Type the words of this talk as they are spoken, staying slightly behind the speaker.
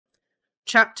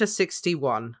Chapter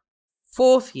 61.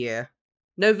 Fourth Year.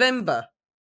 November.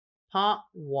 Part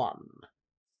 1.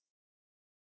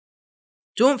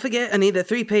 Don't forget, I need a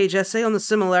 3-page essay on the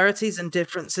similarities and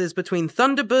differences between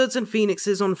Thunderbirds and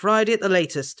Phoenixes on Friday at the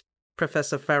latest,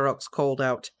 Professor Ferox called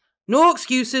out. No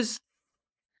excuses.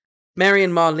 Mary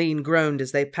and Marlene groaned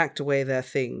as they packed away their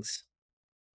things.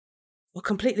 I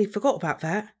completely forgot about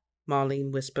that,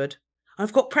 Marlene whispered.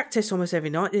 I've got practice almost every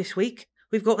night this week.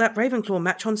 We've got that Ravenclaw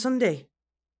match on Sunday.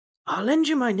 I'll lend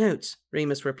you my notes,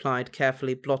 Remus replied,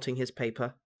 carefully blotting his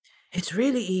paper. It's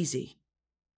really easy.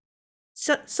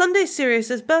 Sunday's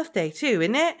Sirius's birthday too,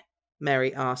 isn't it?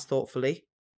 Mary asked thoughtfully.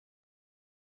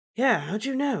 Yeah, how'd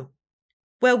you know?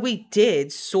 Well, we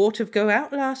did sort of go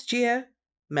out last year,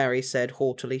 Mary said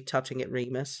haughtily, tutting at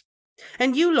Remus.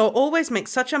 And you lot always make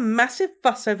such a massive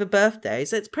fuss over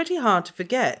birthdays, it's pretty hard to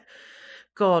forget.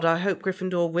 God, I hope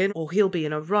Gryffindor win, or he'll be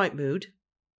in a right mood.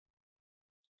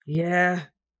 Yeah,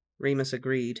 Remus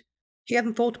agreed. He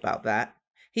hadn't thought about that.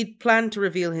 He'd planned to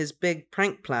reveal his big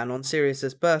prank plan on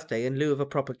Sirius's birthday in lieu of a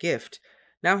proper gift.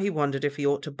 Now he wondered if he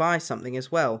ought to buy something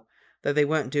as well, though they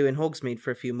weren't due in Hogsmeade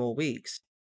for a few more weeks.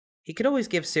 He could always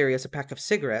give Sirius a pack of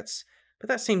cigarettes, but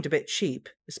that seemed a bit cheap,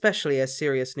 especially as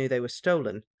Sirius knew they were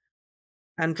stolen.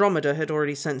 Andromeda had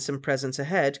already sent some presents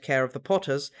ahead, care of the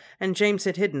Potters, and James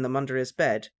had hidden them under his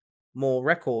bed. More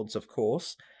records, of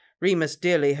course. Remus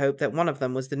dearly hoped that one of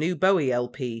them was the new Bowie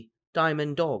LP,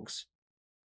 Diamond Dogs.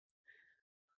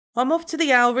 I'm off to the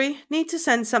Owlery. Need to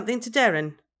send something to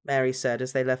Darren, Mary said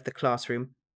as they left the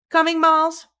classroom. Coming,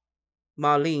 Miles?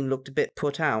 Marlene looked a bit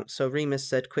put out, so Remus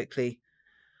said quickly,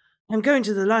 I'm going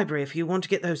to the library if you want to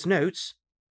get those notes.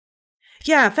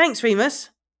 Yeah, thanks, Remus.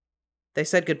 They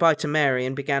said goodbye to Mary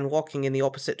and began walking in the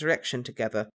opposite direction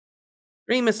together.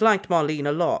 Remus liked Marlene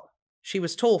a lot. She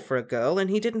was tall for a girl, and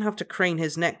he didn't have to crane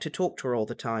his neck to talk to her all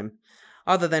the time.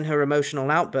 Other than her emotional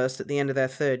outburst at the end of their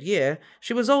third year,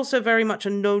 she was also very much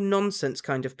a no-nonsense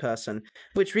kind of person,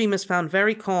 which Remus found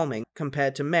very calming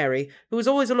compared to Mary, who was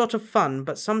always a lot of fun,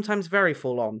 but sometimes very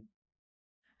full-on.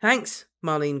 Thanks,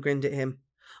 Marlene grinned at him.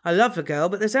 I love the girl,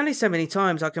 but there's only so many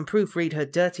times I can proofread her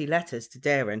dirty letters to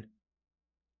Darren.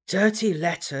 Dirty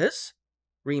letters?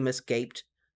 Remus gaped.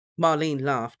 Marlene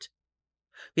laughed.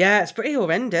 Yeah, it's pretty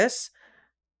horrendous.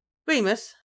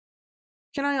 Remus,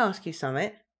 can I ask you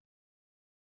something?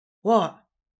 What?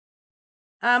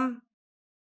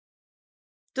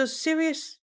 Does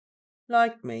Sirius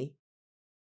like me?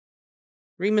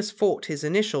 Remus fought his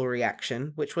initial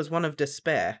reaction, which was one of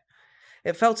despair.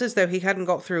 It felt as though he hadn't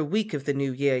got through a week of the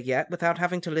new year yet without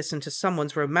having to listen to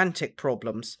someone's romantic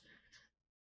problems.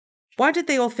 Why did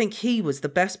they all think he was the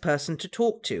best person to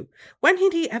talk to? When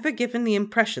had he ever given the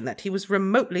impression that he was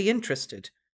remotely interested?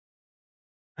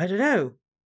 I don't know,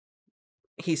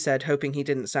 he said, hoping he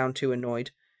didn't sound too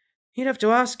annoyed. You'd have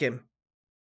to ask him.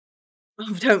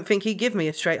 I don't think he'd give me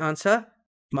a straight answer,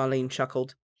 Marlene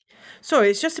chuckled. Sorry,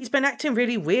 it's just he's been acting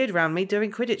really weird around me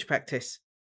during Quidditch practice.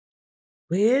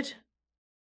 Weird?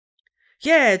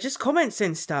 Yeah, just comments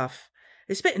and stuff.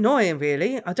 It's a bit annoying,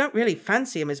 really. I don't really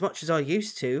fancy him as much as I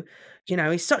used to. You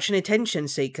know, he's such an attention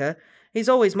seeker. He's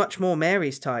always much more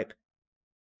Mary's type.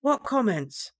 What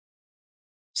comments?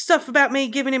 Stuff about me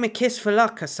giving him a kiss for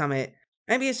luck or something.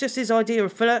 Maybe it's just his idea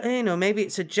of flirting, or maybe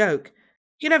it's a joke.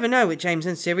 You never know with James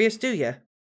and Sirius, do you?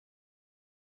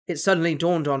 It suddenly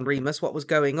dawned on Remus what was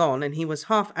going on, and he was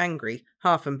half angry,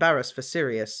 half embarrassed for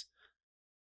Sirius.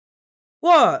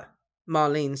 What?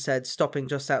 Marlene said, stopping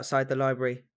just outside the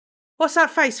library. What's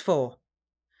that face for?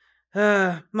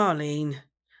 Marlene.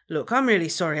 Look, I'm really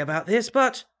sorry about this,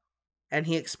 but... And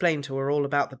he explained to her all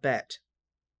about the bet.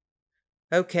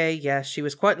 Okay, yes, she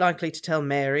was quite likely to tell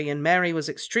Mary, and Mary was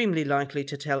extremely likely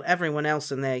to tell everyone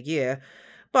else in their year,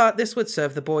 but this would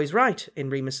serve the boys right, in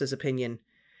Remus's opinion.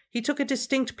 He took a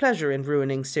distinct pleasure in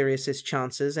ruining Sirius's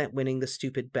chances at winning the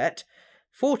stupid bet.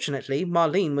 Fortunately,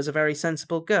 Marlene was a very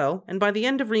sensible girl, and by the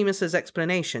end of Remus's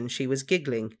explanation, she was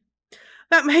giggling.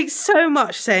 That makes so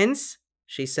much sense,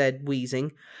 she said,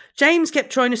 wheezing. James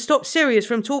kept trying to stop Sirius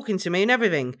from talking to me and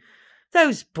everything.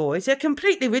 Those boys are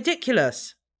completely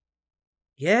ridiculous.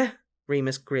 Yeah,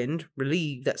 Remus grinned,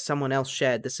 relieved that someone else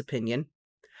shared this opinion.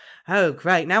 Oh,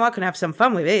 great, now I can have some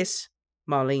fun with this,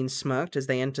 Marlene smirked as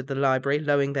they entered the library,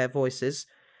 lowering their voices.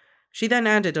 She then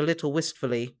added a little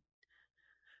wistfully,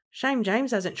 Shame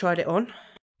James hasn't tried it on.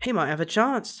 He might have a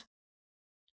chance.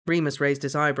 Remus raised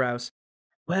his eyebrows.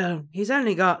 Well, he's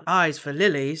only got eyes for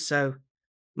lilies, so...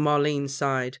 Marlene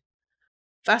sighed.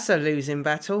 That's a losing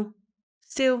battle.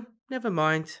 Still, never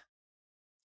mind.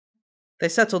 They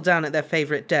settled down at their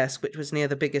favourite desk, which was near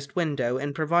the biggest window,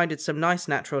 and provided some nice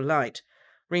natural light.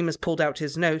 Remus pulled out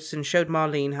his notes and showed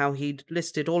Marlene how he'd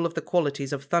listed all of the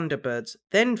qualities of thunderbirds,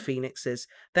 then phoenixes,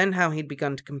 then how he'd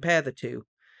begun to compare the two.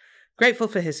 Grateful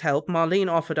for his help, Marlene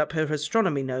offered up her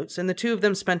astronomy notes, and the two of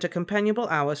them spent a companionable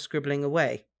hour scribbling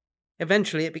away.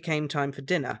 Eventually it became time for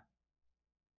dinner.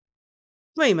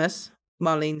 "Remus,"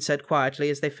 Marlene said quietly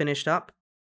as they finished up,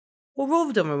 "are all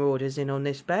of the Marauders in on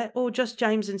this bet, or just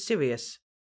James and Sirius?"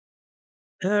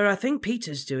 I think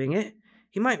Peter's doing it.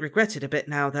 He might regret it a bit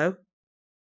now, though."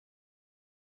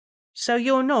 "So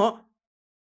you're not?"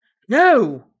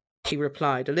 "No!" he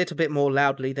replied, a little bit more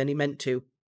loudly than he meant to.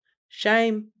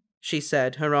 "Shame," she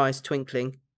said, her eyes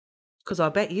twinkling. "'Cause I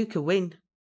bet you could win."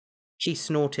 She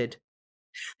snorted.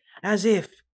 "As if."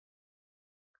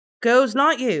 "Girls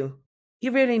like you.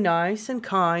 You're really nice and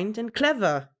kind and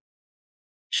clever."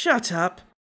 "Shut up."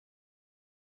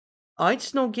 "I'd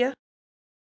snog you."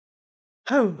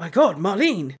 "Oh my God,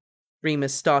 Marlene!"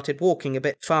 Remus started walking a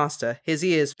bit faster, his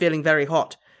ears feeling very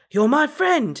hot. "You're my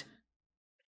friend!"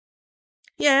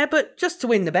 "Yeah, but just to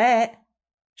win the bet."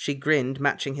 She grinned,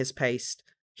 matching his pace.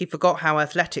 He forgot how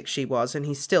athletic she was, and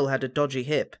he still had a dodgy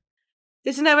hip.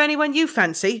 "Isn't there anyone you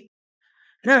fancy?"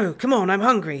 "No, come on, I'm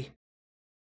hungry."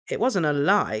 It wasn't a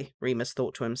lie, Remus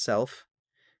thought to himself.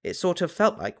 It sort of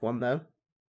felt like one, though.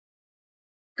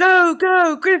 "Go,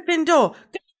 go, Gryffindor!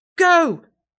 Go!"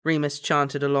 Remus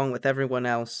chanted along with everyone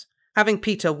else. Having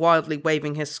Peter wildly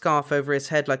waving his scarf over his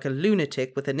head like a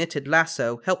lunatic with a knitted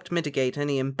lasso helped mitigate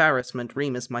any embarrassment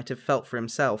Remus might have felt for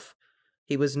himself.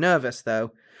 He was nervous,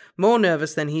 though. More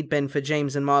nervous than he'd been for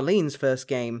James and Marlene's first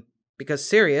game. Because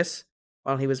Sirius,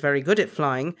 while he was very good at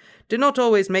flying, did not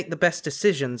always make the best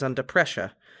decisions under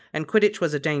pressure, and Quidditch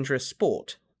was a dangerous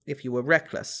sport, if you were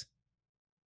reckless.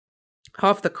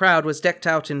 Half the crowd was decked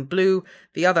out in blue,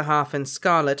 the other half in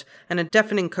scarlet, and a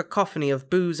deafening cacophony of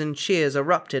boos and cheers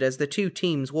erupted as the two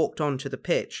teams walked onto the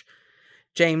pitch.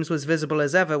 James was visible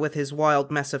as ever with his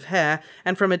wild mess of hair,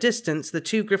 and from a distance the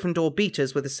two Gryffindor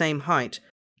beaters were the same height,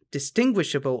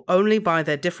 distinguishable only by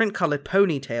their different-coloured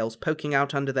ponytails poking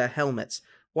out under their helmets,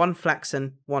 one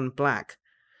flaxen, one black.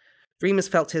 Remus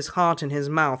felt his heart in his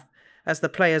mouth as the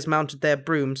players mounted their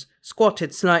brooms,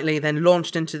 squatted slightly, then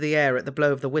launched into the air at the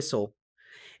blow of the whistle.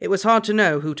 It was hard to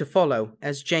know who to follow,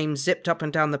 as James zipped up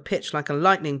and down the pitch like a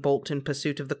lightning bolt in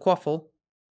pursuit of the quaffle,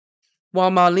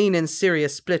 while Marlene and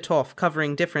Sirius split off,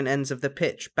 covering different ends of the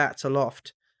pitch, bats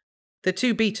aloft. The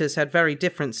two beaters had very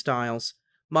different styles.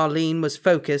 Marlene was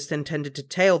focused and tended to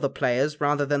tail the players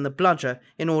rather than the bludger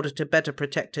in order to better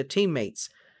protect her teammates.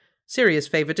 Sirius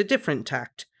favoured a different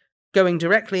tact, going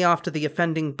directly after the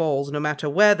offending balls no matter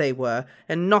where they were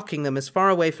and knocking them as far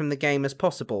away from the game as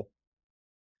possible.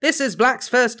 "This is Black's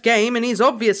first game, and he's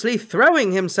obviously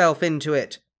throwing himself into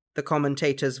it," the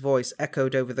commentator's voice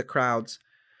echoed over the crowds.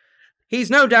 "He's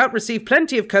no doubt received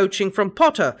plenty of coaching from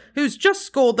Potter, who's just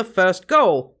scored the first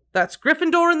goal. That's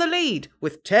Gryffindor in the lead,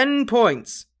 with 10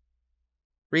 points.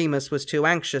 Remus was too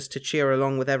anxious to cheer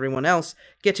along with everyone else,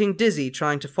 getting dizzy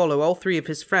trying to follow all three of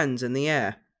his friends in the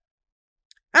air.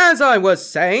 "As I was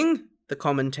saying," the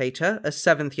commentator, a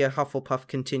seventh-year Hufflepuff,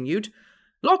 continued,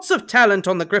 "lots of talent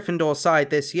on the Gryffindor side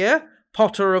this year.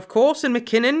 Potter, of course, and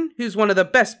McKinnon, who's one of the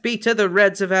best beater the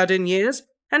Reds have had in years,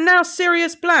 and now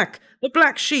Sirius Black, the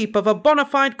black sheep of a bona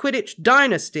fide Quidditch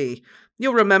dynasty.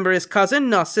 You'll remember his cousin,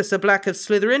 Narcissa Black of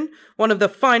Slytherin, one of the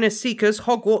finest seekers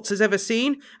Hogwarts has ever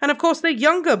seen, and of course the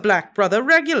younger Black brother,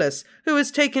 Regulus, who has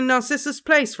taken Narcissa's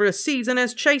place for a season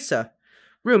as chaser.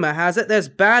 Rumour has it there's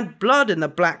bad blood in the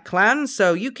Black clan,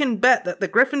 so you can bet that the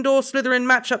Gryffindor-Slytherin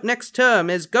matchup next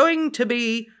term is going to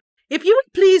be—" "If you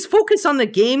would please focus on the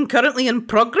game currently in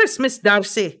progress, Miss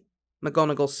Darcy,"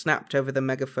 McGonagall snapped over the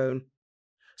megaphone.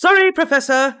 "Sorry,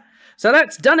 Professor. So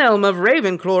that's Dunelm of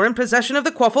Ravenclaw in possession of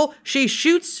the quaffle. She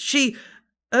shoots,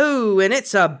 Oh, and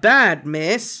it's a bad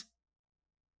miss."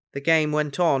 The game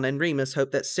went on, and Remus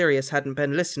hoped that Sirius hadn't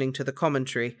been listening to the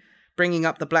commentary. Bringing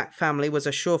up the Black family was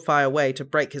a surefire way to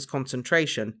break his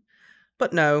concentration.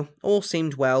 But no, all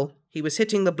seemed well. He was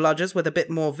hitting the bludgers with a bit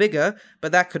more vigour,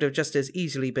 but that could have just as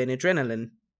easily been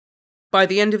adrenaline. By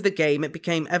the end of the game, it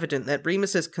became evident that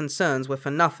Remus's concerns were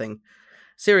for nothing.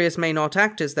 Sirius may not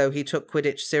act as though he took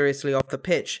Quidditch seriously off the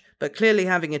pitch, but clearly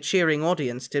having a cheering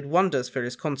audience did wonders for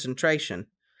his concentration.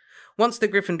 Once the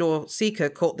Gryffindor seeker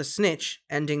caught the snitch,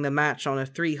 ending the match on a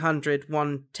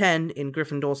 300-110 in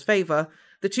Gryffindor's favour,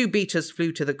 the two beaters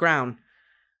flew to the ground.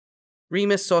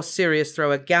 Remus saw Sirius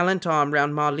throw a gallant arm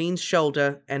round Marlene's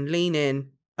shoulder and lean in,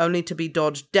 only to be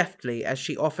dodged deftly as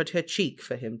she offered her cheek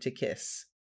for him to kiss.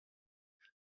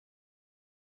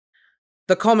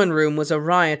 The common room was a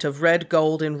riot of red,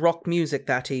 gold, and rock music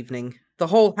that evening. The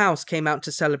whole house came out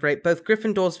to celebrate both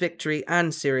Gryffindor's victory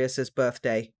and Sirius's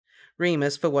birthday.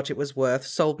 Remus, for what it was worth,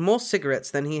 sold more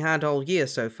cigarettes than he had all year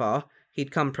so far.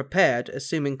 He'd come prepared,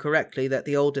 assuming correctly that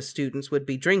the older students would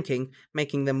be drinking,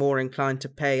 making them more inclined to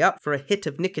pay up for a hit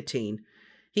of nicotine.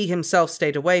 He himself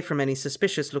stayed away from any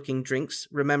suspicious-looking drinks,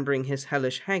 remembering his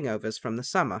hellish hangovers from the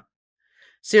summer.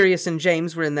 Sirius and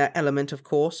James were in their element, of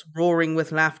course, roaring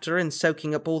with laughter and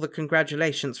soaking up all the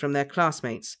congratulations from their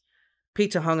classmates.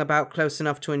 Peter hung about close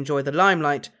enough to enjoy the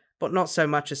limelight, but not so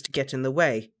much as to get in the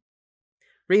way.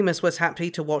 Remus was happy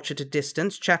to watch at a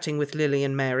distance, chatting with Lily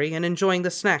and Mary and enjoying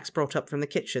the snacks brought up from the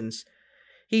kitchens.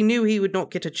 He knew he would not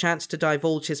get a chance to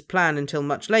divulge his plan until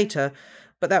much later,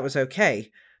 but that was okay.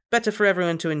 Better for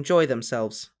everyone to enjoy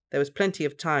themselves. There was plenty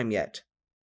of time yet.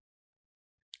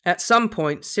 At some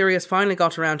point, Sirius finally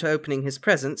got around to opening his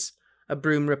presents, a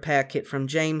broom repair kit from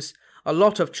James, a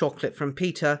lot of chocolate from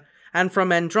Peter, and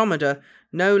from Andromeda,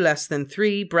 no less than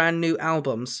 3 brand new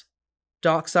albums.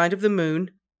 Dark Side of the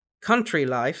Moon, Country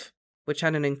Life, which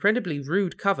had an incredibly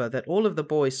rude cover that all of the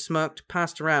boys smirked,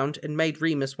 passed around, and made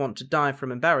Remus want to die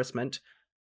from embarrassment,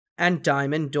 and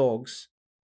Diamond Dogs.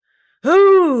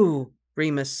 "Hoo!"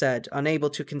 Remus said, unable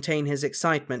to contain his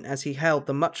excitement as he held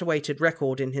the much-awaited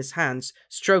record in his hands,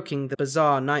 stroking the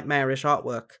bizarre, nightmarish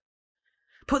artwork.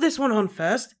 "Put this one on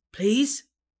first, please."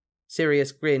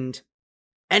 Sirius grinned.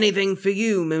 "Anything for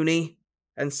you, Moony,"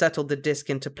 and settled the disc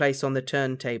into place on the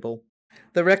turntable.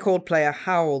 The record player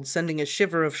howled, sending a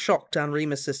shiver of shock down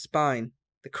Remus's spine,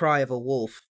 the cry of a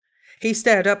wolf. He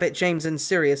stared up at James and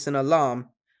Sirius in alarm.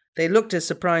 They looked as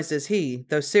surprised as he,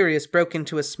 though Sirius broke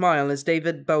into a smile as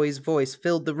David Bowie's voice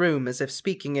filled the room as if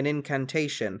speaking an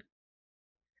incantation.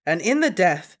 And in the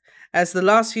death, as the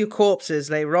last few corpses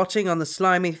lay rotting on the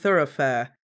slimy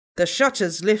thoroughfare, the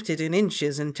shutters lifted in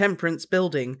inches in Temperance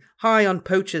Building, high on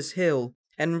Poacher's Hill,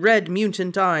 and red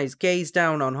mutant eyes gazed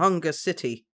down on Hunger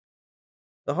City.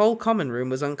 The whole common room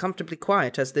was uncomfortably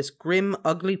quiet as this grim,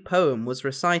 ugly poem was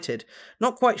recited,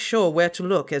 not quite sure where to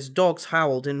look as dogs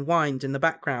howled and whined in the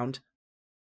background.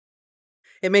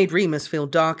 It made Remus feel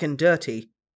dark and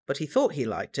dirty, but he thought he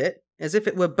liked it, as if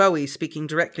it were Bowie speaking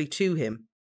directly to him,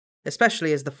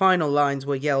 especially as the final lines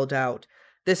were yelled out.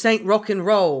 "This ain't rock and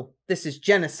roll, this is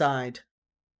genocide."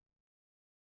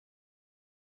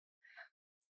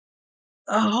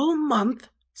 "A whole month?"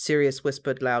 Sirius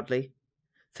whispered loudly.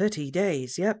 30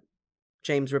 days, yep,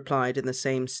 James replied in the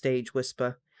same stage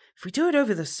whisper. "If we do it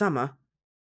over the summer—"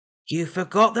 "You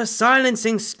forgot the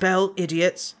silencing spell,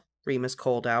 idiots," Remus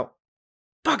called out.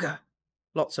 "Bugger!"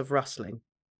 Lots of rustling.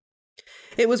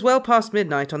 It was well past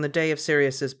midnight on the day of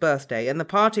Sirius's birthday, and the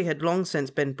party had long since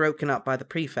been broken up by the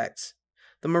prefects.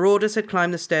 The Marauders had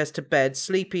climbed the stairs to bed,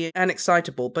 sleepy and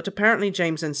excitable, but apparently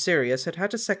James and Sirius had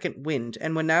had a second wind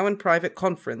and were now in private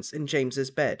conference in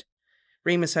James's bed.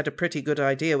 Remus had a pretty good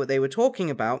idea what they were talking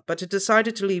about, but had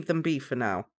decided to leave them be for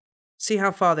now. See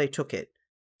how far they took it.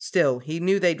 Still, he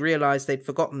knew they'd realised they'd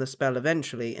forgotten the spell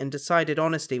eventually, and decided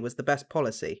honesty was the best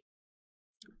policy.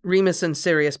 Remus and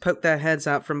Sirius poked their heads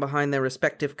out from behind their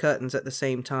respective curtains at the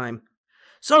same time.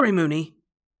 "Sorry, Moony."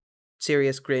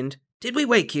 Sirius grinned. "Did we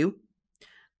wake you?"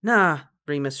 "Nah,"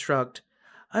 Remus shrugged.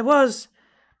 I was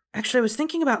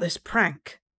thinking about this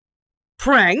prank."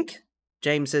 "Prank?"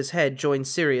 James's head joined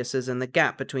Sirius's in the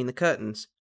gap between the curtains.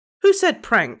 "Who said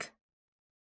prank?"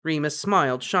 Remus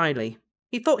smiled shyly.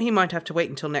 He thought he might have to wait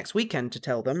until next weekend to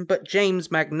tell them, but James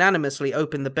magnanimously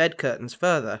opened the bed curtains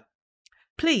further.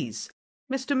 "Please,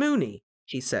 Mr. Moony,"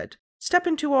 he said, "step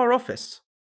into our office."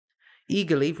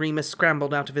 Eagerly, Remus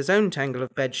scrambled out of his own tangle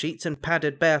of bedsheets and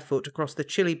padded barefoot across the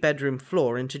chilly bedroom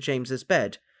floor into James's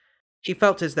bed. He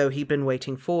felt as though he'd been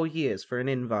waiting 4 years for an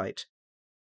invite.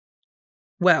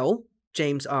 "Well?"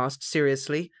 James asked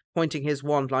seriously, pointing his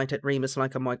wand light at Remus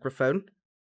like a microphone.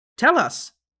 "Tell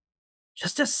us."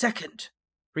 "Just a second."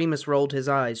 Remus rolled his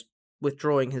eyes,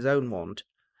 withdrawing his own wand.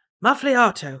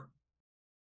 "Muffliato."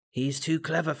 "He's too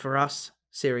clever for us,"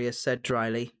 Sirius said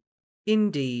dryly.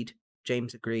 "Indeed,"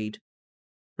 James agreed.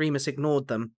 Remus ignored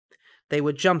them. They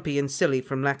were jumpy and silly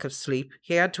from lack of sleep.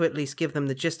 He had to at least give them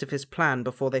the gist of his plan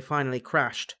before they finally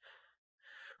crashed.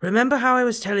 "Remember how I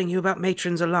was telling you about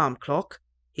Matron's alarm clock?"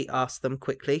 he asked them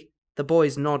quickly. The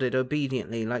boys nodded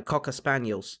obediently, like cocker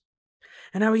spaniels.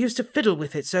 "And how we used to fiddle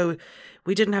with it so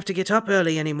we didn't have to get up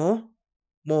early anymore?"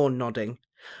 More nodding.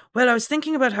 "Well, I was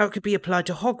thinking about how it could be applied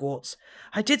to Hogwarts.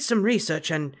 I did some research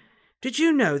and... Did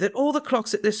you know that all the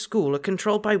clocks at this school are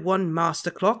controlled by one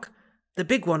master clock? The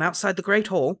big one outside the Great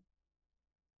Hall?"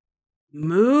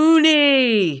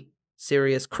 "Moony!"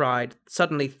 Sirius cried,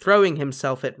 suddenly throwing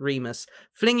himself at Remus,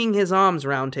 flinging his arms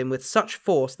round him with such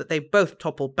force that they both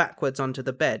toppled backwards onto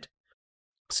the bed.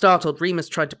 Startled, Remus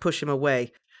tried to push him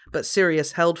away, but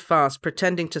Sirius held fast,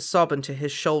 pretending to sob into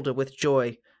his shoulder with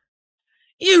joy.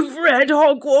 "You've read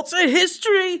Hogwarts a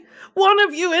History! One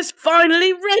of you has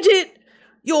finally read it!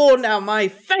 You're now my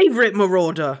favourite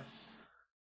marauder!"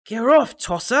 "Get off,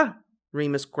 Tosser!"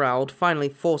 Remus growled, finally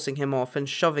forcing him off and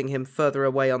shoving him further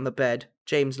away on the bed,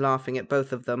 James laughing at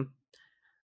both of them.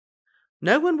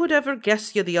 "No one would ever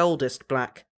guess you're the oldest,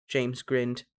 Black," James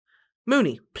grinned.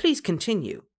 "Moony, please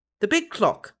continue. The big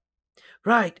clock."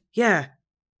 "Right, yeah."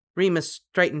 Remus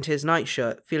straightened his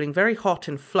nightshirt, feeling very hot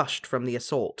and flushed from the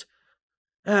assault.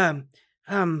 So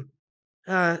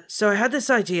I had this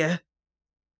idea."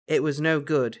 It was no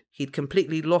good. He'd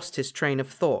completely lost his train of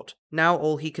thought. Now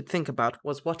all he could think about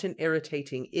was what an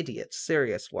irritating idiot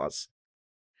Sirius was.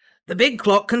 "The big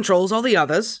clock controls all the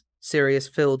others," Sirius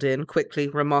filled in, quickly,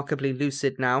 remarkably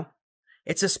lucid now.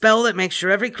 "It's a spell that makes sure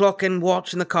every clock and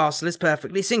watch in the castle is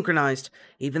perfectly synchronized.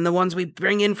 Even the ones we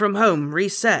bring in from home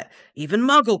reset, even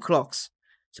Muggle clocks.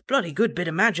 It's a bloody good bit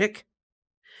of magic."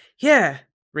 "Yeah,"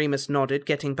 Remus nodded,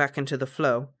 getting back into the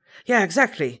flow. "Yeah,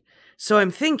 exactly. So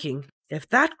I'm thinking, if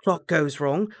that clock goes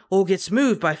wrong or gets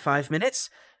moved by 5 minutes,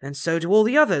 then so do all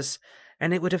the others,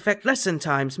 and it would affect lesson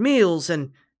times, meals,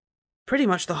 and pretty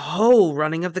much the whole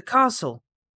running of the castle.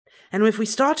 And if we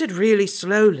started really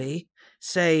slowly,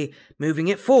 say, moving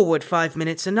it forward 5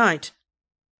 minutes a night,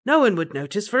 no one would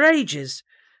notice for ages.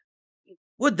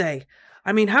 Would they?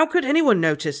 I mean, how could anyone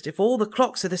notice if all the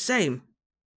clocks are the same?"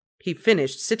 He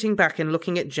finished, sitting back and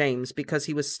looking at James because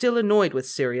he was still annoyed with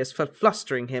Sirius for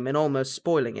flustering him and almost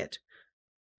spoiling it.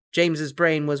 James's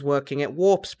brain was working at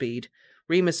warp speed.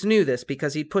 Remus knew this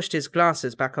because he'd pushed his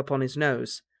glasses back up on his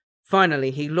nose.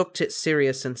 Finally, he looked at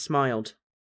Sirius and smiled.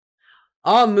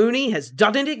 "Our Moony has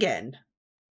done it again."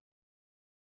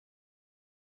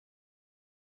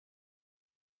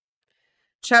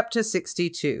 Chapter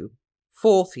 62.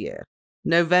 4th Year.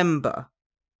 November.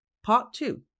 Part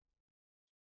 2.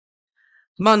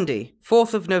 Monday,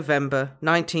 4th of November,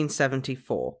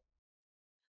 1974.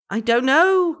 "I don't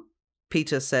know,"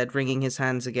 Peter said, wringing his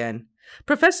hands again.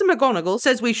 "Professor McGonagall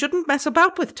says we shouldn't mess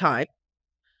about with time."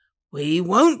 "We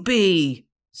won't be,"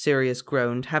 Sirius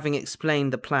groaned, having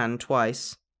explained the plan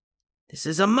twice. "This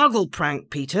is a Muggle prank,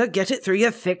 Peter. Get it through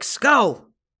your thick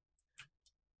skull."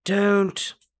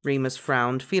 "Don't," Remus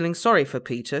frowned, feeling sorry for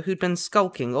Peter, who'd been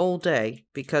skulking all day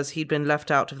because he'd been left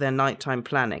out of their nighttime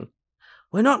planning.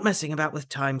 "We're not messing about with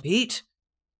time, Pete.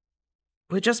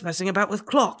 We're just messing about with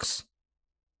clocks."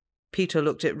 Peter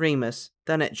looked at Remus,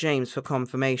 then at James for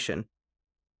confirmation.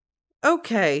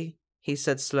 "Okay," he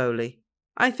said slowly.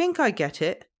 "I think I get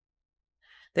it."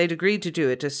 They'd agreed to do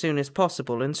it as soon as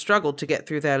possible and struggled to get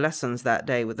through their lessons that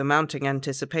day with the mounting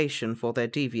anticipation for their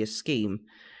devious scheme.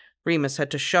 Remus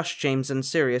had to shush James and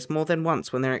Sirius more than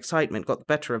once when their excitement got the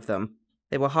better of them.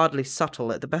 They were hardly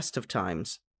subtle at the best of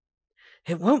times.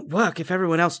 "It won't work if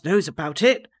everyone else knows about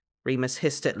it," Remus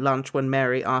hissed at lunch when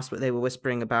Mary asked what they were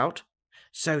whispering about.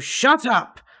 "So shut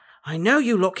up! I know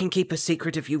you lot can keep a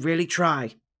secret if you really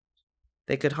try."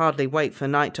 They could hardly wait for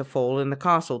night to fall and the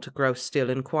castle to grow still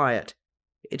and quiet.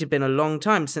 It had been a long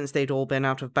time since they'd all been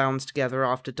out of bounds together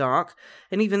after dark,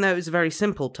 and even though it was a very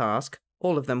simple task,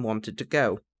 all of them wanted to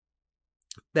go.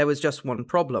 There was just one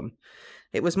problem.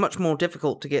 It was much more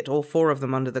difficult to get all 4 of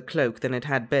them under the cloak than it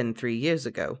had been 3 years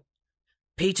ago.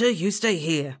 "Peter, you stay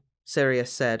here,"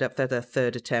 Sirius said after their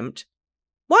 3rd attempt.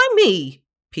 "Why me?"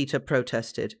 Peter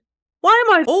protested. "Why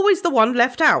am I always the one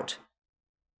left out?"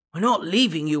 "We're not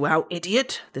leaving you out,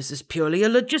 idiot. This is purely a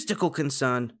logistical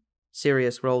concern."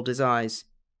 Sirius rolled his eyes.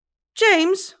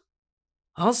 "James?"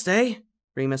 "I'll stay,"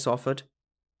 Remus offered.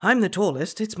 "I'm the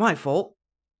tallest. It's my fault."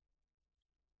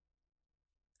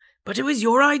 "But it was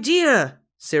your idea,"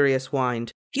 Sirius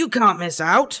whined. "You can't miss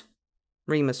out."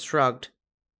 Remus shrugged.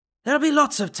 "There'll be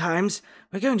lots of times.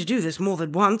 We're going to do this more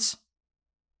than once."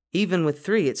 "Even with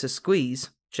 3, it's a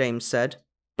squeeze," James said.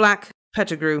 "Black,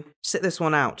 Pettigrew, sit this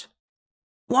one out."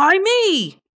 "Why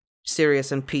me?"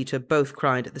 Sirius and Peter both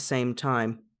cried at the same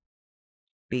time.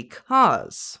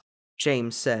 "Because,"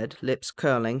 James said, lips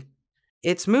curling,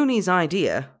 "it's Moony's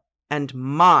idea, and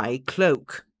my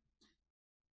cloak."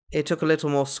 It took a little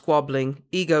more squabbling,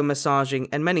 ego-massaging,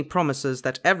 and many promises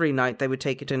that every night they would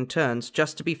take it in turns,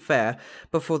 just to be fair,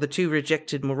 before the 2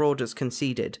 rejected Marauders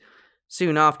conceded.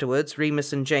 Soon afterwards,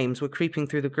 Remus and James were creeping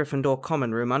through the Gryffindor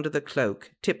common room under the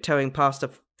cloak, tiptoeing past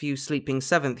a few sleeping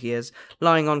 7th years,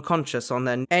 lying unconscious on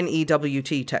their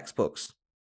NEWT textbooks.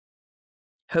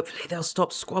 "Hopefully they'll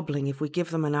stop squabbling if we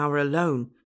give them an hour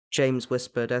alone," James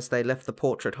whispered as they left the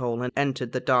portrait hole and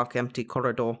entered the dark, empty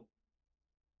corridor.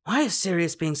 "Why is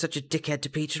Sirius being such a dickhead to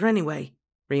Peter anyway?"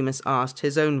 Remus asked,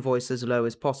 his own voice as low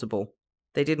as possible.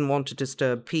 They didn't want to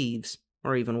disturb Peeves,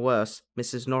 or even worse,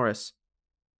 Mrs. Norris.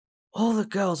 "All the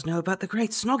girls know about the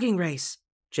great snogging race,"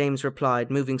 James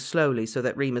replied, moving slowly so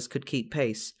that Remus could keep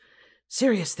pace.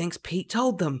 "Sirius thinks Pete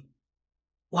told them."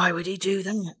 "Why would he do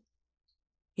that?"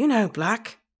 "You know,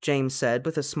 Black," James said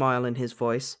with a smile in his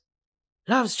voice.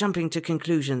 "Loves jumping to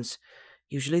conclusions,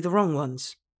 usually the wrong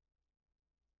ones."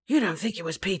 "You don't think it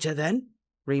was Peter, then?"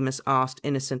 Remus asked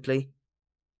innocently.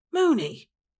 "Moony,"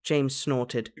 James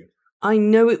snorted. "I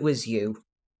know it was you."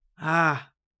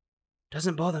 "Ah,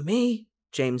 doesn't bother me,"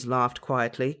 James laughed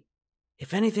quietly.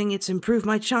 "If anything, it's improved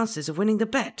my chances of winning the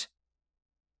bet."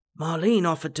 "Marlene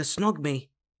offered to snog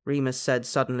me," Remus said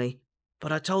suddenly,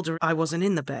 "but I told her I wasn't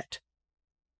in the bet."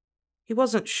 He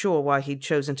wasn't sure why he'd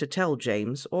chosen to tell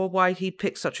James, or why he'd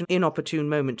picked such an inopportune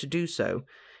moment to do so.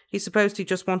 He supposed he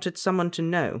just wanted someone to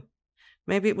know.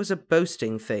 Maybe it was a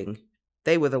boasting thing.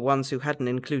 They were the ones who hadn't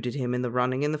included him in the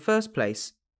running in the first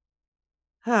place.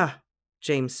 "Ah,"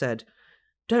 James said.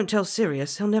 "Don't tell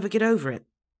Sirius, he'll never get over it."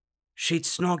 "She'd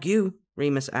snog you,"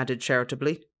 Remus added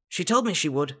charitably. "She told me she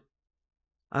would."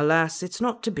 "Alas, it's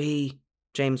not to be,"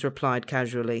 James replied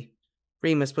casually.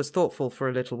 Remus was thoughtful for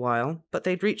a little while, but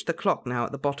they'd reached the clock now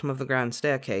at the bottom of the grand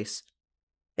staircase.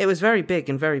 It was very big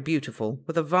and very beautiful,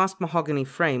 with a vast mahogany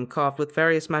frame carved with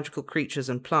various magical creatures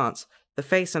and plants, the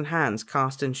face and hands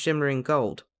cast in shimmering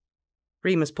gold.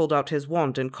 Remus pulled out his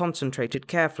wand and concentrated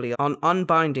carefully on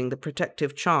unbinding the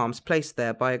protective charms placed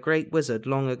there by a great wizard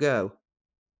long ago.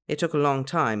 It took a long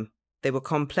time. They were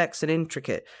complex and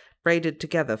intricate, braided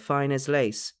together fine as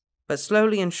lace. But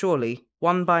slowly and surely,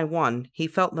 one by one, he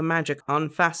felt the magic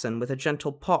unfasten with a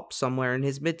gentle pop somewhere in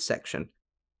his midsection.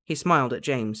 He smiled at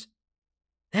James.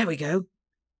 "There we go."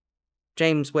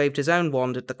 James waved his own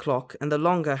wand at the clock, and the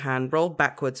longer hand rolled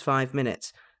backwards 5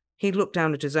 minutes. He looked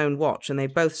down at his own watch, and they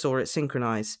both saw it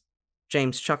synchronize.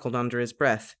 James chuckled under his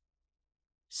breath.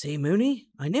 "See, Moony?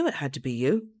 I knew it had to be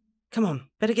you. Come on,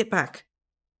 better get back."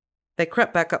 They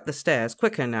crept back up the stairs,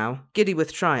 quicker now, giddy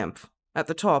with triumph. At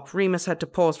the top, Remus had to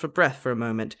pause for breath for a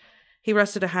moment. He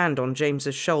rested a hand on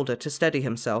James's shoulder to steady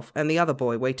himself, and the other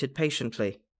boy waited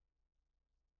patiently.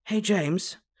 "Hey,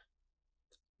 James."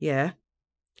 "Yeah?"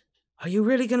 "Are you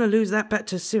really going to lose that bet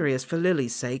to Sirius for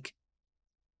Lily's sake?"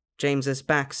 James's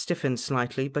back stiffened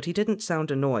slightly, but he didn't sound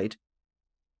annoyed.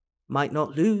 "Might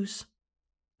not lose.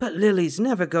 But Lily's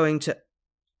never going to—"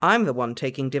 "I'm the one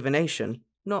taking divination,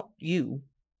 not you."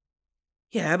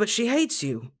 "Yeah, but she hates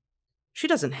you." "She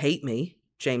doesn't hate me,"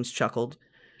 James chuckled.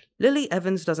 "Lily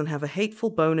Evans doesn't have a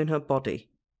hateful bone in her body."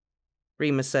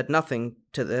 Remus said nothing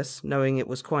to this, knowing it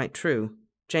was quite true.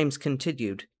 James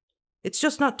continued. "It's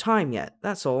just not time yet,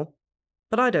 that's all.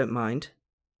 But I don't mind."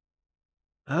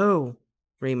 "Oh,"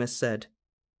 Remus said.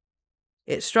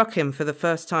 It struck him for the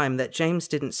first time that James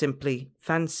didn't simply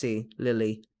fancy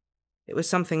Lily. It was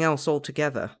something else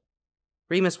altogether.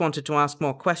 Remus wanted to ask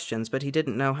more questions, but he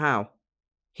didn't know how.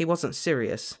 He wasn't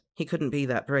serious. He couldn't be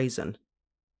that brazen.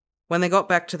 When they got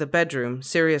back to the bedroom,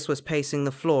 Sirius was pacing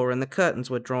the floor and the curtains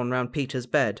were drawn round Peter's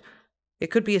bed.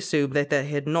 It could be assumed that they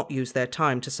had not used their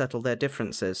time to settle their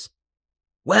differences.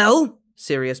 "Well?"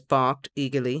 Sirius barked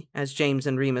eagerly as James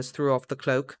and Remus threw off the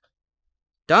cloak.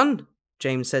 "Done,"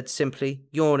 James said simply,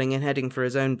 yawning and heading for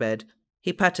his own bed.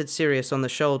 He patted Sirius on the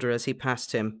shoulder as he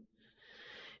passed him.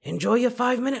 "Enjoy your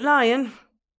 5-minute lie-in."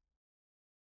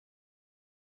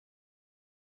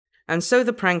 And so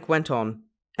the prank went on.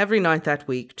 Every night that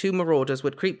week, 2 marauders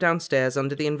would creep downstairs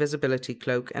under the invisibility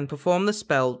cloak and perform the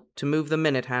spell to move the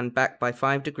minute hand back by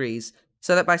 5 degrees,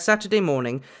 so that by Saturday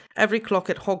morning, every clock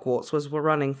at Hogwarts was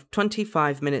running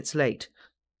 25 minutes late.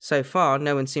 So far,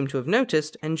 no one seemed to have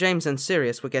noticed, and James and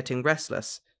Sirius were getting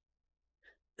restless.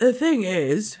 "The thing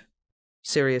is,"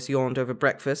 Sirius yawned over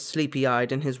breakfast,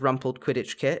 sleepy-eyed in his rumpled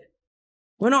Quidditch kit,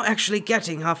 "we're not actually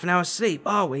getting half an hour's sleep,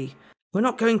 are we? We're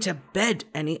not going to bed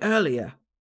any earlier."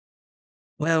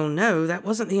 "Well, no, that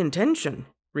wasn't the intention,"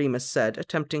 Remus said,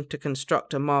 attempting to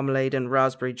construct a marmalade and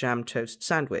raspberry jam toast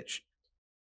sandwich.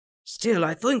 "Still,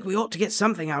 I think we ought to get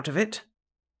something out of it."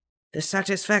 "The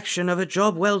satisfaction of a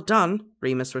job well done,"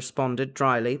 Remus responded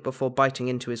dryly before biting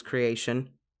into his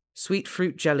creation. Sweet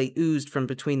fruit jelly oozed from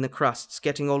between the crusts,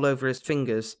 getting all over his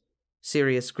fingers.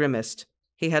 Sirius grimaced.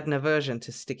 He had an aversion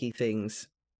to sticky things.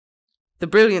 The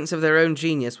brilliance of their own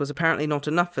genius was apparently not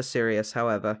enough for Sirius,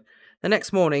 however. The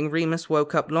next morning, Remus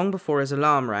woke up long before his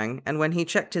alarm rang, and when he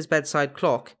checked his bedside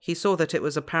clock, he saw that it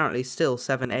was apparently still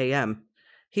 7 a.m.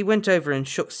 He went over and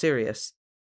shook Sirius.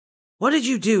 "What did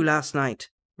you do last night?"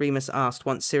 Remus asked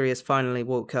once Sirius finally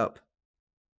woke up.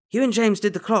 "You and James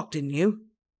did the clock, didn't you?"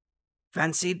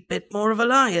 "Fancied a bit more of a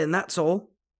lie-in, that's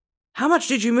all." "How much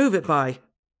did you move it by?"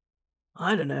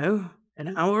 "I don't know,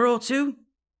 an hour or 2.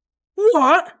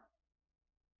 What?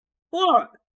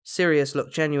 What? Sirius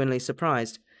looked genuinely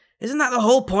surprised. Isn't that the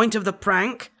whole point of the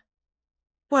prank?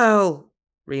 Well,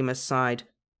 Remus sighed.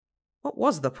 What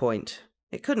was the point?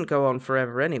 It couldn't go on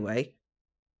forever anyway.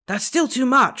 That's still too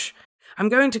much. I'm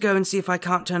going to go and see if I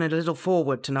can't turn it a little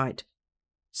forward tonight.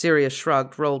 Sirius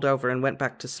shrugged, rolled over, and went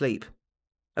back to sleep.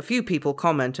 A few people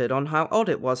commented on how odd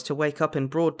it was to wake up in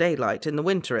broad daylight in the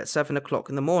winter at 7 o'clock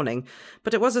in the morning,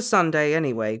 but it was a Sunday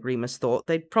anyway, Remus thought.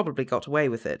 They'd probably got away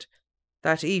with it.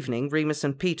 That evening, Remus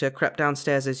and Peter crept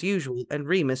downstairs as usual, and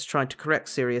Remus tried to correct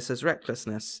Sirius's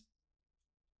recklessness.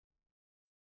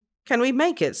 Can we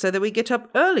make it so that we get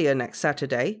up earlier next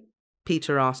Saturday?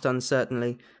 Peter asked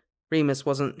uncertainly. Remus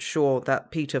wasn't sure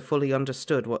that Peter fully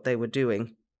understood what they were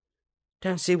doing.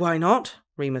 Don't see why not,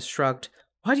 Remus shrugged.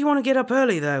 Why do you want to get up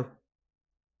early, though?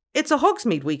 It's a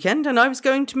Hogsmeade weekend, and I was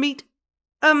going to meet...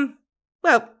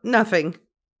 well, nothing.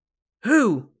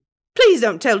 Who? Please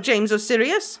don't tell James or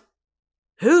Sirius.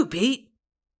 Who, Pete?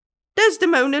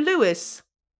 Desdemona Lewis.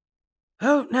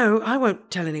 Oh, no, I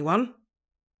won't tell anyone.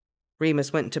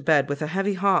 Remus went to bed with a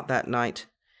heavy heart that night.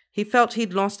 He felt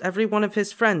he'd lost every one of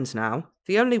his friends now.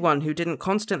 The only one who didn't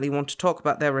constantly want to talk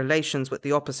about their relations with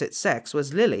the opposite sex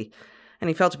was Lily, and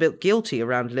he felt a bit guilty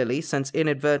around Lily since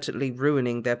inadvertently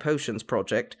ruining their potions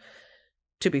project.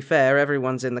 To be fair,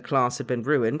 everyone's in the class had been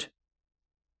ruined.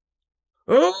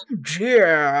 Oh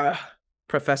dear!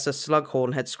 Professor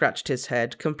Slughorn had scratched his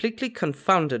head, completely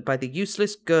confounded by the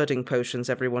useless girding potions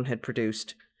everyone had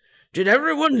produced. Did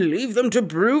everyone leave them to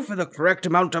brew for the correct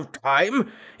amount of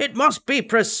time? It must be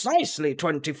precisely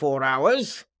 24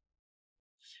 hours.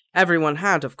 Everyone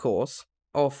had, of course,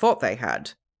 or thought they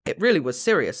had. It really was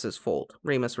Sirius's fault,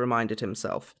 Remus reminded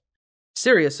himself.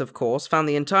 Sirius, of course, found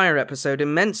the entire episode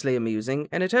immensely amusing,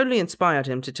 and it only inspired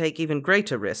him to take even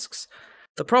greater risks.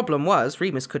 The problem was,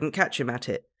 Remus couldn't catch him at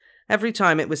it. Every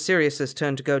time it was Sirius's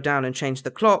turn to go down and change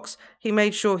the clocks, he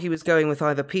made sure he was going with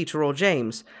either Peter or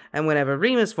James, and whenever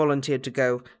Remus volunteered to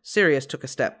go, Sirius took a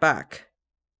step back.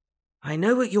 I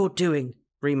know what you're doing,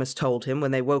 Remus told him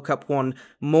when they woke up one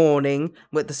morning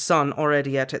with the sun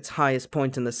already at its highest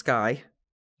point in the sky.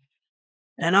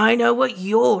 And I know what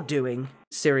you're doing,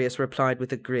 Sirius replied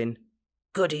with a grin.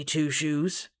 Goody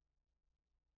two-shoes.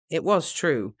 It was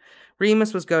true.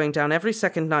 Remus was going down every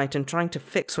second night and trying to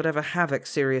fix whatever havoc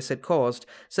Sirius had caused,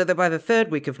 so that by the third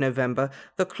week of November,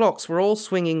 the clocks were all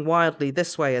swinging wildly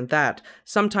this way and that,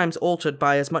 sometimes altered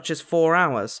by as much as 4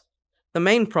 hours. The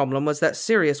main problem was that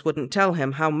Sirius wouldn't tell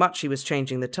him how much he was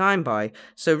changing the time by,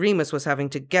 so Remus was having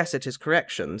to guess at his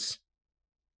corrections.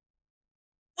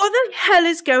 What the hell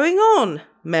is going on?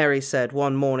 Mary said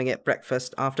one morning at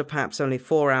breakfast after perhaps only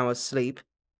 4 hours' sleep.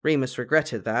 Remus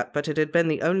regretted that, but it had been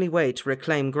the only way to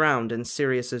reclaim ground in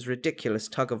Sirius's ridiculous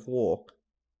tug-of-war.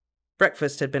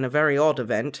 Breakfast had been a very odd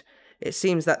event. It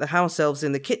seems that the house elves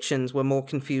in the kitchens were more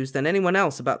confused than anyone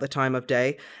else about the time of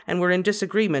day, and were in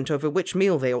disagreement over which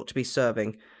meal they ought to be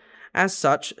serving. As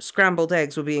such, scrambled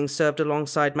eggs were being served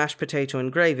alongside mashed potato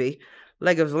and gravy,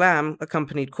 leg of lamb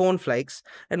accompanied cornflakes,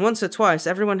 and once or twice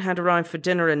everyone had arrived for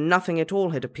dinner and nothing at all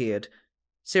had appeared.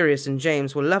 Sirius and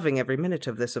James were loving every minute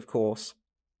of this, of course.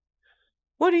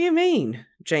 What do you mean?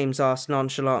 James asked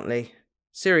nonchalantly.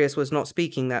 Sirius was not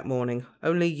speaking that morning,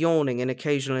 only yawning and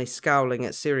occasionally scowling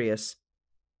at Sirius.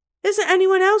 Isn't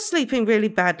anyone else sleeping really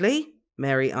badly?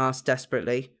 Mary asked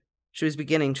desperately. She was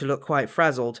beginning to look quite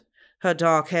frazzled. Her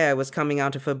dark hair was coming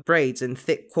out of her braids in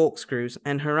thick corkscrews,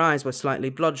 and her eyes were slightly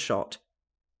bloodshot.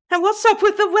 And what's up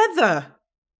with the weather?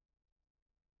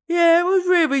 Yeah, it was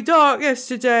really dark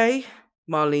yesterday,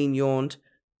 Marlene yawned.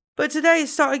 But today it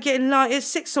started getting light at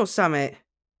 6 or something.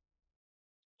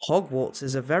 Hogwarts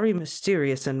is a very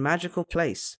mysterious and magical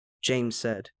place, James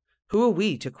said. Who are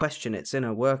we to question its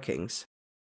inner workings?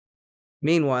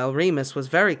 Meanwhile, Remus was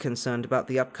very concerned about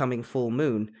the upcoming full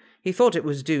moon. He thought it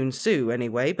was Dune Sue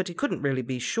anyway, but he couldn't really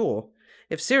be sure.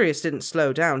 If Sirius didn't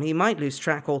slow down, he might lose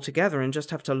track altogether and just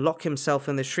have to lock himself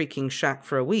in the Shrieking Shack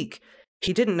for a week.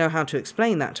 He didn't know how to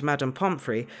explain that to Madame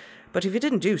Pomfrey, but if he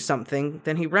didn't do something,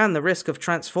 then he ran the risk of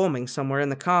transforming somewhere in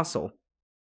the castle.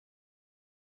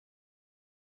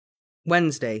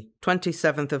 Wednesday,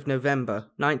 27th of November,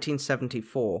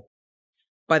 1974.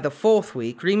 By the 4th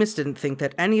week, Remus didn't think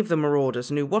that any of the Marauders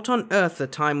knew what on earth the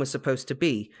time was supposed to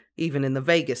be, even in the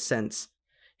vaguest sense.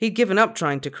 He'd given up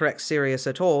trying to correct Sirius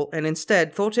at all, and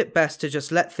instead thought it best to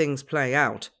just let things play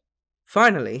out.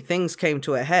 Finally, things came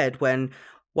to a head when,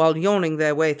 while yawning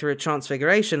their way through a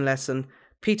Transfiguration lesson,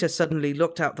 Peter suddenly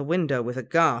looked out the window with a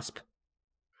gasp.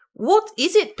 What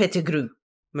is it, Pettigrew?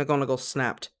 McGonagall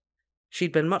snapped.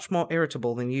 She'd been much more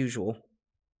irritable than usual.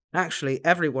 Actually,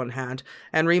 everyone had,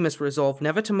 and Remus resolved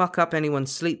never to muck up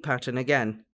anyone's sleep pattern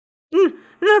again.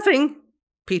 Nothing.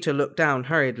 Peter looked down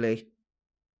hurriedly.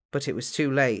 But it was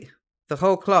too late. The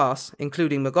whole class,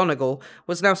 including McGonagall,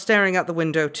 was now staring out the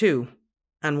window too,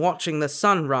 and watching the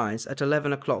sun rise at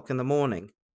 11 o'clock in the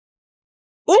morning.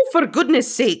 "Oh, for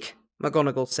goodness sake,"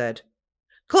 McGonagall said.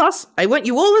 "Class, I want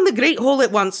you all in the Great Hall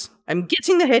at once. I'm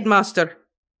getting the headmaster."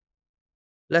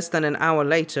 Less than an hour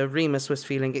later, Remus was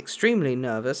feeling extremely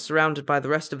nervous, surrounded by the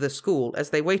rest of the school as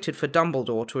they waited for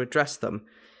Dumbledore to address them.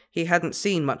 He hadn't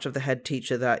seen much of the head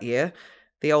teacher that year.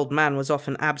 The old man was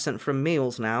often absent from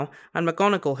meals now, and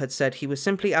McGonagall had said he was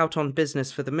simply out on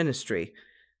business for the ministry.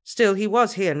 Still, he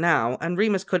was here now, and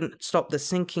Remus couldn't stop the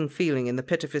sinking feeling in the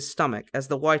pit of his stomach as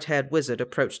the white-haired wizard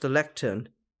approached the lectern.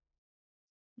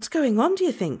 "What's going on, do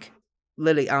you think?"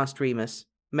 Lily asked Remus.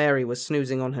 Mary was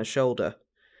snoozing on her shoulder.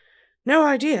 "No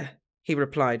idea," he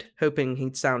replied, hoping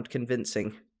he'd sound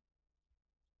convincing.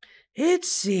 "It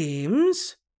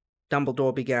seems,"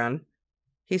 Dumbledore began.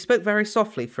 He spoke very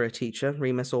softly for a teacher,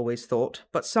 Remus always thought,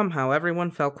 but somehow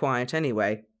everyone fell quiet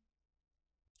anyway.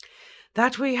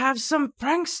 "That we have some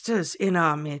pranksters in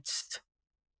our midst."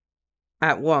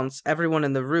 At once, everyone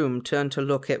in the room turned to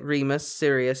look at Remus,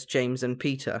 Sirius, James, and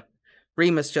Peter.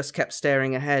 Remus just kept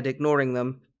staring ahead, ignoring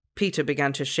them. Peter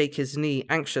began to shake his knee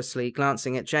anxiously,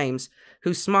 glancing at James,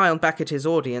 who smiled back at his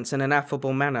audience in an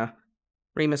affable manner.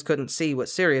 Remus couldn't see what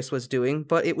Sirius was doing,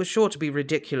 but it was sure to be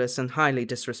ridiculous and highly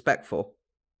disrespectful.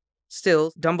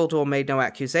 Still, Dumbledore made no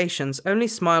accusations, only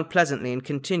smiled pleasantly and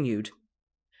continued.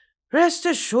 "Rest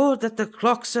assured that the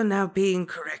clocks are now being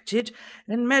corrected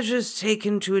and measures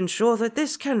taken to ensure that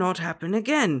this cannot happen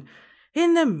again.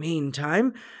 In the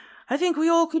meantime, I think we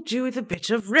all could do with a bit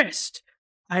of rest.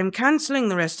 I'm cancelling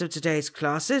the rest of today's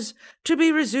classes to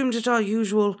be resumed at our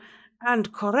usual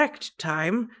and correct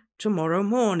time tomorrow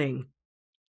morning."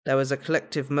 There was a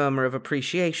collective murmur of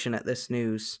appreciation at this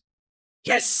news.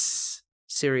 "Yes!"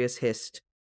 Sirius hissed.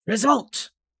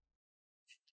 "Result!"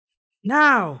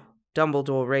 "Now,"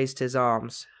 Dumbledore raised his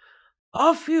arms.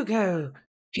 "Off you go.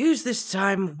 Use this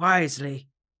time wisely."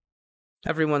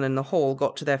 Everyone in the hall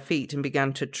got to their feet and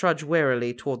began to trudge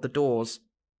wearily toward the doors.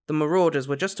 The Marauders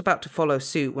were just about to follow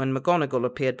suit when McGonagall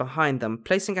appeared behind them,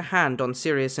 placing a hand on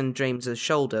Sirius and James's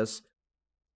shoulders.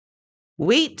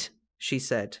 "Wait," she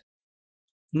said.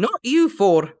 "Not you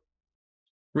four."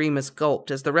 Remus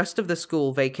gulped as the rest of the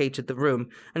school vacated the room,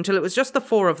 until it was just the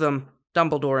four of them,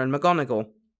 Dumbledore and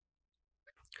McGonagall.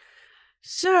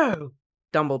 "So,"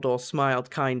 Dumbledore smiled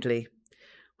kindly,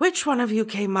 "which one of you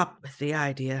came up with the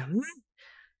idea?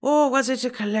 Or was it a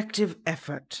collective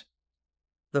effort?"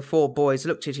 The four boys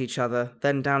looked at each other,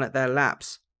 then down at their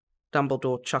laps.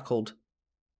 Dumbledore chuckled.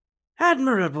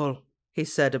 "Admirable," he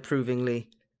said approvingly.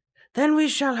 "Then we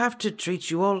shall have to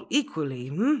treat you all equally,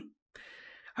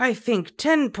 I think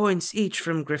 10 points each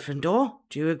from Gryffindor.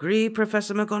 Do you agree,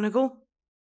 Professor McGonagall?"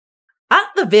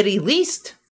 "At the very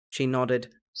least," she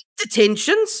nodded.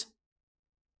 "Detentions?"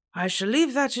 "I shall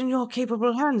leave that in your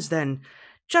capable hands, then.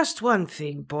 Just one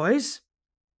thing, boys."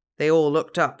 They all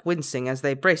looked up, wincing as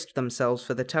they braced themselves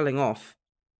for the telling off.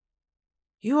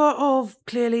 "You are all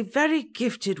clearly very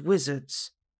gifted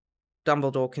wizards."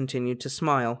 Dumbledore continued to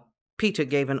smile. Peter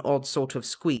gave an odd sort of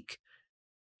squeak.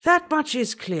 "That much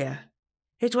is clear.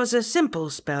 It was a simple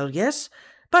spell, yes,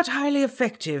 but highly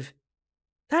effective.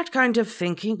 That kind of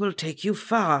thinking will take you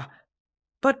far,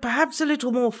 but perhaps a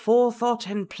little more forethought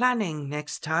and planning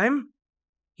next time.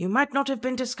 You might not have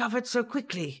been discovered so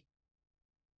quickly."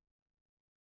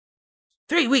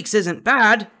 3 weeks isn't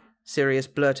bad," Sirius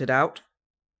blurted out.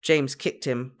 James kicked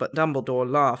him, but Dumbledore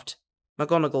laughed.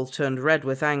 McGonagall turned red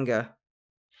with anger.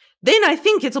 "Then I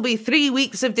think it'll be 3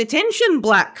 weeks of detention,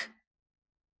 Black."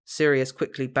 Sirius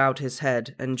quickly bowed his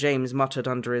head, and James muttered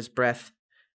under his breath,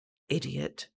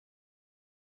 "Idiot."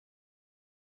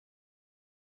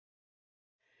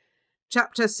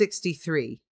 Chapter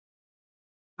 63.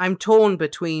 I'm torn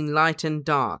between light and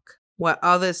dark, where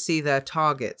others see their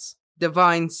targets.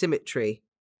 Divine symmetry.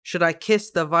 Should I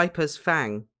kiss the viper's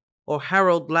fang, or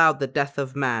herald loud the death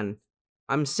of man?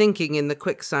 I'm sinking in the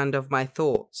quicksand of my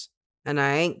thoughts, and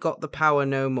I ain't got the power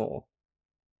no more.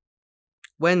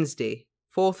 Wednesday,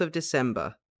 4th of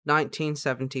December,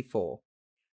 1974.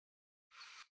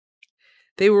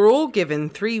 They were all given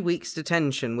 3 weeks'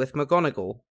 detention with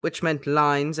McGonagall, which meant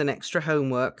lines and extra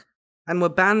homework, and were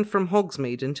banned from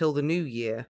Hogsmeade until the new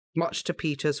year, much to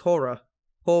Peter's horror.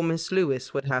 Poor Miss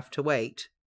Lewis would have to wait.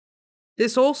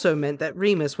 This also meant that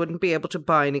Remus wouldn't be able to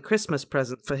buy any Christmas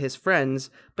present for his friends,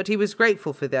 but he was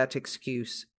grateful for that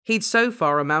excuse. He'd so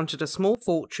far amounted a small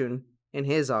fortune, in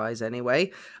his eyes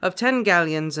anyway, of 10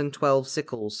 galleons and 12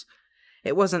 sickles.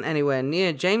 It wasn't anywhere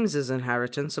near James's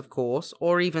inheritance, of course,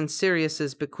 or even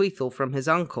Sirius's bequeathal from his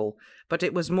uncle, but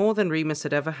it was more than Remus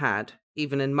had ever had,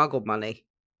 even in Muggle money.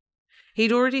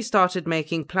 He'd already started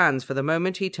making plans for the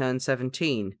moment he turned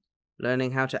 17.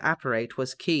 Learning how to apparate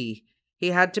was key. He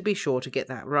had to be sure to get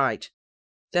that right.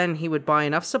 Then he would buy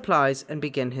enough supplies and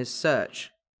begin his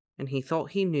search, and he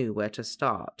thought he knew where to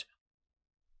start.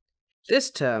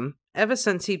 This term, ever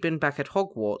since he'd been back at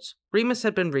Hogwarts, Remus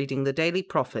had been reading the Daily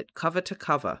Prophet cover to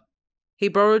cover. He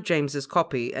borrowed James's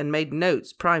copy and made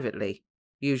notes privately,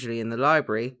 usually in the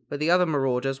library, where the other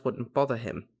Marauders wouldn't bother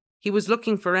him. He was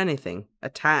looking for anything: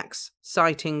 attacks,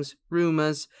 sightings,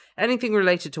 rumours, anything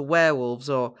related to werewolves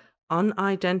or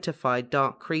unidentified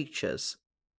dark creatures.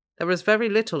 There was very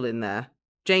little in there.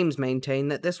 James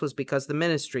maintained that this was because the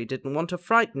Ministry didn't want to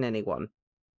frighten anyone.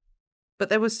 But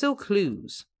there were still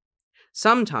clues.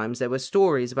 Sometimes there were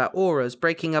stories about auras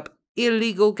breaking up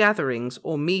illegal gatherings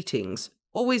or meetings,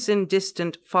 always in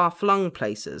distant, far-flung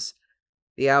places.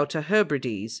 The Outer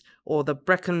Hebrides or the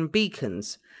Brecon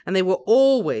Beacons, and they were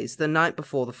always the night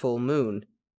before the full moon.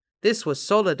 This was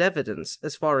solid evidence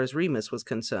as far as Remus was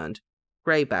concerned.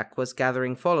 Greyback was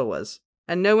gathering followers,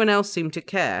 and no one else seemed to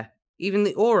care. Even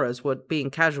the auras were being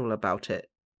casual about it,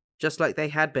 just like they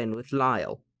had been with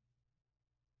Lyle.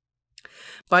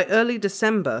 By early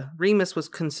December, Remus was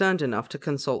concerned enough to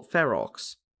consult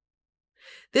Ferox.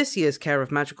 This year's Care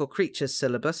of Magical Creatures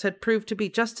syllabus had proved to be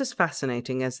just as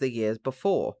fascinating as the years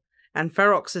before, and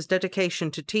Ferox's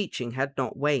dedication to teaching had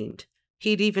not waned.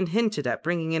 He'd even hinted at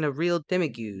bringing in a real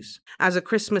demiguise as a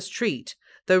Christmas treat,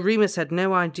 though Remus had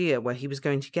no idea where he was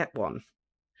going to get one.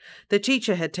 The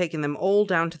teacher had taken them all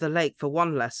down to the lake for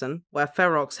one lesson, where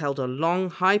Ferox held a long,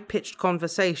 high-pitched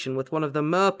conversation with one of the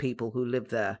mer people who lived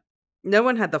there. No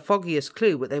one had the foggiest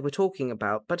clue what they were talking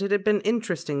about, but it had been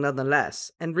interesting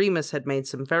nonetheless, and Remus had made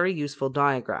some very useful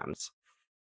diagrams.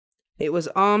 It was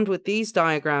armed with these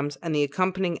diagrams and the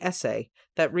accompanying essay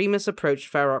that Remus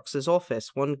approached Ferox's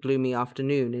office one gloomy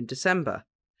afternoon in December.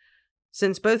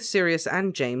 Since both Sirius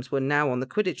and James were now on the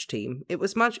Quidditch team, it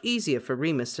was much easier for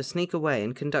Remus to sneak away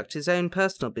and conduct his own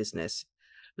personal business,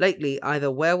 lately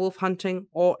either werewolf hunting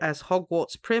or as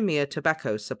Hogwarts' premier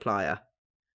tobacco supplier.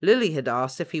 Lily had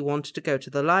asked if he wanted to go to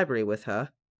the library with her.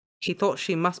 He thought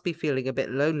she must be feeling a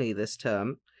bit lonely this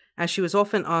term, as she was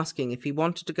often asking if he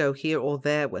wanted to go here or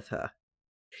there with her.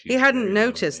 He hadn't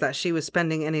noticed that she was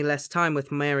spending any less time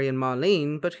with Mary and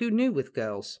Marlene, but who knew with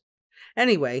girls?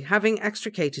 Anyway, having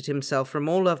extricated himself from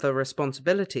all other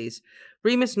responsibilities,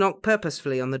 Remus knocked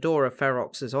purposefully on the door of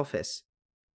Ferox's office.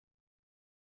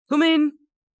 "Come in,"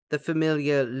 the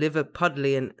familiar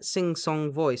Liverpudlian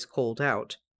sing-song voice called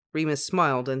out. Remus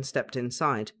smiled and stepped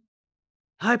inside.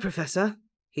 "Hi, Professor,"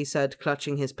 he said,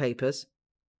 clutching his papers.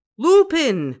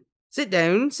 "Lupin! Sit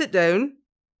down, sit down."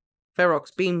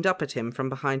 Ferox beamed up at him from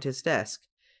behind his desk.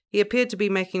 He appeared to be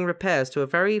making repairs to a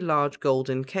very large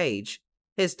golden cage,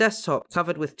 his desktop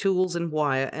covered with tools and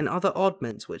wire and other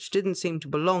oddments which didn't seem to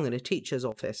belong in a teacher's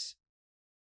office.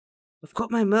 "I've got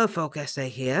my merfolk essay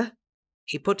here."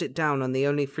 He put it down on the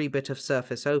only free bit of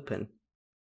surface open.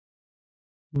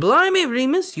 "Blimey,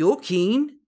 Remus, you're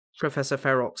keen." Professor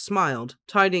Ferox smiled,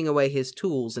 tidying away his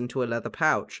tools into a leather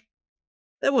pouch.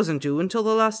 "That wasn't due until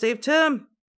the last day of term."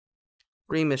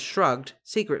 Remus shrugged,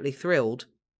 secretly thrilled.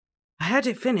 "I had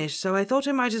it finished, so I thought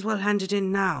I might as well hand it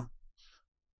in now."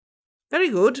 "Very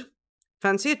good.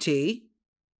 Fancy a tea?"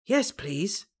 "Yes,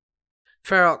 please."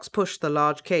 Ferox pushed the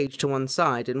large cage to one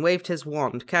side and waved his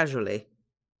wand casually.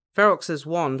 Ferox's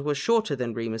wand was shorter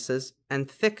than Remus's and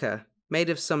thicker, made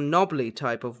of some knobbly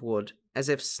type of wood, as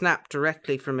if snapped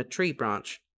directly from a tree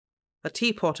branch. A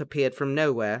teapot appeared from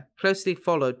nowhere, closely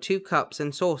followed 2 cups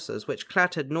and saucers which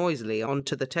clattered noisily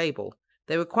onto the table.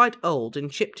 They were quite old and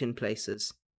chipped in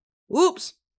places.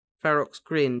 "Oops!" Ferox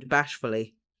grinned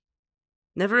bashfully.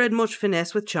 "Never had much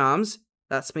finesse with charms.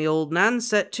 That's me old Nan's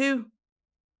set too."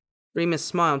 Remus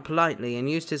smiled politely and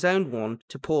used his own wand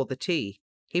to pour the tea.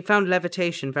 He found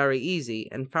levitation very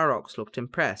easy, and Ferox looked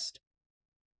impressed.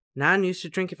 "Nan used to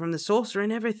drink it from the saucer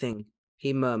and everything,"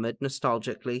 he murmured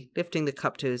nostalgically, lifting the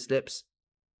cup to his lips.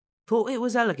 "Thought it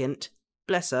was elegant.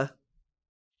 Bless her."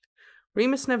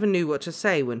 Remus never knew what to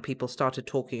say when people started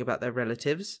talking about their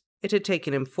relatives. It had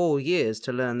taken him 4 years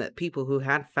to learn that people who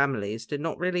had families did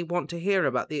not really want to hear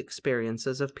about the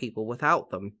experiences of people without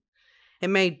them. It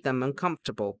made them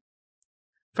uncomfortable.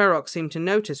 Ferox seemed to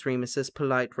notice Remus's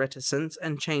polite reticence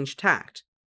and changed tact.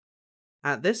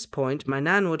 "At this point, my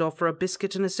Nan would offer a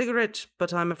biscuit and a cigarette,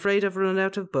 but I'm afraid I've run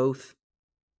out of both."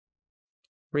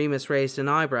 Remus raised an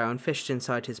eyebrow and fished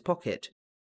inside his pocket.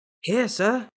 "Here,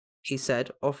 sir," he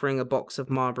said, offering a box of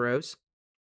Marlboros.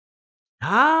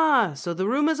 Ah, so the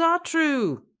rumours are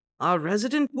true. Our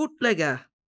resident bootlegger.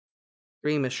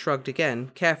 Remus shrugged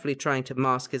again, carefully trying to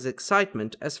mask his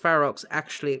excitement as Ferox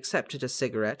actually accepted a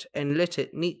cigarette and lit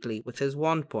it neatly with his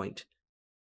wand point.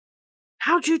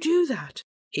 How'd you do that?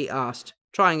 He asked,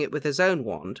 trying it with his own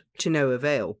wand, to no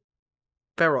avail.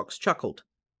 Ferox chuckled.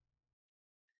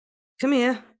 Come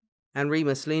here. And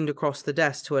Remus leaned across the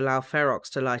desk to allow Ferox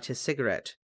to light his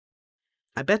cigarette.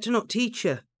 I better not teach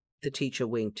you, the teacher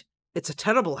winked. It's a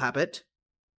terrible habit.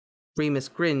 Remus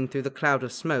grinned through the cloud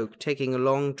of smoke, taking a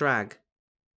long drag.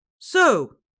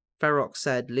 So, Ferox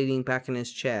said, leaning back in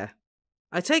his chair,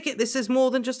 I take it this is more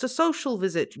than just a social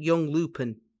visit, young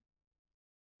Lupin.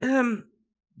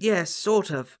 Yes,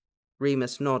 sort of,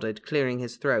 Remus nodded, clearing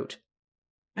his throat.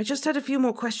 I just had a few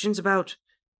more questions about...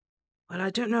 Well, I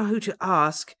don't know who to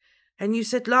ask, and you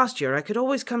said last year I could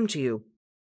always come to you.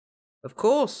 Of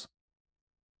course.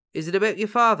 Is it about your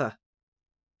father?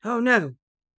 Oh, no.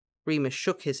 Remus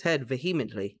shook his head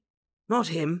vehemently. Not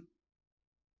him.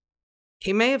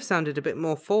 He may have sounded a bit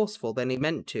more forceful than he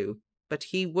meant to, but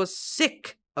he was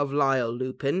sick of Lyle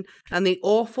Lupin and the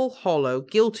awful, hollow,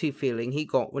 guilty feeling he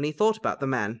got when he thought about the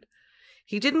man.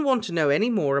 He didn't want to know any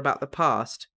more about the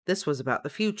past. This was about the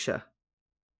future.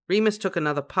 Remus took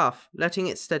another puff, letting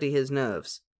it steady his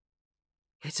nerves.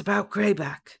 It's about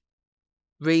Greyback.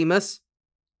 Remus,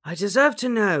 I deserve to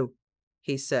know,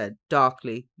 he said,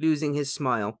 darkly, losing his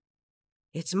smile.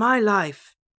 It's my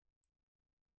life.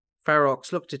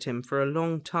 Ferox looked at him for a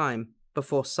long time,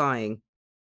 before sighing.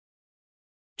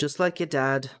 Just like your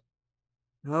dad.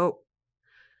 Oh.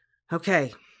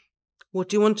 Okay. What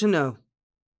do you want to know?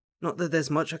 Not that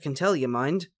there's much I can tell you,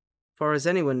 mind. Far as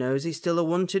anyone knows, he's still a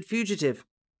wanted fugitive.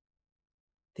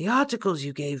 The articles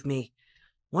you gave me.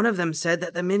 One of them said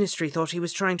that the Ministry thought he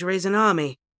was trying to raise an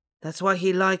army. That's why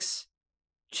he likes...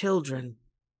 children.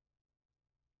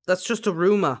 That's just a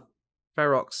rumour,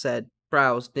 Ferox said,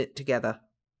 brows knit together.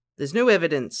 There's no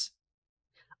evidence.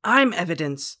 I'm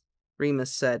evidence,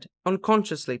 Remus said,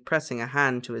 unconsciously pressing a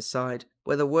hand to his side,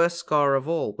 where the worst scar of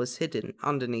all was hidden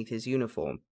underneath his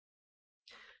uniform.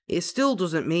 It still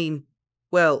doesn't mean...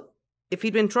 Well, if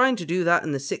he'd been trying to do that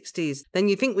in the 60s, then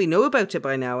you think we know about it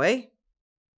by now, eh?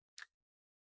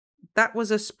 That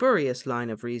was a spurious line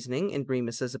of reasoning, in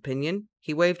Remus's opinion.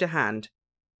 He waved a hand.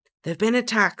 There've been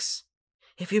attacks.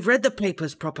 If you've read the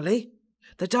papers properly,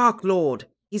 the Dark Lord,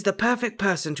 he's the perfect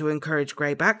person to encourage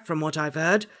Greyback, from what I've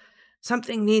heard.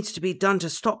 Something needs to be done to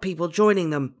stop people joining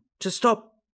them, to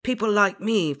stop people like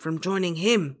me from joining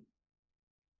him.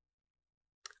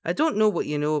 I don't know what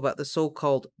you know about the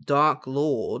so-called Dark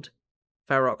Lord,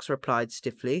 Ferox replied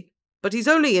stiffly, but he's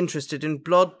only interested in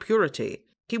blood purity.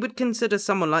 He would consider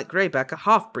someone like Greyback a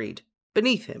half-breed,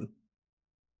 beneath him.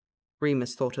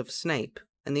 Remus thought of Snape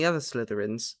and the other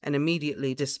Slytherins, and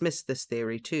immediately dismissed this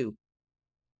theory too.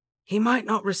 He might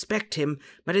not respect him,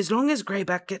 but as long as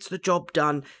Greyback gets the job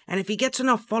done, and if he gets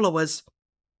enough followers...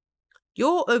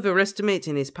 You're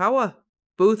overestimating his power.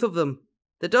 Both of them.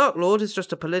 The Dark Lord is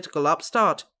just a political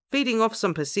upstart, feeding off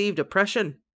some perceived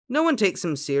oppression. No one takes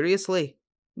him seriously.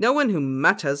 No one who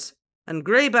matters. And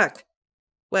Greyback...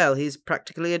 Well, he's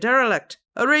practically a derelict,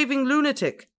 a raving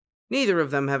lunatic. Neither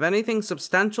of them have anything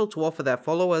substantial to offer their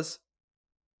followers.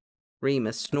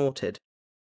 Remus snorted.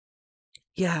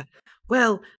 Yeah,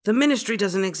 well, the Ministry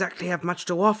doesn't exactly have much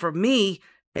to offer me,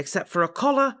 except for a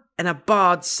collar and a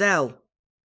barred cell.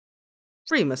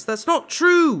 Remus, that's not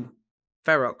true!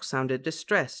 Ferox sounded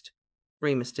distressed.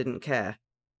 Remus didn't care.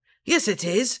 Yes, it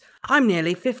is. I'm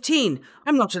nearly 15.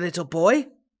 I'm not a little boy.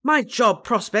 My job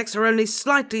prospects are only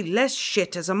slightly less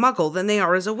shit as a muggle than they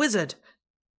are as a wizard.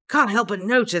 Can't help but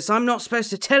notice I'm not supposed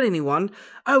to tell anyone.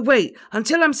 Oh, wait,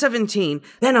 until I'm 17,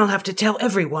 then I'll have to tell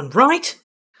everyone, right?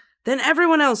 Then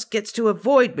everyone else gets to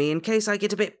avoid me in case I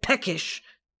get a bit peckish.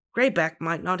 Greyback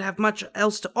might not have much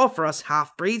else to offer us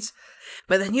half-breeds,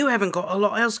 but then you haven't got a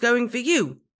lot else going for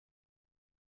you.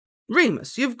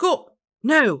 Remus, you've got...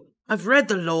 No, I've read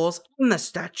the laws and the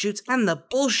statutes and the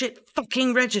bullshit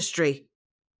fucking registry.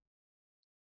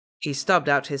 He stubbed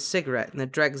out his cigarette in the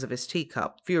dregs of his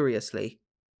teacup furiously.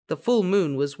 The full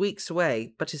moon was weeks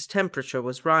away, but his temperature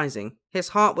was rising. His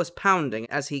heart was pounding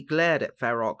as he glared at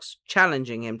Ferox,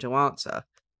 challenging him to answer.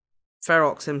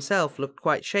 Ferox himself looked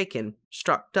quite shaken,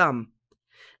 struck dumb.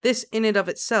 This in and of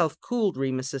itself cooled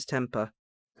Remus's temper.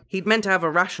 He'd meant to have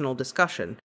a rational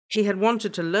discussion. He had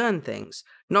wanted to learn things,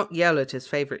 not yell at his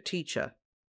favourite teacher.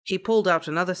 He pulled out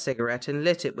another cigarette and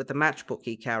lit it with the matchbook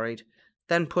he carried,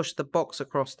 then pushed the box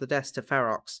across the desk to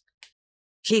Ferox.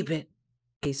 Keep it,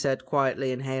 he said,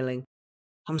 quietly inhaling.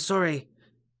 I'm sorry.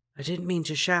 I didn't mean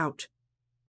to shout.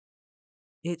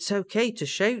 It's okay to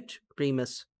shout,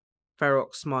 Remus.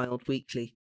 Ferox smiled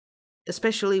weakly.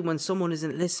 Especially when someone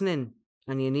isn't listening,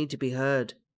 and you need to be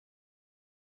heard.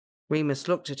 Remus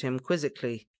looked at him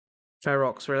quizzically.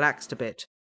 Ferox relaxed a bit.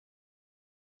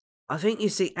 I think you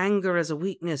see anger as a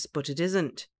weakness, but it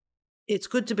isn't. It's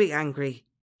good to be angry,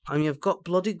 and you've got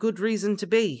bloody good reason to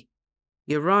be.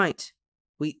 You're right.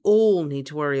 We all need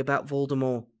to worry about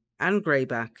Voldemort, and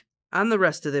Greyback, and the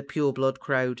rest of the pureblood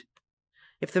crowd.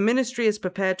 If the Ministry is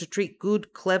prepared to treat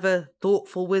good, clever,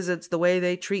 thoughtful wizards the way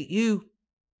they treat you,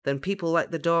 then people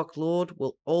like the Dark Lord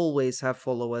will always have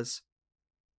followers.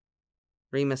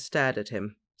 Remus stared at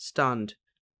him, stunned.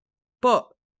 But,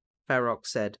 Ferox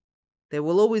said, there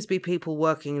will always be people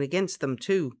working against them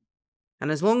too.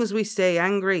 And as long as we stay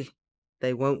angry,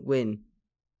 they won't win.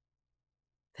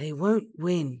 They won't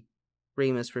win,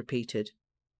 Remus repeated.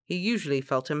 He usually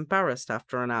felt embarrassed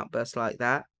after an outburst like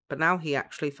that, but now he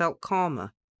actually felt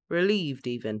calmer, relieved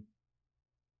even.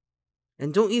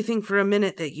 And don't you think for a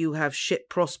minute that you have shit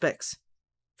prospects?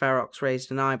 Ferox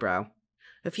raised an eyebrow.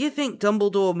 If you think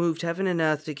Dumbledore moved heaven and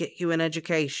earth to get you an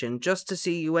education just to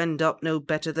see you end up no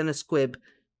better than a squib,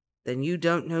 then you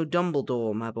don't know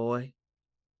Dumbledore, my boy.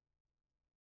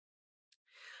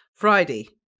 Friday,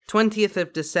 20th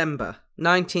of December,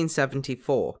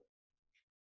 1974.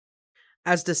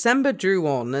 As December drew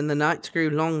on and the nights grew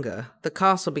longer, the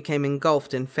castle became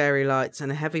engulfed in fairy lights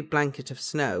and a heavy blanket of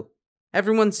snow.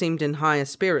 Everyone seemed in higher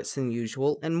spirits than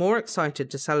usual and more excited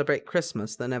to celebrate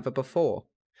Christmas than ever before.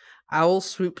 Owls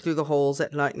swooped through the halls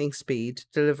at lightning speed,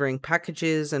 delivering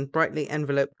packages and brightly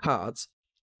enveloped cards.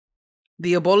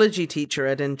 The herbology teacher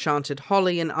had enchanted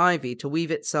holly and ivy to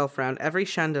weave itself round every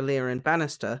chandelier and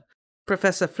banister.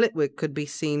 Professor Flitwick could be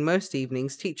seen most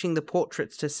evenings teaching the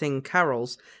portraits to sing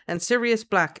carols, and Sirius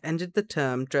Black ended the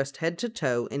term dressed head to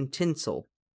toe in tinsel.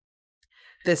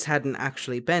 This hadn't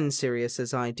actually been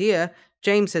Sirius's idea.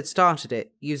 James had started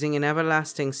it, using an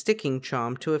everlasting sticking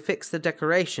charm to affix the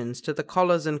decorations to the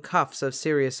collars and cuffs of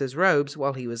Sirius's robes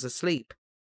while he was asleep.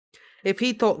 If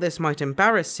he thought this might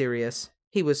embarrass Sirius,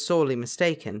 he was sorely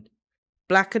mistaken.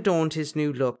 Black adorned his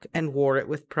new look and wore it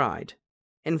with pride.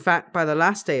 In fact, by the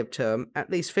last day of term,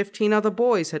 at least 15 other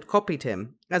boys had copied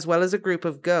him, as well as a group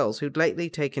of girls who'd lately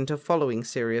taken to following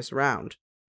Sirius round.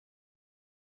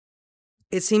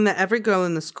 It seemed that every girl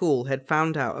in the school had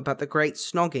found out about the great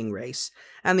snogging race,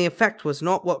 and the effect was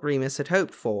not what Remus had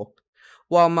hoped for.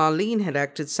 While Marlene had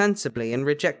acted sensibly in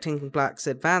rejecting Black's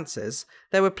advances,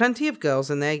 there were plenty of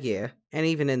girls in their year, and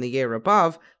even in the year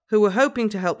above, who were hoping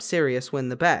to help Sirius win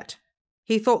the bet.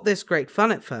 He thought this great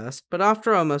fun at first, but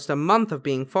after almost a month of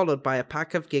being followed by a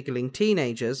pack of giggling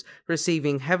teenagers,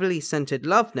 receiving heavily scented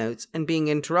love notes, and being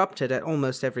interrupted at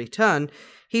almost every turn,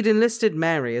 he'd enlisted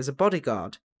Mary as a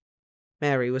bodyguard.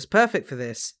 Mary was perfect for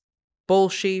this.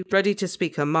 Bolshy, ready to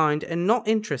speak her mind, and not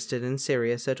interested in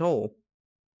Sirius at all.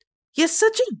 "You're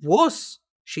such a wuss,"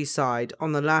 she sighed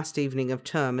on the last evening of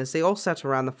term as they all sat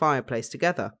around the fireplace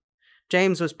together.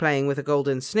 James was playing with a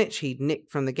golden snitch he'd nicked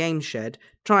from the game shed,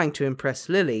 trying to impress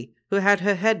Lily, who had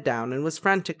her head down and was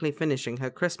frantically finishing her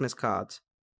Christmas cards.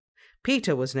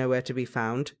 Peter was nowhere to be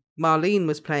found. Marlene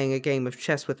was playing a game of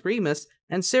chess with Remus,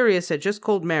 and Sirius had just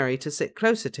called Mary to sit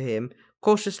closer to him,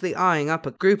 cautiously eyeing up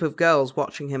a group of girls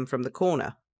watching him from the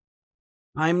corner.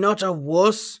 "I'm not a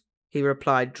wuss," he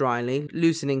replied dryly,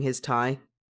 loosening his tie.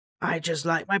 "I just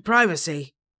like my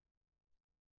privacy."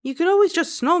 "You could always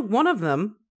just snog one of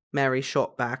them," Mary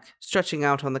shot back, stretching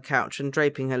out on the couch and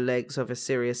draping her legs over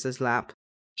Sirius's lap.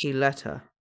 He let her.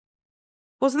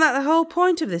 "Wasn't that the whole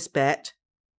point of this bet?"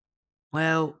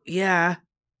 "Well, yeah,"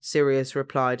 Sirius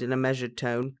replied in a measured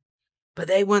tone. "But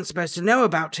they weren't supposed to know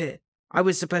about it. I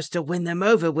was supposed to win them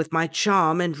over with my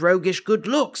charm and roguish good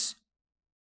looks."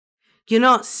 "You're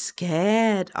not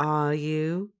scared, are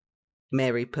you?"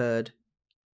 Mary purred.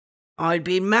 "I'd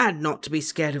be mad not to be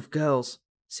scared of girls,"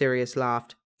 Sirius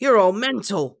laughed. "You're all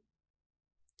mental."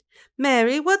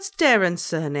 "Mary, what's Darren's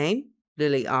surname?"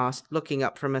 Lily asked, looking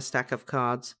up from a stack of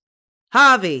cards.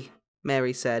 "Harvey,"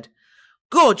 Mary said.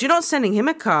 "Good, you're not sending him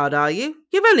a card, are you?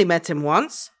 You've only met him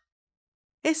once."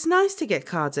 "It's nice to get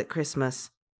cards at Christmas,"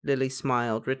 Lily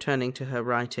smiled, returning to her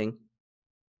writing.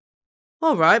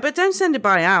 "All right, but don't send it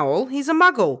by Owl. He's a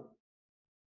muggle."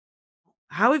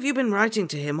 "How have you been writing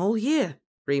to him all year?"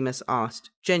 Remus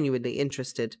asked, genuinely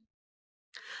interested.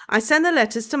 "I send the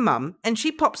letters to Mum, and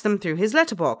she pops them through his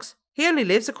letterbox. He only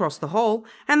lives across the hall,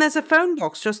 and there's a phone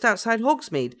box just outside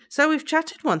Hogsmeade, so we've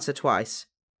chatted once or twice."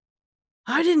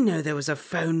 "I didn't know there was a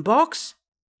phone box."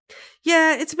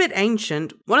 "Yeah, it's a bit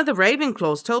ancient. One of the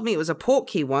Ravenclaws told me it was a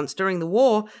portkey once during the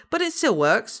war, but it still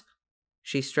works."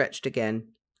 She stretched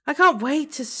again. "I can't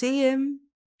wait to see him,"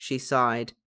 she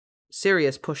sighed.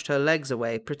 Sirius pushed her legs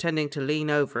away, pretending to lean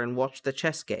over and watch the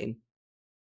chess game.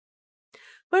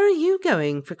 "Where are you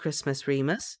going for Christmas,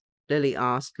 Remus?" Lily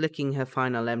asked, licking her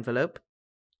final envelope.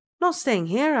 "Not staying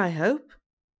here, I hope."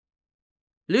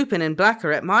 "Lupin and Black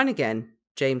are at mine again,"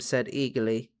 James said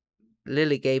eagerly.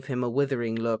 Lily gave him a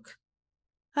withering look.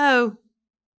 "Oh,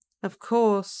 of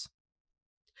course."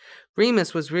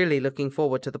 Remus was really looking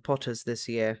forward to the Potters this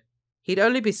year. He'd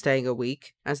only be staying a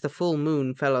week, as the full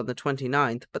moon fell on the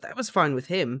 29th, but that was fine with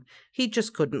him. He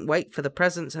just couldn't wait for the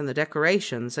presents and the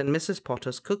decorations and Mrs.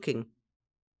 Potter's cooking.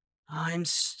 "I'm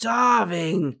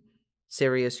starving,"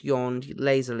 Sirius yawned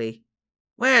lazily.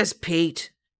 "Where's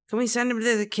Pete? Can we send him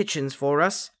to the kitchens for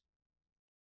us?"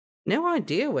 "No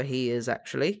idea where he is,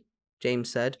 actually,"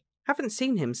 James said. "Haven't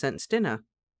seen him since dinner."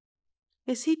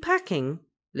 "Is he packing?"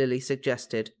 Lily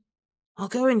suggested. "I'll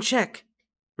go and check."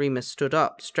 Remus stood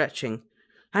up, stretching.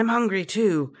 "I'm hungry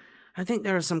too. I think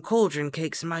there are some cauldron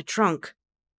cakes in my trunk."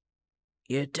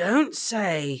 "You don't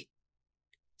say."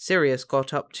 Sirius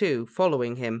got up too,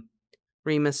 following him.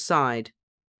 Remus sighed.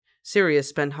 Sirius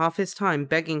spent half his time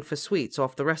begging for sweets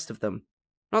off the rest of them.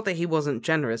 Not that he wasn't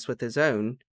generous with his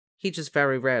own. He just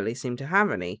very rarely seemed to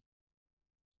have any.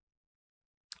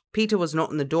 Peter was not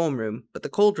in the dorm room, but the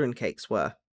cauldron cakes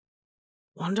were.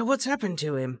 "Wonder what's happened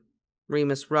to him?"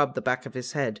 Remus rubbed the back of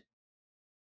his head.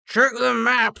 "Check the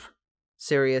map,"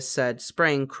 Sirius said,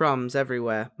 spraying crumbs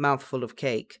everywhere, mouthful of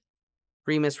cake.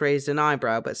 Remus raised an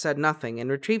eyebrow but said nothing and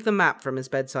retrieved the map from his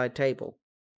bedside table.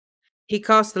 He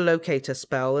cast the locator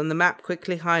spell, and the map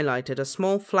quickly highlighted a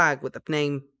small flag with the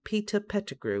name Peter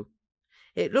Pettigrew.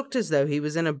 It looked as though he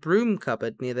was in a broom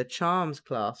cupboard near the charms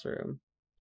classroom.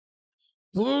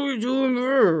 "What are you doing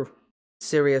there?"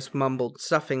 Sirius mumbled,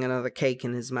 stuffing another cake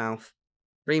in his mouth.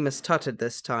 Remus tutted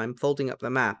this time, folding up the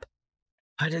map.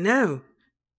 "I dunno.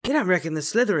 You don't reckon the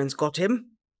Slytherins got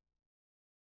him?"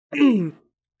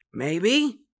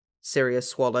 "Maybe," Sirius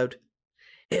swallowed.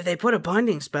 "If they put a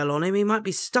binding spell on him, he might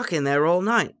be stuck in there all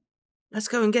night. Let's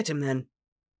go and get him then.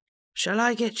 Shall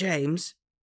I get James?"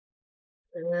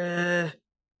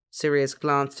 Sirius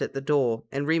glanced at the door,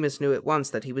 and Remus knew at once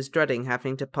that he was dreading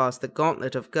having to pass the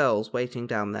gauntlet of girls waiting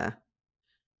down there.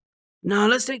 "No,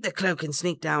 let's take the cloak and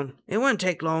sneak down. It won't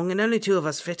take long, and only two of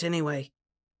us fit anyway."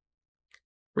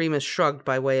 Remus shrugged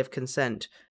by way of consent.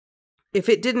 If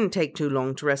it didn't take too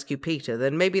long to rescue Peter,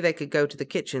 then maybe they could go to the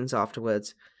kitchens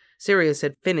afterwards. Sirius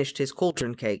had finished his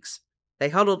cauldron cakes. They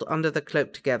huddled under the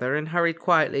cloak together and hurried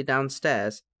quietly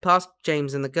downstairs, past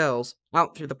James and the girls,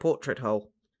 out through the portrait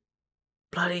hole.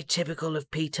 "Bloody typical of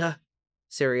Peter,"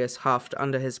 Sirius huffed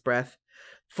under his breath.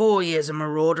 4 years a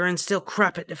marauder and still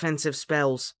crap at defensive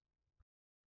spells."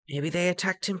 "Maybe they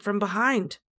attacked him from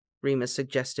behind," Remus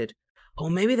suggested. "Or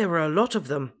maybe there were a lot of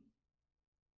them."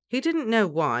 He didn't know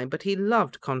why, but he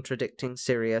loved contradicting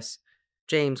Sirius.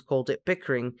 James called it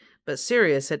bickering, but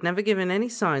Sirius had never given any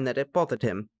sign that it bothered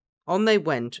him. On they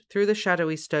went, through the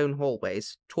shadowy stone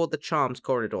hallways, toward the charms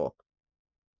corridor.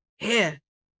 "Here,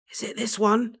 is it this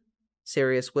one?"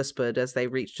 Sirius whispered as they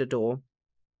reached a door.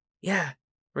 "Yeah,"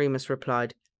 Remus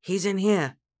replied. "He's in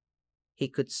here." He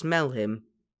could smell him.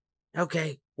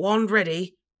 "Okay, wand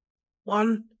ready.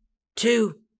 1,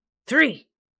 2, 3.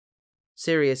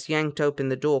 Sirius yanked open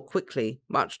the door quickly,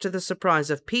 much to the surprise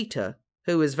of Peter,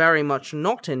 who was very much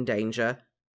not in danger,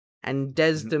 and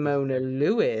Desdemona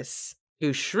Lewis,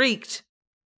 who shrieked,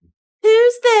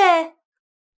 "Who's there?"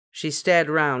 She stared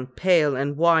round, pale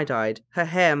and wide-eyed, her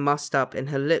hair mussed up and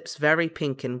her lips very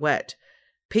pink and wet.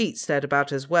 Pete stared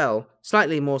about as well,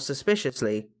 slightly more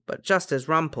suspiciously, but just as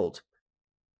rumpled.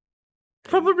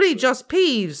 "Probably just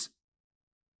Peeves."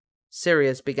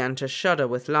 Sirius began to shudder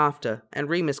with laughter, and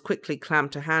Remus quickly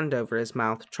clamped a hand over his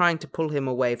mouth, trying to pull him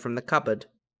away from the cupboard.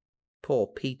 Poor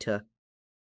Peter.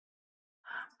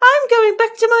 "I'm going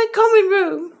back to my common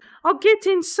room. I'll get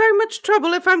in so much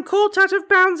trouble if I'm caught out of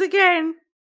bounds again,"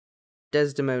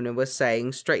 Desdemona was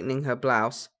saying, straightening her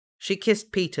blouse. She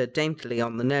kissed Peter daintily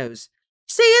on the nose.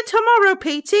 "See you tomorrow,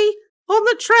 Petey. On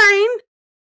the train."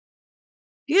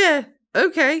 "Yeah,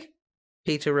 okay,"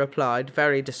 Peter replied,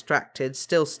 very distracted,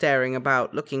 still staring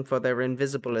about, looking for their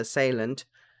invisible assailant.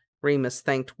 Remus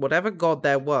thanked whatever god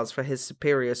there was for his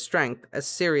superior strength, as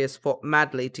Sirius fought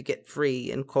madly to get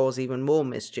free and cause even more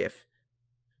mischief.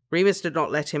 Remus did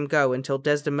not let him go until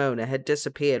Desdemona had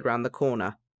disappeared round the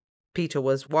corner. Peter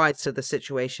was wise to the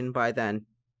situation by then.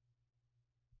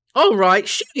 "All right,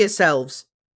 shoot yourselves!"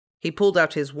 He pulled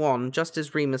out his wand just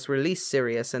as Remus released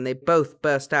Sirius, and they both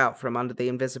burst out from under the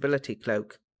invisibility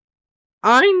cloak.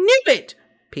 "I knew it!"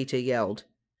 Peter yelled.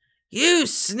 "You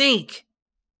sneak!"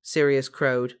 Sirius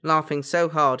crowed, laughing so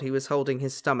hard he was holding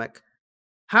his stomach.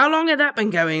 "How long had that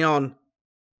been going on?"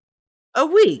 A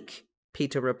week,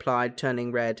 Peter replied,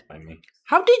 turning red.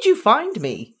 How did you find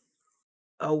me?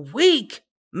 A week?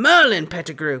 Merlin,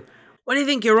 Pettigrew! What do you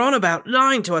think you're on about,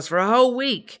 lying to us for a whole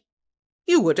week?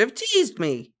 You would have teased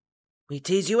me. We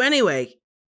tease you anyway.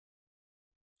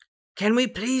 Can we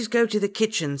please go to the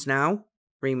kitchens now?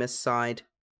 Remus sighed.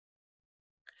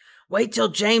 Wait till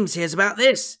James hears about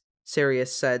this,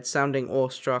 Sirius said, sounding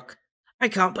awestruck. I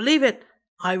can't believe it.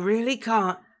 I really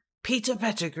can't. Peter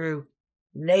Pettigrew.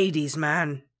 Ladies'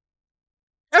 man.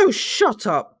 Oh, shut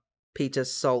up, Peter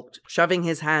sulked, shoving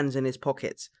his hands in his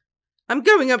pockets. I'm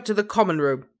going up to the common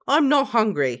room. I'm not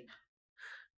hungry.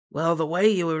 Well, the way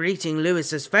you were eating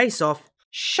Lewis's face off...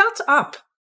 Shut up!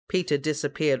 Peter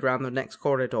disappeared round the next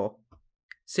corridor.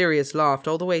 Sirius laughed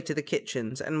all the way to the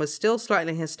kitchens and was still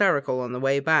slightly hysterical on the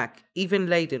way back, even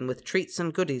laden with treats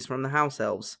and goodies from the house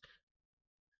elves.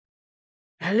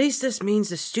 At least this means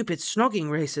the stupid snogging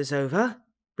race is over,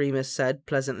 Remus said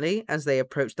pleasantly as they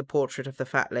approached the portrait of the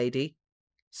fat lady.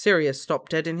 Sirius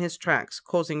stopped dead in his tracks,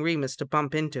 causing Remus to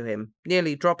bump into him,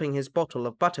 nearly dropping his bottle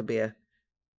of butterbeer.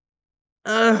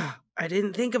 Ugh, I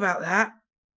didn't think about that.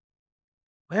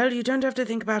 Well, you don't have to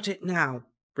think about it now,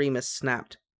 Remus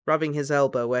snapped, rubbing his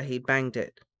elbow where he'd banged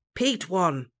it. Pete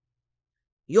won.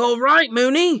 You're right,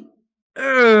 Moony!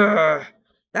 Ugh!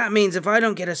 That means if I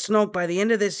don't get a snog by the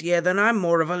end of this year, then I'm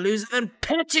more of a loser than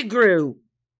Pettigrew!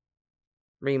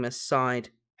 Remus sighed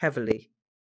heavily.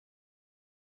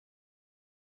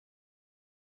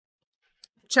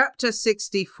 Chapter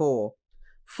 64.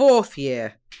 4th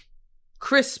Year.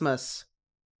 Christmas.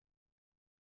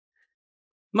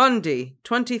 Monday,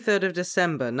 23rd of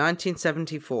December,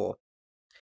 1974.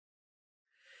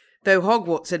 Though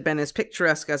Hogwarts had been as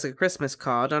picturesque as a Christmas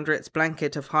card under its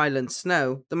blanket of Highland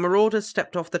snow, the Marauders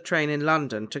stepped off the train in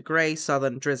London to grey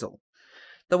southern drizzle.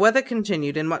 The weather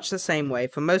continued in much the same way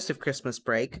for most of Christmas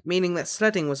break, meaning that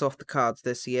sledding was off the cards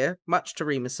this year, much to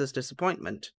Remus's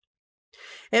disappointment.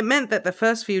 It meant that the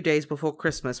first few days before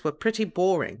Christmas were pretty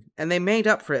boring, and they made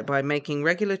up for it by making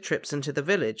regular trips into the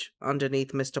village,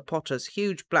 underneath Mr. Potter's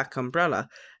huge black umbrella,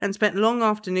 and spent long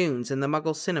afternoons in the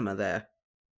Muggle cinema there.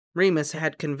 Remus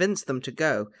had convinced them to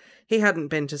go. He hadn't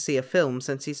been to see a film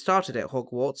since he started at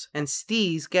Hogwarts, and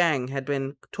Stee's gang had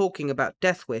been talking about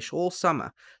Death Wish all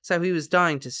summer, so he was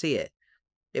dying to see it.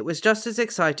 It was just as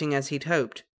exciting as he'd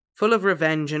hoped, full of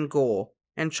revenge and gore,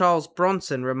 and Charles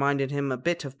Bronson reminded him a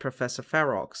bit of Professor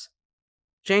Ferox.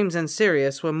 James and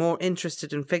Sirius were more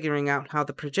interested in figuring out how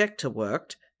the projector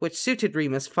worked, which suited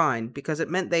Remus fine because it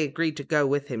meant they agreed to go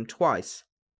with him twice.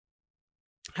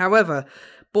 However,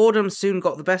 boredom soon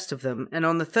got the best of them, and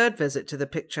on the third visit to the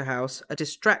picture house, a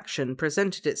distraction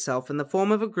presented itself in the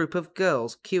form of a group of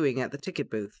girls queuing at the ticket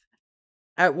booth.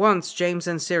 At once, James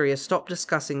and Sirius stopped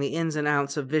discussing the ins and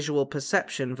outs of visual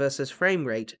perception versus frame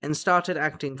rate and started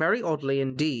acting very oddly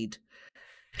indeed.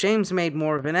 James made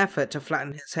more of an effort to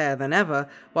flatten his hair than ever,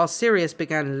 while Sirius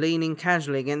began leaning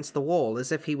casually against the wall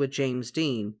as if he were James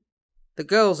Dean. The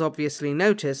girls obviously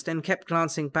noticed and kept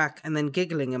glancing back and then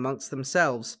giggling amongst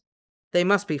themselves. They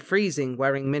must be freezing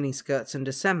wearing miniskirts in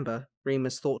December,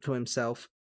 Remus thought to himself.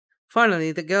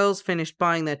 Finally, the girls finished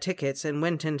buying their tickets and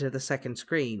went into the second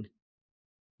screen.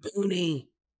 Moony,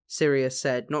 Sirius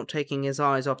said, not taking his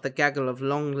eyes off the gaggle of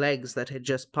long legs that had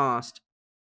just passed.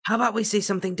 How about we see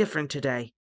something different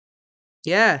today?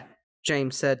 Yeah,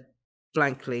 James said,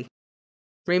 blankly.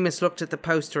 Remus looked at the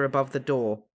poster above the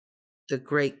door. The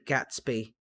Great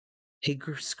Gatsby. He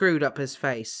screwed up his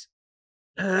face.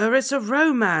 It's a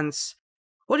romance.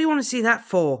 What do you want to see that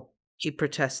for? He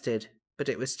protested, but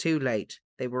it was too late.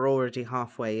 They were already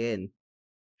halfway in.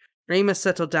 Remus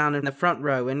settled down in the front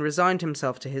row and resigned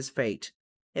himself to his fate.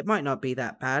 It might not be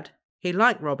that bad. He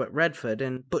liked Robert Redford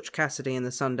and Butch Cassidy and the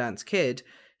Sundance Kid.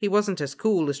 He wasn't as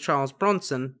cool as Charles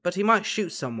Bronson, but he might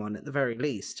shoot someone at the very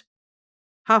least.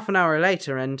 Half an hour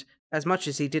later, and, as much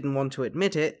as he didn't want to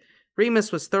admit it,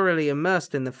 Remus was thoroughly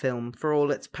immersed in the film for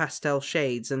all its pastel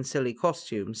shades and silly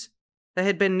costumes. There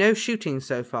had been no shooting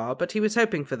so far, but he was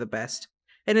hoping for the best,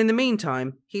 and in the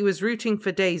meantime, he was rooting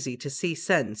for Daisy to see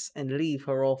sense and leave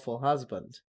her awful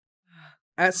husband.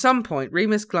 At some point,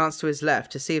 Remus glanced to his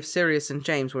left to see if Sirius and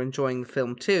James were enjoying the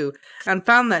film too, and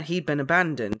found that he'd been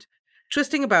abandoned.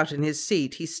 Twisting about in his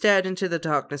seat, he stared into the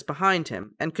darkness behind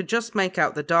him, and could just make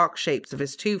out the dark shapes of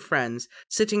his two friends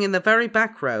sitting in the very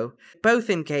back row, both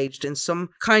engaged in some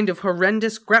kind of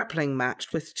horrendous grappling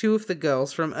match with two of the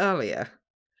girls from earlier.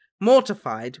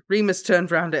 Mortified, Remus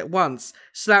turned round at once,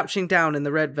 slouching down in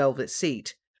the red velvet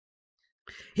seat.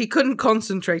 He couldn't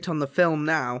concentrate on the film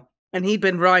now, and he'd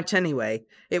been right anyway.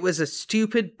 It was a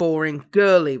stupid, boring,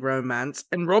 girly romance,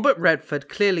 and Robert Redford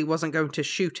clearly wasn't going to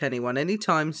shoot anyone any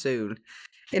time soon.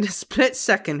 In a split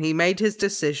second, he made his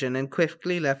decision and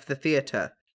quickly left the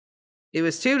theatre. It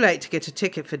was too late to get a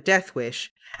ticket for Death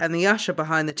Wish, and the usher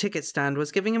behind the ticket stand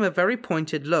was giving him a very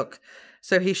pointed look,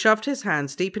 so he shoved his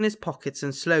hands deep in his pockets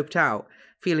and sloped out,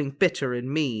 feeling bitter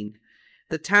and mean.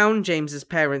 The town James's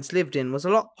parents lived in was a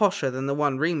lot posher than the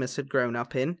one Remus had grown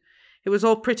up in. It was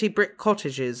all pretty brick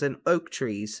cottages and oak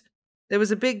trees. There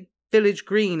was a big village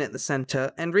green at the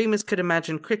centre, and Remus could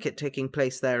imagine cricket taking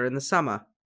place there in the summer.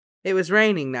 It was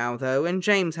raining now, though, and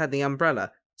James had the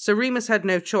umbrella, so Remus had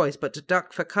no choice but to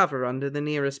duck for cover under the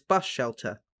nearest bus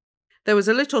shelter. There was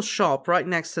a little shop right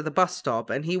next to the bus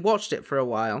stop, and he watched it for a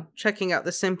while, checking out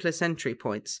the simplest entry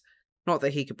points. Not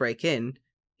that he could break in.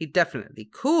 He definitely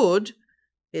could.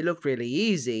 It looked really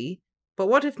easy. But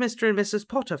what if Mr. and Mrs.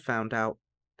 Potter found out?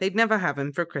 They'd never have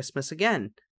him for Christmas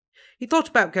again. He thought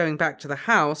about going back to the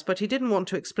house, but he didn't want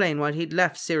to explain why he'd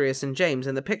left Sirius and James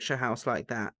in the picture house like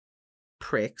that.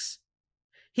 Pricks.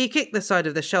 He kicked the side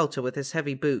of the shelter with his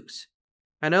heavy boots.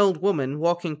 An old woman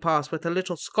walking past with a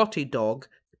little Scotty dog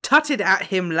tutted at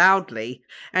him loudly,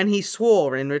 and he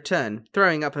swore in return,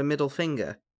 throwing up a middle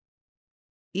finger.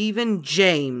 Even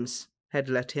James had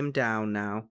let him down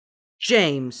now.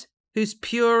 James, whose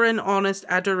pure and honest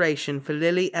adoration for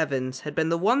Lily Evans had been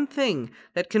the one thing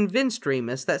that convinced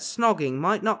Remus that snogging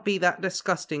might not be that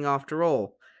disgusting after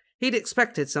all. He'd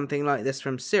expected something like this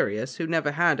from Sirius, who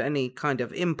never had any kind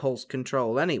of impulse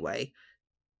control anyway.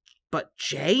 But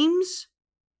James?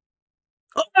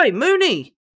 Oi,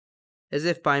 Moony! As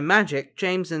if by magic,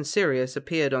 James and Sirius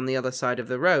appeared on the other side of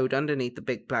the road underneath the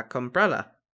big black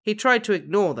umbrella. He tried to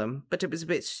ignore them, but it was a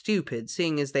bit stupid,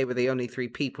 seeing as they were the only 3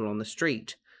 people on the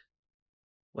street.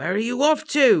 "Where are you off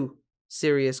to?"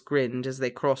 Sirius grinned as they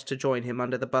crossed to join him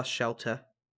under the bus shelter.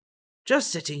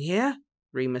 "Just sitting here,"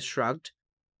 Remus shrugged.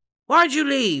 "Why'd you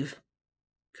leave?"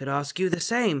 "Could ask you the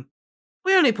same."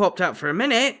 "We only popped out for a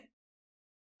minute."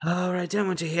 "Oh, I don't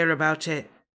want to hear about it."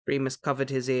 Remus covered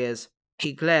his ears.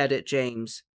 He glared at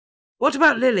James. "What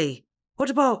about Lily?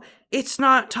 What about, 'It's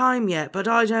not time yet, but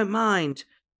I don't mind'?"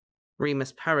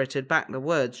 Remus parroted back the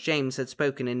words James had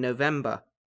spoken in November.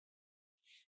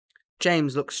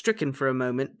 James looked stricken for a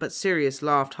moment, but Sirius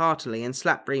laughed heartily and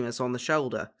slapped Remus on the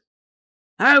shoulder.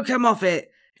 "Oh, come off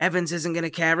it! Evans isn't going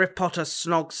to care if Potter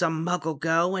snogged some muggle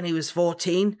girl when he was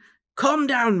 14. Calm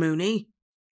down, Moony."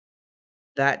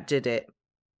 That did it.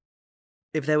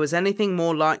 If there was anything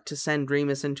more like to send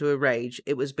Remus into a rage,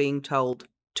 it was being told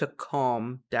to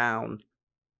calm down.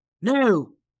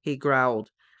 "No," he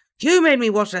growled. "You made me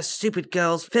watch that stupid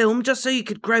girl's film just so you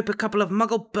could grope a couple of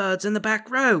muggle birds in the back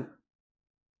row."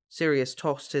 Sirius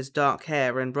tossed his dark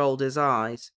hair and rolled his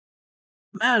eyes.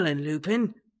 "Merlin,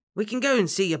 Lupin, we can go and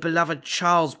see your beloved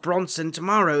Charles Bronson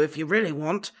tomorrow if you really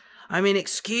want. I mean,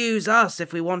 excuse us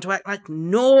if we want to act like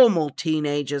normal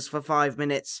teenagers for 5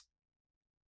 minutes.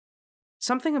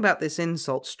 Something about this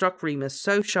insult struck Remus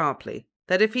so sharply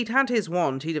that if he'd had his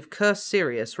wand, he'd have cursed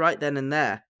Sirius right then and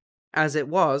there. As it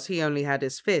was, he only had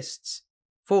his fists.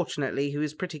 Fortunately, he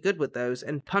was pretty good with those,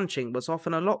 and punching was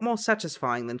often a lot more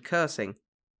satisfying than cursing.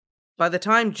 By the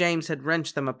time James had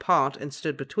wrenched them apart and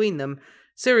stood between them,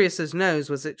 Sirius's nose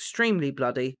was extremely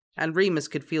bloody, and Remus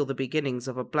could feel the beginnings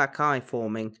of a black eye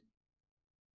forming.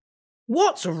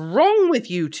 "What's wrong with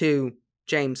you two?"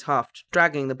 James huffed,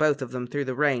 dragging the both of them through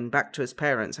the rain back to his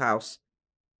parents' house.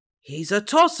 "He's a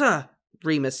tosser,"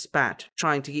 Remus spat,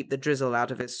 trying to keep the drizzle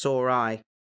out of his sore eye.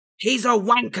 "He's a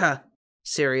wanker,"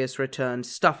 Sirius returned,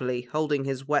 stuffily, holding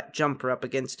his wet jumper up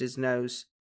against his nose.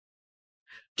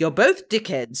 "You're both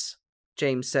dickheads,"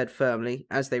 James said firmly,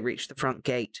 as they reached the front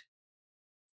gate.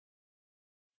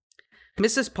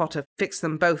 Mrs. Potter fixed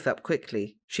them both up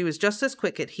quickly. She was just as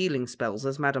quick at healing spells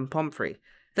as Madame Pomfrey,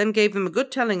 then gave them a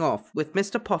good telling off, with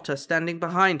Mr. Potter standing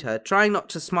behind her, trying not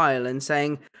to smile and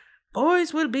saying,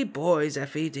 "Boys will be boys,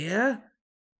 Effie dear."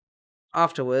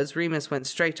 Afterwards, Remus went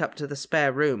straight up to the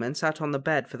spare room and sat on the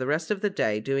bed for the rest of the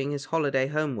day doing his holiday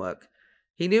homework.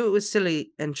 He knew it was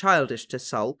silly and childish to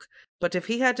sulk, but if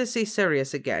he had to see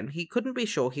Sirius again, he couldn't be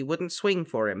sure he wouldn't swing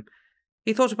for him.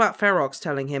 He thought about Ferox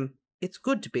telling him, "It's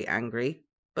good to be angry,"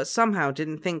 but somehow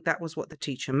didn't think that was what the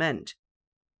teacher meant.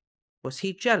 Was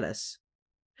he jealous?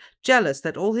 Jealous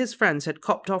that all his friends had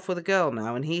copped off with a girl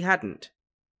now and he hadn't.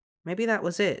 Maybe that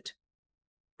was it.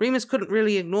 Remus couldn't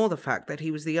really ignore the fact that he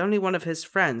was the only one of his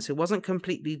friends who wasn't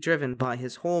completely driven by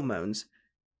his hormones,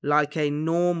 like a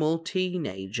normal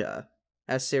teenager,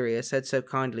 as Sirius had so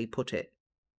kindly put it.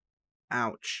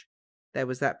 Ouch. There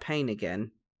was that pain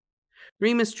again.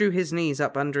 Remus drew his knees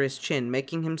up under his chin,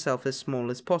 making himself as small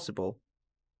as possible.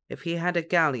 If he had a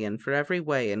galleon for every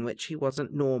way in which he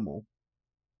wasn't normal.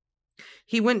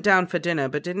 He went down for dinner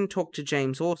but didn't talk to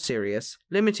James or Sirius,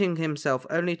 limiting himself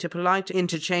only to polite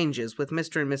interchanges with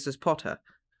Mr. and Mrs. Potter.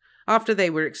 After they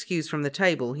were excused from the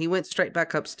table, he went straight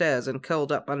back upstairs and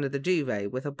curled up under the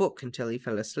duvet with a book until he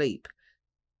fell asleep.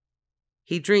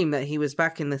 He dreamed that he was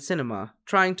back in the cinema,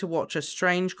 trying to watch a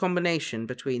strange combination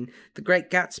between The Great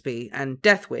Gatsby and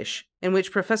Death Wish, in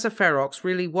which Professor Ferox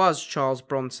really was Charles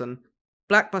Bronson,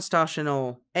 black moustache and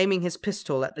all, aiming his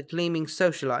pistol at the gleaming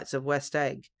socialites of West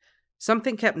Egg.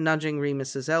 Something kept nudging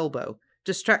Remus's elbow,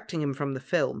 distracting him from the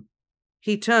film.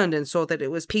 He turned and saw that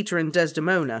it was Peter and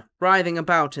Desdemona, writhing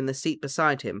about in the seat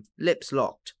beside him, lips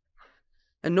locked.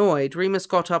 Annoyed, Remus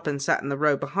got up and sat in the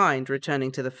row behind,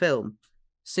 returning to the film.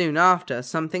 Soon after,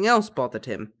 something else bothered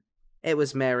him. It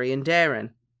was Mary and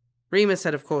Darren. Remus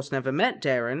had of course never met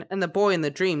Darren, and the boy in the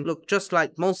dream looked just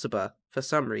like Mulciber, for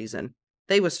some reason.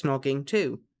 They were snogging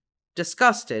too.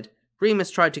 Disgusted,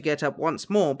 Remus tried to get up once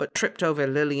more, but tripped over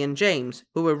Lily and James,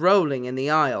 who were rolling in the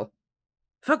aisle.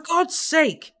 "For God's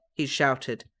sake!" he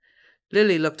shouted.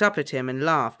 Lily looked up at him and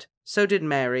laughed. So did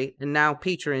Mary, and now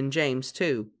Peter and James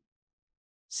too.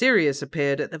 Sirius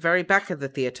appeared at the very back of the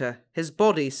theatre, his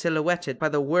body silhouetted by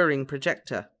the whirring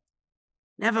projector.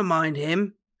 "Never mind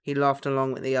him," he laughed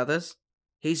along with the others.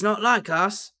 "He's not like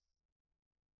us."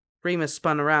 Remus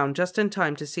spun around just in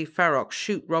time to see Ferox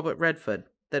shoot Robert Redford,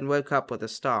 then woke up with a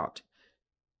start.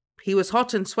 He was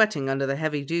hot and sweating under the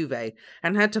heavy duvet,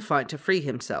 and had to fight to free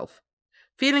himself.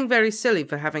 Feeling very silly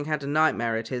for having had a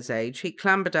nightmare at his age, he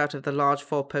clambered out of the large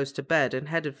four-poster bed and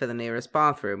headed for the nearest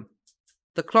bathroom.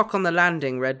 The clock on the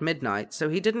landing read midnight, so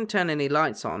he didn't turn any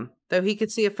lights on, though he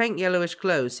could see a faint yellowish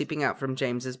glow seeping out from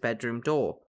James's bedroom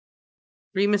door.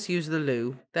 Remus used the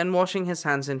loo, then washing his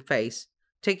hands and face,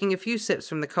 taking a few sips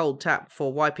from the cold tap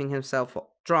before wiping himself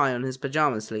dry on his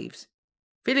pyjama sleeves.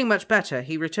 Feeling much better,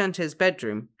 he returned to his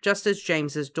bedroom, just as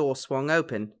James's door swung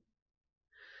open.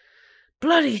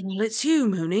 "Bloody hell, it's you,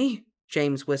 Moony,"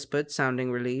 James whispered,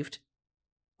 sounding relieved.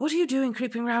 "What are you doing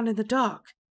creeping round in the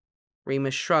dark?"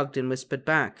 Remus shrugged and whispered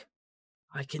back.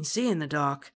 "I can see in the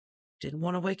dark. Didn't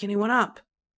want to wake anyone up."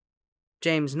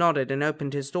 James nodded and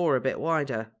opened his door a bit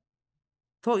wider.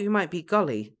 "Thought you might be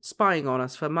Gully, spying on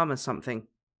us for Mum or something.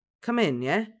 Come in,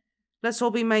 yeah? Let's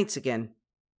all be mates again."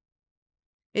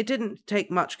 It didn't take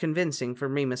much convincing for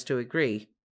Remus to agree.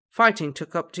 Fighting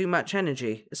took up too much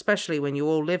energy, especially when you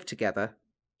all lived together.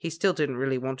 He still didn't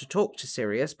really want to talk to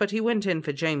Sirius, but he went in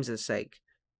for James's sake.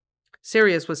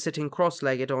 Sirius was sitting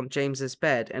cross-legged on James's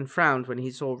bed and frowned when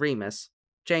he saw Remus.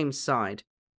 James sighed.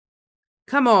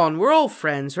 "Come on, we're all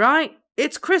friends, right?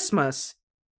 It's Christmas."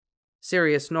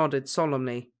 Sirius nodded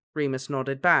solemnly. Remus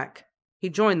nodded back. He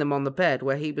joined them on the bed,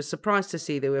 where he was surprised to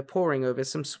see they were poring over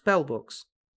some spellbooks.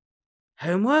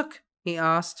 "Homework?" he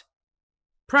asked.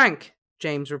 "Prank,"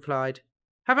 James replied.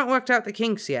 "Haven't worked out the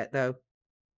kinks yet, though."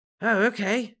 "Oh,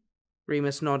 okay,"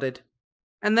 Remus nodded.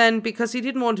 And then, because he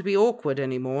didn't want to be awkward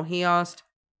anymore, he asked,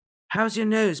 "How's your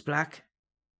nose, Black?"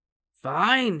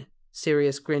 "Fine,"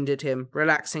 Sirius grinned at him,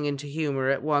 relaxing into humour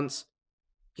at once.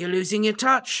 "You're losing your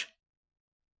touch."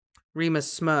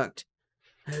 Remus smirked.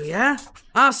 "Oh yeah?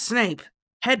 Ask Snape.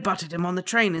 Headbutted him on the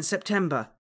train in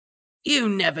September." "You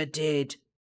never did."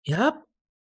 "Yup."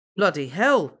 "Bloody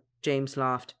hell," James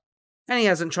laughed. "And he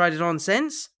hasn't tried it on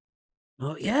since?"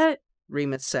 "Not yet,"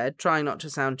 Remus said, trying not to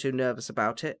sound too nervous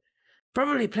about it.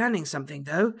 "Probably planning something,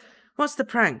 though. What's the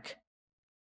prank?"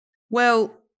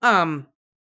 "Well,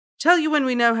 tell you when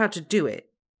we know how to do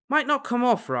it. Might not come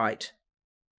off right,"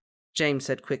 James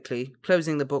said quickly,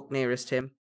 closing the book nearest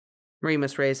him.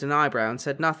 Remus raised an eyebrow and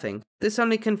said nothing. This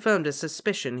only confirmed a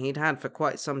suspicion he'd had for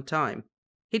quite some time.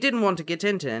 He didn't want to get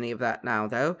into any of that now,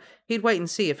 though. He'd wait and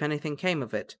see if anything came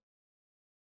of it.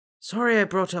 "Sorry I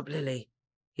brought up Lily,"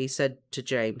 he said to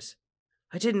James.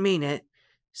 "I didn't mean it.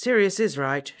 Sirius is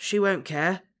right. She won't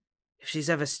care. If she's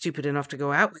ever stupid enough to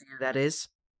go out with you, that is."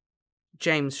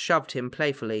 James shoved him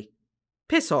playfully.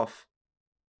 "Piss off."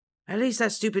 "At least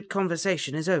that stupid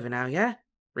conversation is over now, yeah?"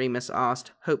 Remus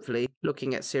asked, hopefully,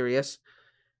 looking at Sirius.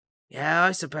 "Yeah,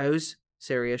 I suppose,"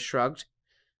 Sirius shrugged.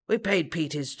 "We paid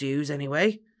Pete his dues,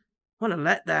 anyway. What a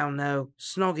letdown, though.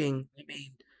 Snogging, I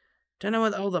mean. Don't know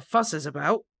what all the fuss is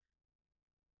about."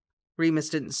 Remus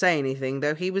didn't say anything,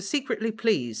 though he was secretly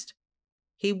pleased.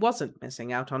 He wasn't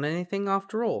missing out on anything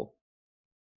after all.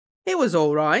 "It was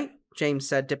all right," James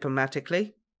said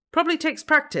diplomatically. "Probably takes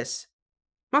practice.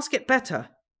 Must get better."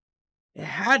 "It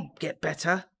had get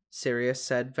better," Sirius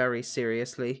said very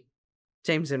seriously.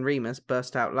 James and Remus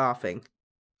burst out laughing.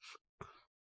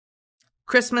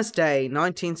 Christmas Day,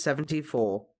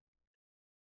 1974.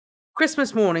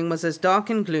 Christmas morning was as dark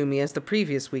and gloomy as the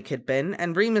previous week had been,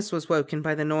 and Remus was woken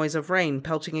by the noise of rain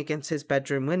pelting against his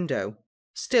bedroom window.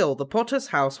 Still, the Potter's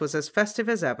house was as festive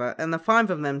as ever, and the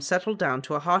 5 of them settled down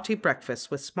to a hearty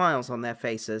breakfast with smiles on their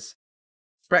faces.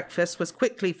 Breakfast was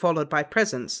quickly followed by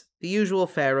presents, the usual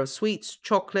fare of sweets,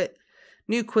 chocolate,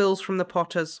 new quills from the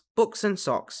Potters, books and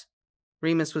socks.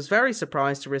 Remus was very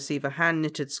surprised to receive a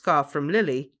hand-knitted scarf from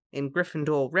Lily in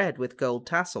Gryffindor red with gold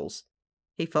tassels.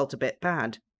 He felt a bit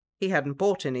bad. He hadn't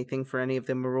bought anything for any of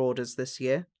the Marauders this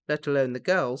year, let alone the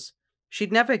girls.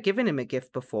 She'd never given him a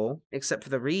gift before, except for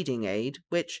the reading aid,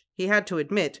 which, he had to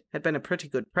admit, had been a pretty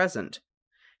good present.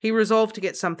 He resolved to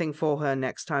get something for her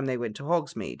next time they went to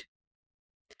Hogsmeade.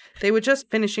 They were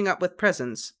just finishing up with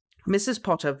presents, Mrs.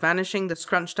 Potter vanishing the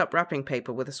scrunched-up wrapping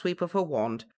paper with a sweep of her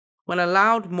wand, when a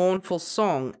loud, mournful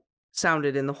song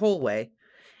sounded in the hallway.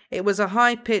 It was a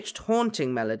high-pitched,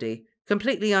 haunting melody,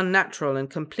 completely unnatural and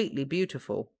completely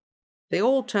beautiful. They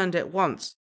all turned at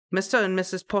once, Mr. and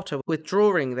Mrs. Potter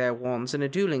withdrawing their wands in a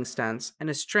dueling stance, and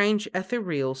a strange,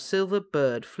 ethereal silver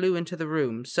bird flew into the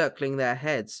room, circling their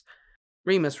heads.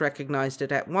 Remus recognized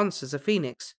it at once as a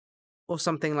phoenix, or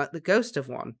something like the ghost of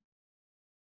one.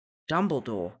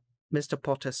 "Dumbledore," Mr.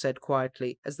 Potter said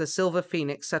quietly, as the silver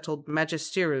phoenix settled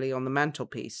magisterially on the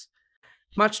mantelpiece.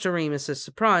 Much to Remus's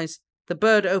surprise, the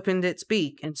bird opened its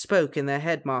beak and spoke in their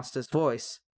headmaster's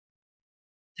voice.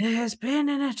 "There has been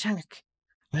an attack.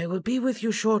 I will be with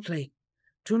you shortly.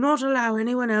 Do not allow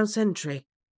anyone else entry."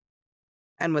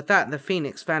 And with that the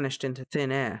phoenix vanished into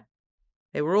thin air.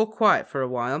 They were all quiet for a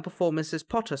while before Mrs.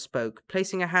 Potter spoke,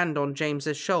 placing a hand on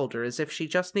James's shoulder as if she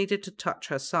just needed to touch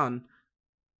her son.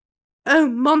 "Oh,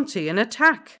 Monty, an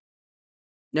attack!"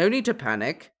 "No need to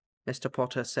panic," Mr.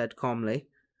 Potter said calmly.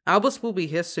 "Albus will be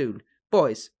here soon.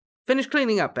 Boys, finish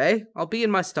cleaning up, eh? I'll be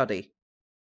in my study."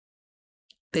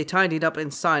 They tidied up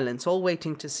in silence, all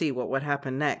waiting to see what would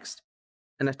happen next.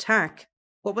 An attack?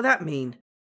 What would that mean?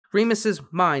 Remus's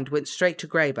mind went straight to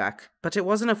Greyback, but it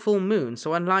wasn't a full moon,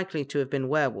 so unlikely to have been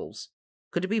werewolves.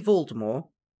 Could it be Voldemort?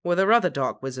 Were there other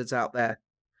dark wizards out there?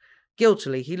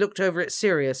 Guiltily, he looked over at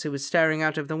Sirius, who was staring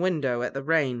out of the window at the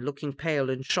rain, looking pale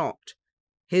and shocked.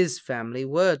 His family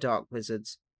were dark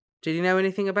wizards. Did he know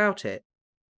anything about it?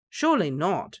 Surely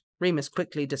not. Remus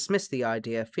quickly dismissed the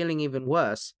idea, feeling even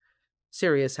worse.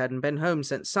 Sirius hadn't been home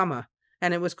since summer,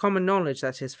 and it was common knowledge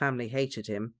that his family hated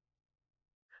him.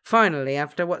 Finally,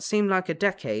 after what seemed like a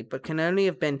decade, but can only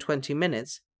have been 20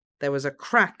 minutes, there was a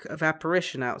crack of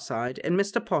apparition outside, and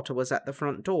Mr. Potter was at the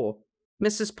front door.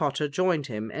 Mrs. Potter joined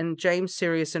him, and James,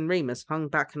 Sirius, and Remus hung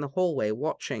back in the hallway,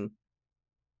 watching.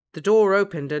 The door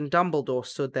opened, and Dumbledore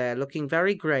stood there, looking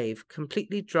very grave,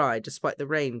 completely dry despite the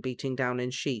rain beating down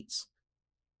in sheets.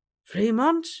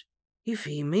 "Fremont?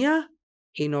 Euphemia?"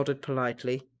 He nodded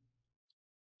politely.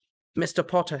 Mr.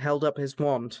 Potter held up his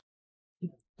wand.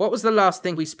 "What was the last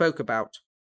thing we spoke about?"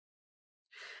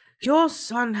 "Your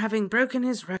son having broken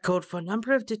his record for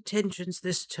number of detentions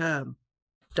this term."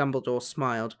 Dumbledore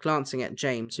smiled, glancing at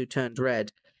James, who turned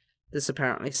red. This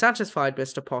apparently satisfied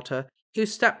Mr. Potter, who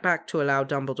stepped back to allow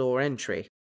Dumbledore entry.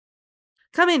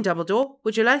 "Come in, Dumbledore.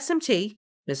 Would you like some tea?"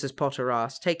 Mrs. Potter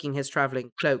asked, taking his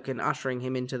travelling cloak and ushering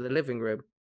him into the living room.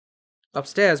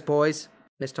 "Upstairs, boys,"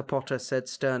 Mr. Potter said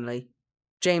sternly.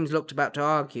 James looked about to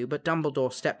argue, but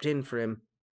Dumbledore stepped in for him.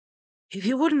 "If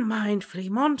you wouldn't mind,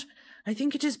 Fremont, I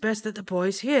think it is best that the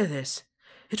boys hear this.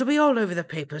 It'll be all over the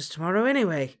papers tomorrow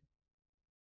anyway."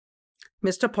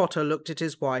 Mr. Potter looked at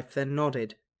his wife, then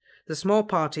nodded. The small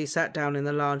party sat down in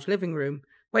the large living room,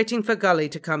 waiting for Gully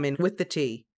to come in with the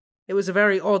tea. It was a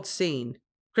very odd scene.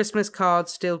 Christmas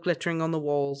cards still glittering on the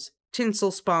walls,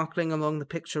 tinsel sparkling along the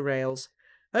picture rails,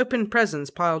 open presents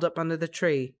piled up under the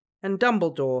tree, and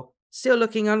Dumbledore, still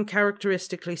looking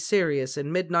uncharacteristically serious in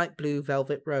midnight blue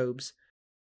velvet robes.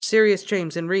 Sirius,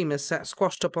 James, and Remus sat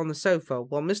squashed up on the sofa,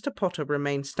 while Mr. Potter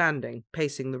remained standing,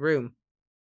 pacing the room.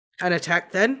 "An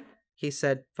attack, then?" he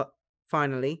said,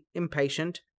 finally,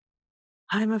 impatient.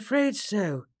 "I'm afraid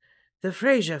so. The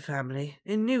Fraser family,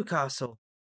 in Newcastle."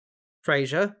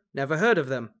 "Fraser? Never heard of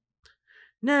them."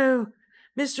 "No.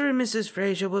 Mr. and Mrs.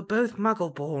 Fraser were both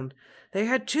Muggle-born. They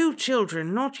had 2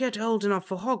 children, not yet old enough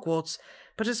for Hogwarts,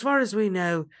 but as far as we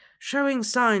know, showing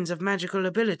signs of magical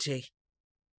ability."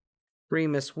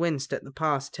 Remus winced at the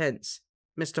past tense.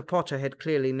 Mr. Potter had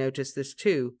clearly noticed this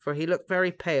too, for he looked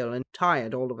very pale and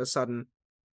tired all of a sudden.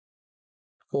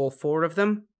 "All 4 of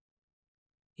them?"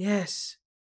 "Yes."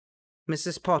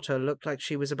 Mrs. Potter looked like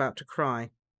she was about to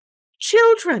cry.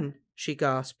 "Children!" she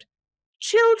gasped.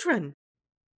 "Children!"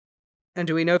 "And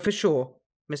do we know for sure?"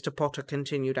 Mr. Potter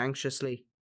continued anxiously.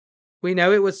 "We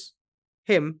know it was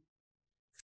him."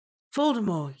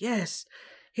 "Voldemort, yes.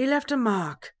 He left a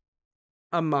mark.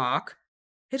 A mark?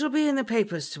 It'll be in the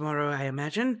papers tomorrow, I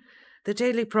imagine. The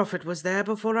Daily Prophet was there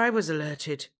before I was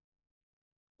alerted.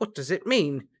 What does it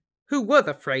mean? Who were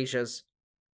the Frasers?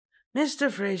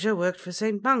 Mr. Fraser worked for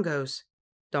St. Mungo's,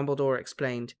 Dumbledore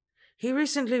explained. He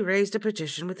recently raised a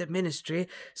petition with the Ministry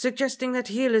suggesting that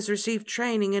healers receive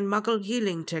training in Muggle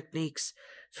healing techniques.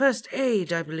 First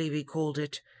aid, I believe he called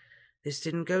it. This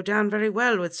didn't go down very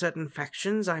well with certain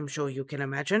factions, I'm sure you can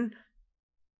imagine.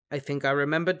 I think I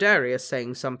remember Darius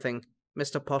saying something.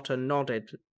 Mr. Potter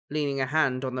nodded, leaning a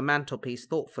hand on the mantelpiece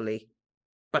thoughtfully.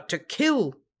 But to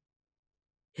kill!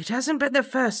 It hasn't been the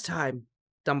first time,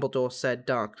 Dumbledore said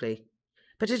darkly.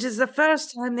 But it is the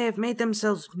first time they have made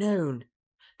themselves known.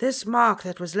 This mark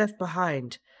that was left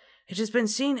behind, it has been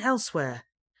seen elsewhere.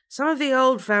 Some of the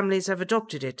old families have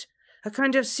adopted it, a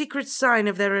kind of secret sign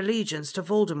of their allegiance to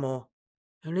Voldemort.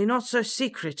 Only not so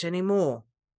secret anymore.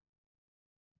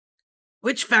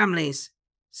 Which families?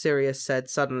 Sirius said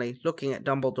suddenly, looking at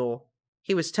Dumbledore.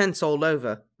 He was tense all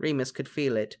over. Remus could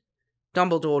feel it.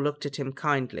 Dumbledore looked at him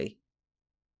kindly.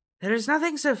 There is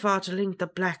nothing so far to link the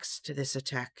Blacks to this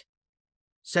attack.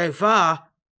 So far,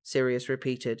 Sirius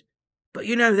repeated. But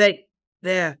you know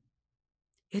they're...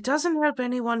 It doesn't help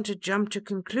anyone to jump to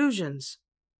conclusions.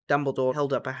 Dumbledore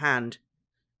held up a hand.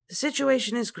 The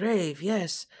situation is grave,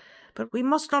 yes, but we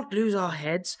must not lose our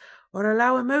heads or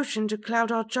allow emotion to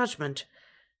cloud our judgment.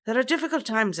 There are difficult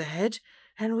times ahead,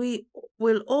 and we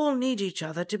will all need each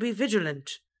other to be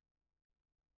vigilant.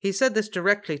 He said this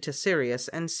directly to Sirius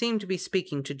and seemed to be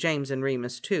speaking to James and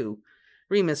Remus too.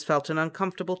 Remus felt an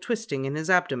uncomfortable twisting in his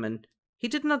abdomen. He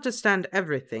didn't understand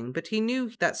everything, but he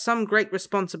knew that some great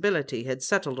responsibility had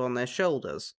settled on their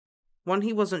shoulders, one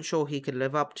he wasn't sure he could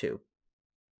live up to.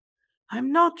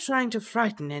 I'm not trying to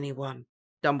frighten anyone,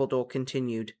 Dumbledore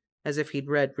continued, as if he'd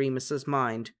read Remus's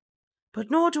mind.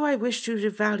 But nor do I wish to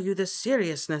devalue the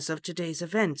seriousness of today's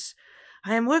events.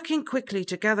 I am working quickly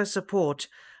to gather support,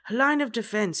 a line of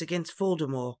defense against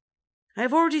Voldemort. I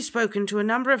have already spoken to a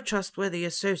number of trustworthy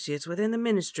associates within the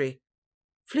Ministry.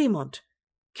 Fleamont,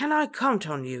 can I count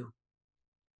on you?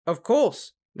 Of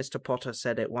course, Mr. Potter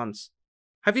said at once.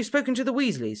 Have you spoken to the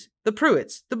Weasleys, the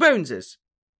Pruitts, the Boneses?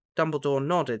 Dumbledore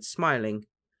nodded, smiling.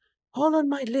 All on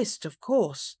my list, of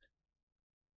course.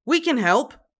 We can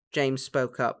help, James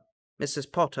spoke up.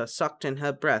 Mrs. Potter sucked in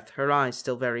her breath, her eyes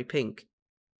still very pink.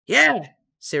 Yeah,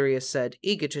 Sirius said,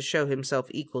 eager to show himself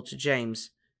equal to James.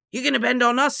 You gonna bend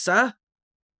on us, sir?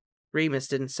 Remus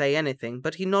didn't say anything,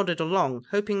 but he nodded along,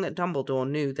 hoping that Dumbledore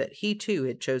knew that he too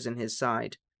had chosen his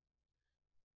side.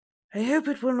 I hope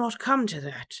it will not come to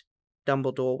that.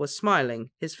 Dumbledore was smiling,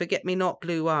 his forget-me-not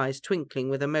blue eyes twinkling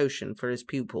with emotion for his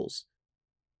pupils.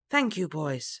 Thank you,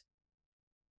 boys.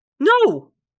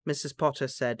 No, Mrs. Potter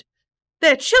said.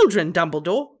 They're children,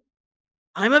 Dumbledore.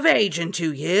 I'm of age in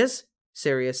 2 years,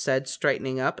 Sirius said,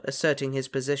 straightening up, asserting his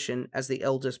position as the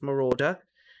eldest marauder.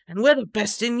 And we're the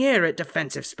best in year at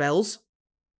defensive spells.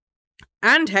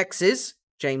 And hexes,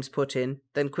 James put in,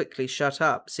 then quickly shut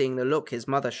up, seeing the look his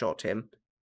mother shot him.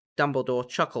 Dumbledore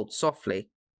chuckled softly.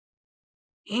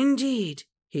 Indeed,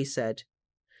 he said.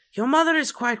 Your mother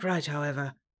is quite right,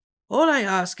 however. All I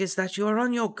ask is that you are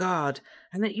on your guard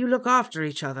and that you look after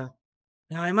each other.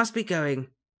 Now I must be going.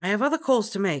 I have other calls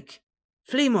to make.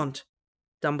 Fleamont.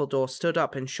 Dumbledore stood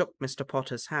up and shook Mr.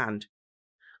 Potter's hand.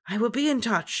 I will be in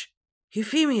touch.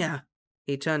 Euphemia.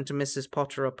 He turned to Mrs.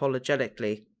 Potter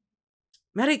apologetically.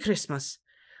 Merry Christmas.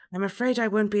 I'm afraid I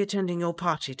won't be attending your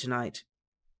party tonight.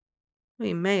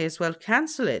 We may as well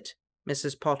cancel it.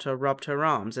 Mrs. Potter rubbed her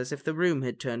arms as if the room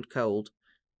had turned cold.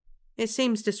 It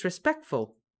seems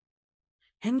disrespectful.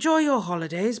 Enjoy your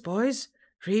holidays, boys.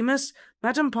 Remus,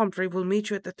 Madame Pomfrey will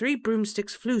meet you at the Three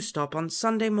Broomsticks Flu Stop on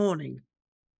Sunday morning.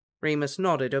 Remus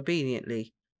nodded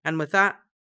obediently, and with that,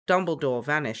 Dumbledore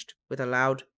vanished with a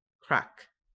loud crack.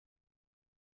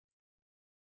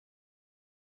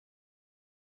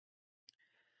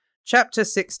 Chapter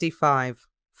 65,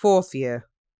 4th Year,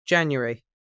 January.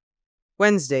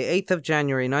 Wednesday, 8th of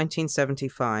January,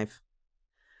 1975.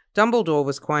 Dumbledore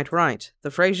was quite right.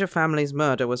 The Fraser family's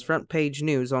murder was front-page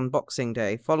news on Boxing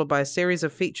Day, followed by a series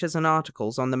of features and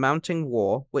articles on the mounting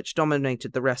war which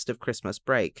dominated the rest of Christmas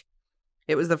break.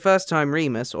 It was the first time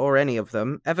Remus, or any of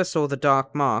them, ever saw the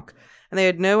Dark Mark, and they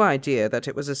had no idea that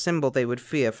it was a symbol they would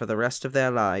fear for the rest of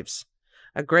their lives.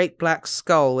 A great black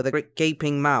skull with a great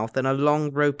gaping mouth and a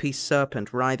long ropey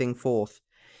serpent writhing forth.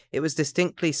 It was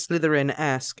distinctly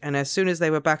Slytherin-esque, and as soon as they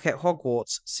were back at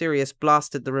Hogwarts, Sirius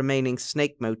blasted the remaining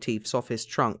snake motifs off his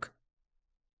trunk.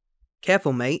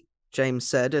 "Careful, mate," James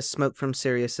said as smoke from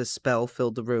Sirius's spell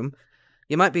filled the room.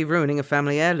 "You might be ruining a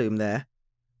family heirloom there."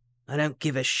 "I don't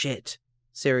give a shit,"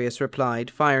 Sirius replied,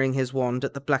 firing his wand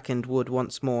at the blackened wood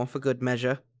once more for good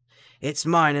measure. "It's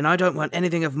mine, and I don't want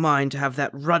anything of mine to have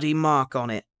that ruddy mark on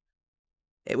it."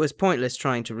 It was pointless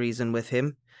trying to reason with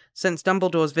him. Since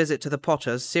Dumbledore's visit to the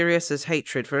Potters, Sirius's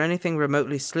hatred for anything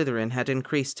remotely Slytherin had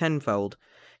increased tenfold.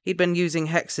 He'd been using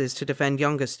hexes to defend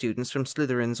younger students from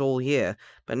Slytherins all year,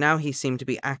 but now he seemed to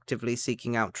be actively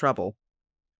seeking out trouble.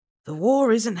 "The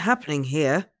war isn't happening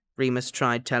here," Remus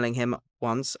tried telling him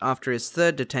once after his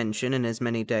third detention in as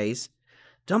many days.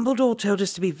 "Dumbledore told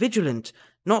us to be vigilant,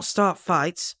 not start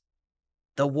fights."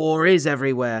 "The war is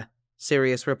everywhere,"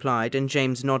 Sirius replied, and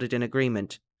James nodded in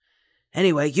agreement.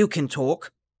 "Anyway, you can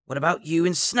talk. What about you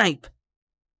and Snape?"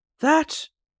 "That,"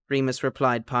 Remus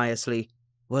replied piously,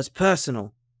 "was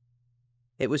personal."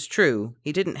 It was true.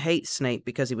 He didn't hate Snape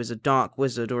because he was a dark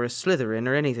wizard or a Slytherin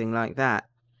or anything like that.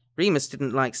 Remus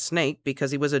didn't like Snape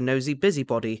because he was a nosy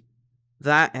busybody.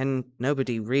 That, and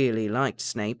nobody really liked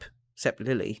Snape, except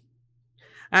Lily.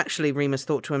 Actually, Remus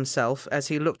thought to himself, as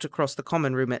he looked across the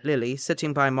common room at Lily,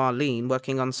 sitting by Marlene,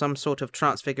 working on some sort of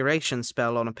transfiguration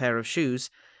spell on a pair of shoes.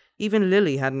 Even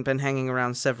Lily hadn't been hanging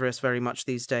around Severus very much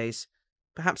these days.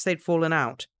 Perhaps they'd fallen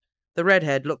out. The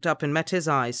redhead looked up and met his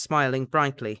eyes, smiling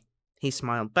brightly. He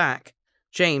smiled back.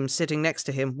 James, sitting next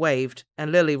to him, waved,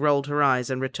 and Lily rolled her eyes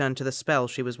and returned to the spell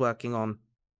she was working on.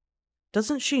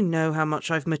 "Doesn't she know how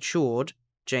much I've matured?"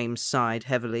 James sighed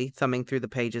heavily, thumbing through the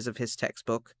pages of his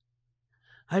textbook.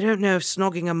 "I don't know if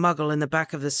snogging a muggle in the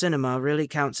back of the cinema really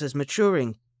counts as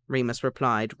maturing," Remus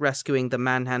replied, rescuing the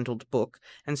manhandled book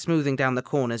and smoothing down the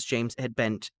corners James had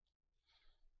bent.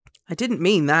 "I didn't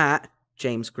mean that,"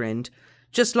 James grinned.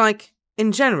 "Just like,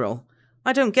 in general.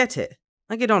 I don't get it.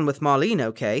 I get on with Marlene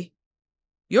okay."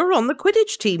 "You're on the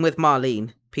Quidditch team with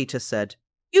Marlene," Peter said.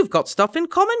 "You've got stuff in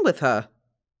common with her."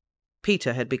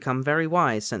 Peter had become very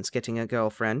wise since getting a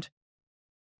girlfriend.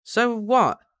 "So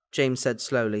what?" James said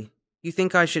slowly. "You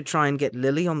think I should try and get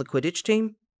Lily on the Quidditch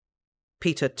team?"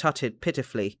 Peter tutted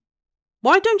pitifully.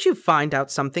 "Why don't you find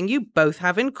out something you both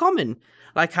have in common?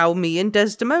 Like how me and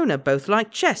Desdemona both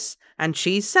like chess and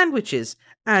cheese sandwiches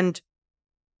and—"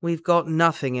 "We've got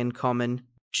nothing in common,"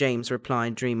 James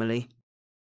replied dreamily.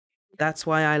 "That's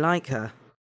why I like her."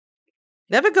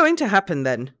 "Never going to happen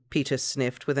then," Peter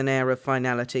sniffed with an air of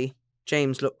finality.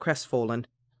 James looked crestfallen.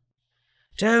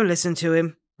 "Don't listen to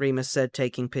him," Remus said,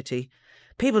 taking pity.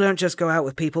 "People don't just go out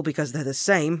with people because they're the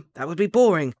same. That would be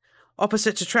boring.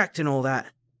 Opposites attract and all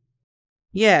that."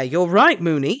 "Yeah, you're right,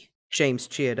 Moony," James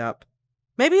cheered up.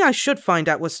 "Maybe I should find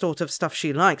out what sort of stuff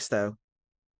she likes, though."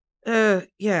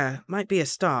 Yeah, might be a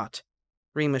start."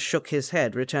 Remus shook his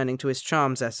head, returning to his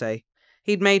charms essay.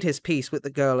 He'd made his peace with the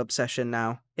girl obsession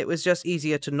now. It was just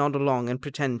easier to nod along and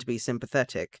pretend to be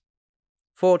sympathetic.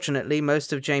 Fortunately,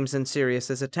 most of James and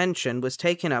Sirius's attention was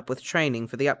taken up with training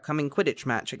for the upcoming Quidditch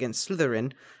match against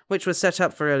Slytherin, which was set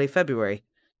up for early February.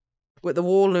 With the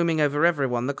war looming over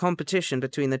everyone, the competition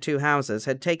between the two houses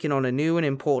had taken on a new and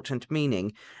important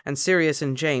meaning, and Sirius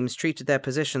and James treated their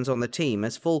positions on the team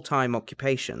as full-time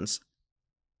occupations.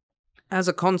 As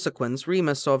a consequence,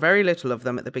 Remus saw very little of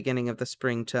them at the beginning of the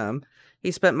spring term.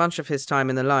 He spent much of his time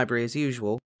in the library as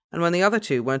usual, and when the other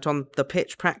two weren't on the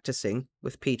pitch practicing,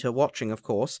 with Peter watching of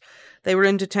course, they were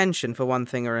in detention for one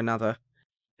thing or another.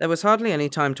 There was hardly any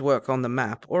time to work on the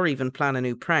map, or even plan a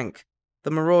new prank.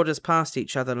 The Marauders passed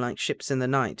each other like ships in the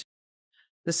night.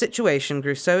 The situation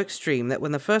grew so extreme that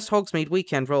when the first Hogsmeade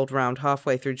weekend rolled round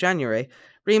halfway through January,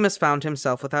 Remus found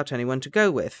himself without anyone to go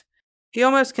with. He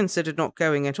almost considered not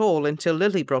going at all until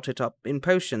Lily brought it up in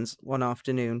potions one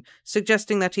afternoon,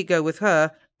 suggesting that he go with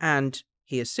her and,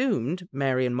 he assumed,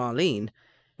 Mary and Marlene.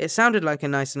 It sounded like a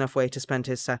nice enough way to spend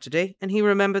his Saturday, and he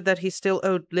remembered that he still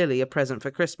owed Lily a present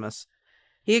for Christmas.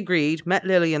 He agreed, met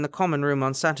Lily in the common room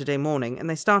on Saturday morning, and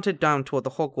they started down toward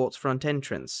the Hogwarts front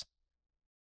entrance.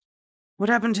 "What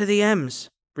happened to the M's?"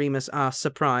 Remus asked,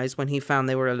 surprised, when he found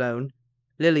they were alone.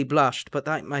 Lily blushed, but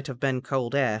that might have been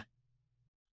cold air.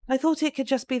 "I thought it could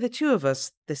just be the two of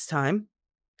us this time."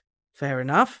 "Fair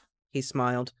enough," he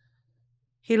smiled.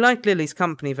 He liked Lily's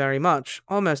company very much,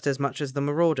 almost as much as the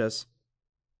Marauders.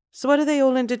 "So what are they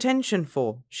all in detention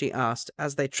for?" she asked,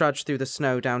 as they trudged through the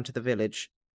snow down to the village.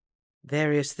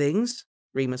 "Various things,"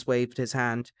 Remus waved his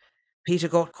hand. "Peter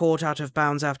got caught out of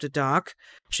bounds after dark,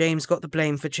 James got the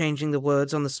blame for changing the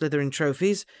words on the Slytherin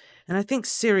trophies, and I think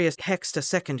Sirius hexed a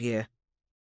second year."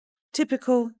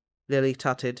 "Typical," Lily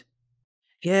tutted.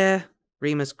 "Yeah,"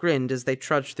 Remus grinned as they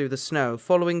trudged through the snow,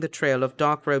 following the trail of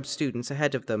dark-robed students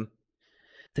ahead of them.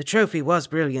 "The trophy was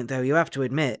brilliant, though, you have to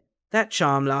admit. That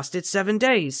charm lasted 7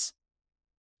 days."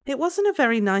 "It wasn't a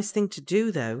very nice thing to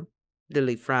do, though."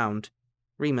 Lily frowned.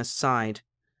 Remus sighed.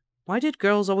 Why did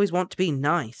girls always want to be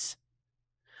nice?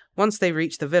 Once they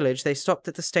reached the village, they stopped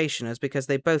at the stationer's because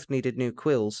they both needed new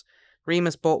quills.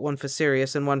 Remus bought one for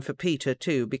Sirius and one for Peter,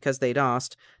 too, because they'd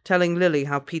asked, telling Lily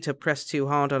how Peter pressed too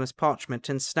hard on his parchment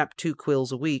and snapped 2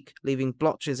 quills a week, leaving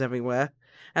blotches everywhere,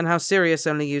 and how Sirius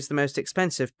only used the most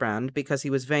expensive brand because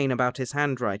he was vain about his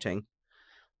handwriting.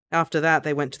 After that,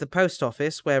 they went to the post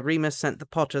office, where Remus sent the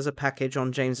Potters a package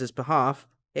on James's behalf.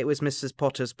 It was Mrs.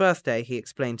 Potter's birthday, he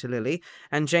explained to Lily,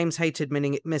 and James hated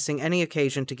missing any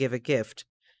occasion to give a gift.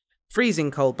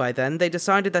 Freezing cold by then, they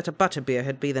decided that a butterbeer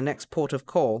had be the next port of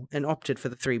call, and opted for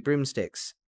the 3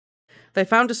 broomsticks. They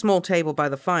found a small table by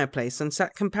the fireplace and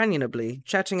sat companionably,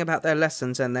 chatting about their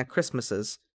lessons and their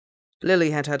Christmases.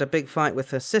 Lily had had a big fight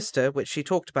with her sister, which she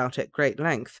talked about at great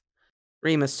length.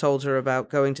 Remus told her about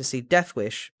going to see Death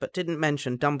Wish, but didn't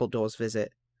mention Dumbledore's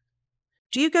visit.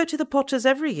 "Do you go to the Potters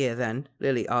every year, then?"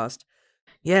 Lily asked.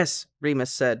 "Yes,"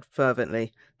 Remus said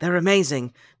fervently. "They're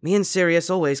amazing. Me and Sirius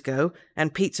always go,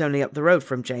 and Pete's only up the road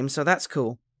from James, so that's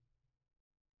cool."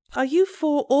 "Are you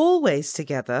 4 always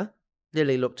together?"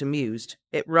 Lily looked amused.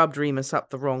 It rubbed Remus up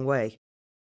the wrong way.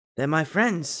 "They're my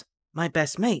friends, my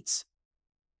best mates."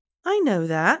 "I know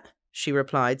that," she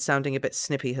replied, sounding a bit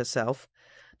snippy herself.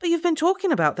 "But you've been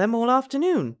talking about them all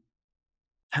afternoon."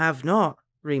 "Have not,"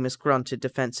 Remus grunted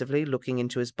defensively, looking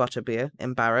into his butterbeer,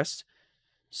 embarrassed.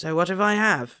 "So what if I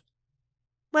have?"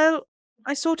 "Well,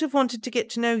 I sort of wanted to get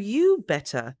to know you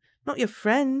better, not your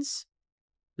friends."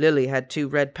 Lily had 2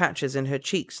 red patches in her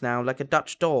cheeks now, like a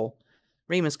Dutch doll.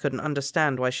 Remus couldn't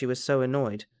understand why she was so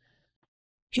annoyed.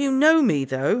 "You know me,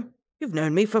 though. You've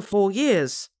known me for 4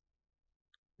 years."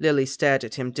 Lily stared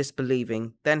at him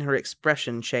disbelieving, then her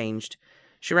expression changed.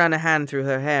 She ran a hand through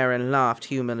her hair and laughed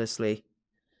humorlessly.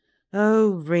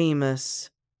 "Oh, Remus,"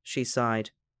 she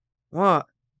sighed. "What?"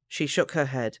 She shook her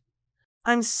head.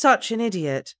 "I'm such an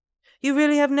idiot. You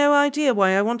really have no idea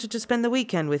why I wanted to spend the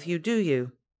weekend with you, do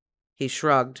you?" He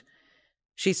shrugged.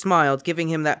 She smiled, giving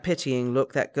him that pitying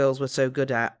look that girls were so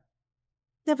good at.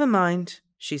 "Never mind,"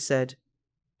 she said.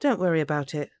 "Don't worry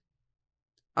about it."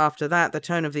 After that, the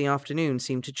tone of the afternoon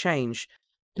seemed to change.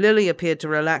 Lily appeared to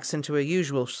relax into her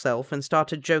usual self and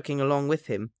started joking along with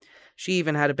him. She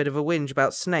even had a bit of a whinge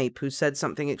about Snape, who said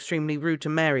something extremely rude to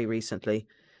Mary recently.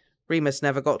 Remus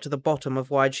never got to the bottom of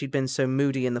why she'd been so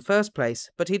moody in the first place,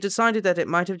 but he decided that it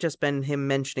might have just been him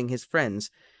mentioning his friends.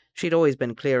 She'd always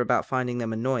been clear about finding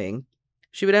them annoying.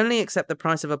 She would only accept the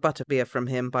price of a butterbeer from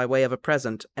him by way of a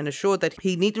present, and assured that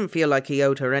he needn't feel like he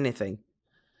owed her anything.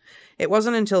 It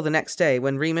wasn't until the next day,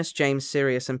 when Remus, James,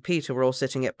 Sirius, and Peter were all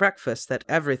sitting at breakfast, that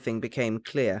everything became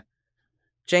clear.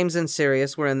 James and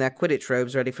Sirius were in their Quidditch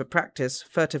robes ready for practice,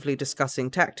 furtively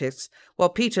discussing tactics, while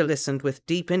Peter listened with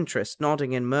deep interest,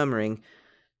 nodding and murmuring,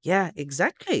 "Yeah,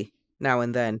 exactly," now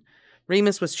and then.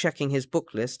 Remus was checking his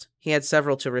book list. He had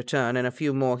several to return, and a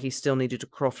few more he still needed to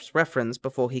cross-reference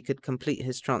before he could complete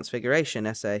his Transfiguration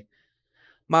essay.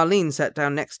 Marlene sat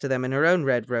down next to them in her own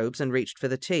red robes and reached for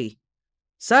the tea.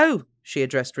 "So," she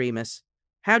addressed Remus,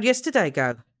 "how'd yesterday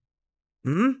go?"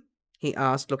 He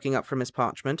asked, looking up from his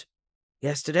parchment.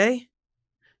 "Yesterday?"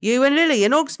 "You and Lily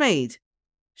in Hogsmeade."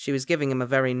 She was giving him a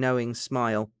very knowing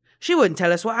smile. "She wouldn't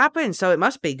tell us what happened, so it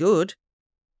must be good."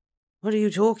 "What are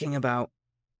you talking about?"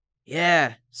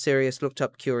 "Yeah," Sirius looked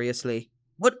up curiously.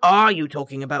 "What are you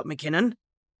talking about, McKinnon?"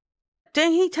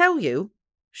 "Didn't he tell you?"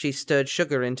 She stirred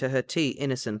sugar into her tea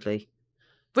innocently.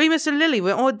 "Remus and Lily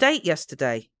were on a date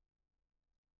yesterday."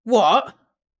 "What?"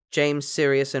 James,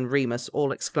 Sirius, and Remus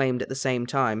all exclaimed at the same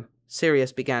time.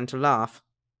 Sirius began to laugh.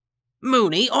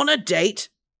 "Moony on a date?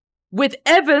 With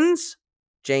Evans?"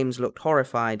 James looked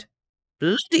horrified.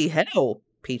 "Bloody hell,"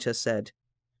 Peter said.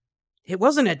 "It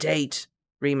wasn't a date,"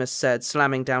 Remus said,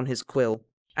 slamming down his quill.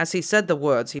 As he said the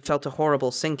words, he felt a horrible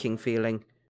sinking feeling.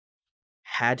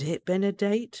 Had it been a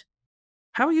date?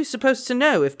 How are you supposed to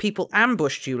know if people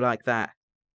ambushed you like that?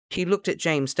 He looked at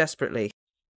James desperately.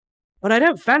 "But I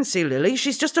don't fancy Lily,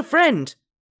 she's just a friend."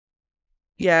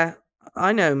 "Yeah,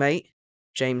 I know, mate,"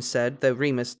 James said, though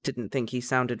Remus didn't think he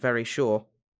sounded very sure.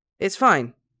 "It's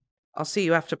fine. I'll see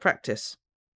you after practice."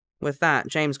 With that,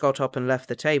 James got up and left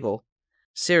the table.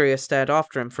 Sirius stared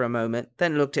after him for a moment,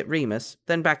 then looked at Remus,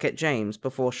 then back at James,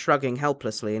 before shrugging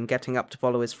helplessly and getting up to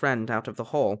follow his friend out of the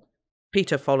hall.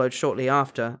 Peter followed shortly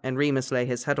after, and Remus lay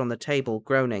his head on the table,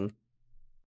 groaning.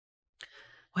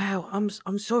 "Wow,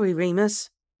 I'm sorry, Remus,"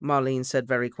 Marlene said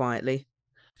very quietly.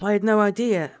 "I had no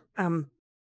idea.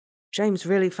 James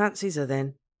really fancies her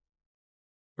then."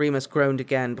 Remus groaned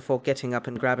again before getting up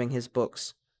and grabbing his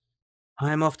books.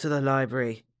 "I'm off to the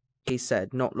library," he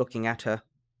said, not looking at her.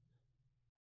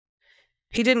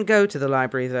 He didn't go to the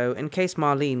library, though, in case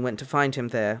Marlene went to find him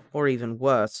there, or even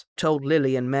worse, told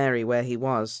Lily and Mary where he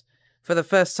was. For the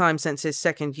first time since his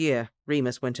second year,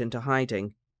 Remus went into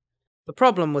hiding. The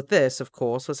problem with this, of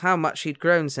course, was how much he'd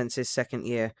grown since his second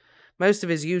year. Most of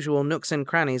his usual nooks and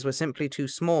crannies were simply too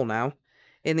small now.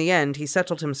 In the end, he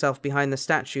settled himself behind the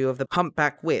statue of the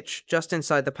humpback witch just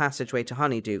inside the passageway to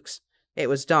Honeyduke's. It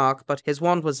was dark, but his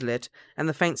wand was lit, and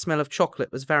the faint smell of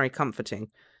chocolate was very comforting.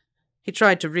 He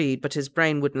tried to read, but his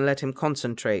brain wouldn't let him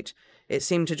concentrate. It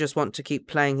seemed to just want to keep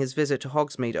playing his visit to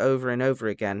Hogsmeade over and over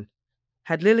again.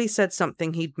 Had Lily said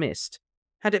something he'd missed?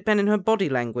 Had it been in her body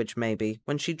language, maybe,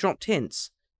 when she dropped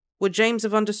hints? Would James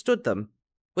have understood them?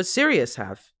 Would Sirius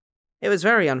have? It was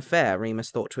very unfair,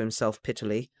 Remus thought to himself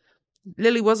pittily.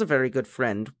 Lily was a very good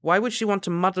friend. Why would she want to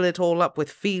muddle it all up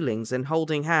with feelings and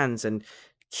holding hands and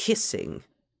kissing?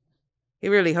 He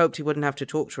really hoped he wouldn't have to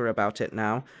talk to her about it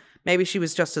now. Maybe she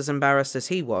was just as embarrassed as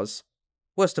he was.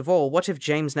 Worst of all, what if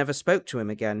James never spoke to him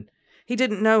again? He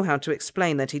didn't know how to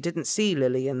explain that he didn't see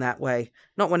Lily in that way,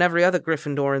 not when every other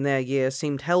Gryffindor in their year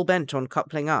seemed hell-bent on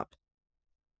coupling up.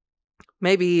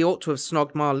 Maybe he ought to have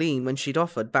snogged Marlene when she'd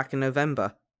offered back in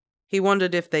November. He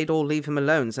wondered if they'd all leave him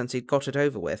alone since he'd got it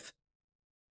over with.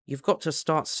 You've got to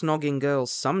start snogging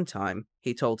girls sometime,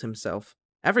 he told himself.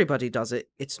 Everybody does it,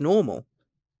 it's normal.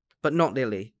 But not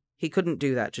Lily. He couldn't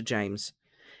do that to James.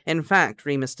 In fact,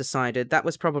 Remus decided that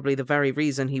was probably the very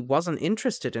reason he wasn't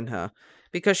interested in her,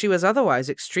 because she was otherwise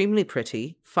extremely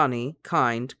pretty, funny,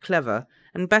 kind, clever,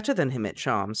 and better than him at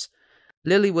charms.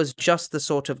 Lily was just the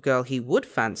sort of girl he would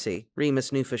fancy,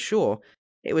 Remus knew for sure.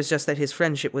 It was just that his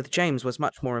friendship with James was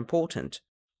much more important.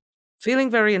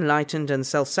 Feeling very enlightened and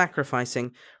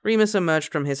self-sacrificing, Remus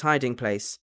emerged from his hiding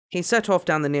place. He set off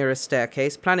down the nearest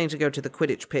staircase, planning to go to the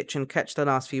Quidditch pitch and catch the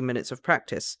last few minutes of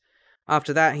practice.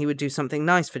 After that, he would do something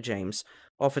nice for James,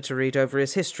 offer to read over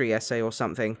his history essay or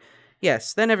something.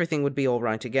 Yes, then everything would be all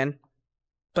right again.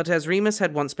 But as Remus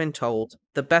had once been told,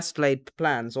 the best-laid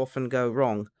plans often go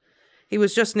wrong. He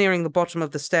was just nearing the bottom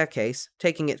of the staircase,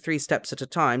 taking it 3 steps at a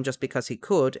time just because he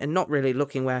could, and not really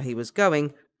looking where he was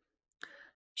going.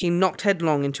 He knocked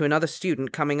headlong into another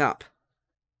student coming up.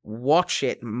 "Watch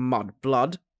it,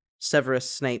 mudblood," Severus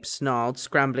Snape snarled,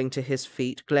 scrambling to his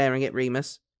feet, glaring at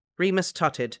Remus. Remus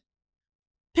tutted.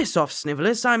 "Piss off,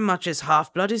 Snivelus, I'm much as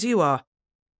half-blood as you are."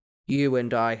 "You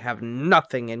and I have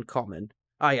nothing in common,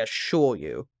 I assure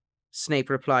you," Snape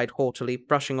replied haughtily,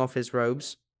 brushing off his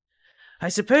robes. "I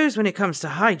suppose when it comes to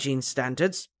hygiene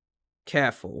standards—"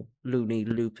 "Careful, loony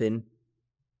Lupin."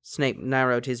 Snape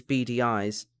narrowed his beady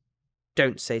eyes.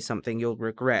 "Don't say something you'll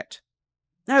regret."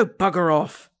 "Oh, bugger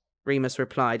off," Remus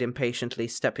replied impatiently,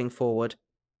 stepping forward.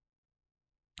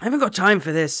 "I haven't got time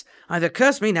for this. Either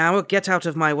curse me now or get out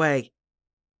of my way."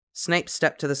 Snape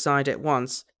stepped to the side at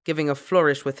once, giving a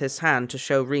flourish with his hand to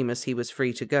show Remus he was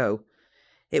free to go.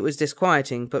 It was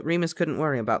disquieting, but Remus couldn't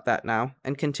worry about that now,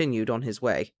 and continued on his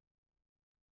way.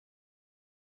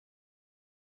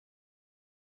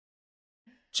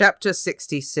 Chapter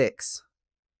 66.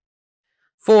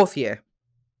 4th year.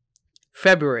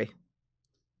 February.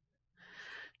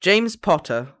 James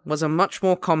Potter was a much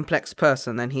more complex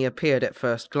person than he appeared at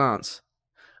first glance.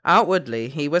 Outwardly,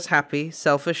 he was happy,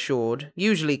 self-assured,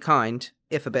 usually kind,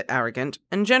 if a bit arrogant,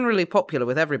 and generally popular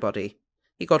with everybody.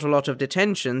 He got a lot of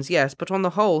detentions, yes, but on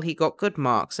the whole he got good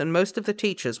marks, and most of the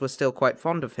teachers were still quite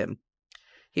fond of him.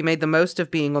 He made the most of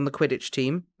being on the Quidditch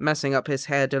team, messing up his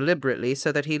hair deliberately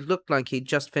so that he looked like he'd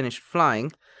just finished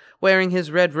flying, wearing his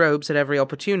red robes at every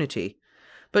opportunity.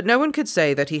 But no one could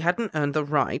say that he hadn't earned the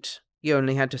right. You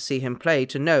only had to see him play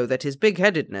to know that his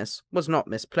big-headedness was not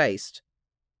misplaced.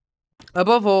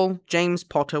 Above all, James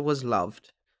Potter was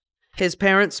loved. His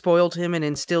parents spoiled him and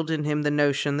instilled in him the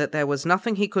notion that there was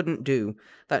nothing he couldn't do,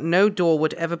 that no door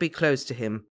would ever be closed to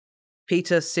him.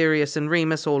 Peter, Sirius, and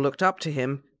Remus all looked up to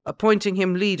him, appointing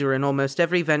him leader in almost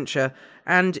every venture,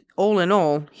 and, all in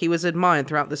all, he was admired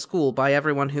throughout the school by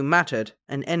everyone who mattered,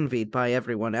 and envied by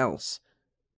everyone else.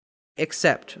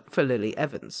 Except for Lily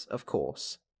Evans, of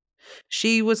course.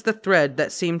 She was the thread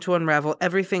that seemed to unravel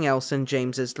everything else in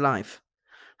James's life.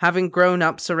 Having grown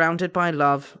up surrounded by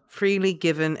love, freely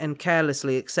given and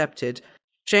carelessly accepted,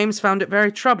 James found it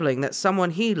very troubling that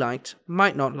someone he liked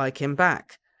might not like him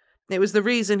back. It was the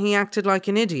reason he acted like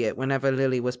an idiot whenever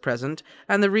Lily was present,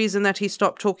 and the reason that he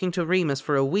stopped talking to Remus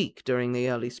for a week during the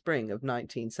early spring of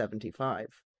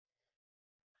 1975.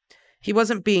 He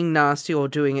wasn't being nasty or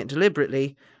doing it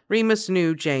deliberately. Remus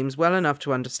knew James well enough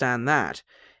to understand that.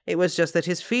 It was just that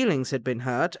his feelings had been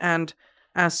hurt, and,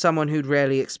 as someone who'd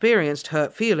rarely experienced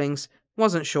hurt feelings,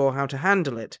 wasn't sure how to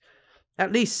handle it.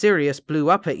 At least Sirius blew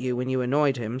up at you when you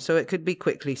annoyed him, so it could be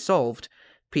quickly solved.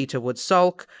 Peter would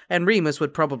sulk, and Remus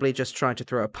would probably just try to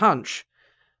throw a punch.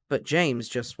 But James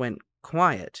just went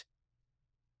quiet.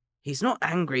 He's not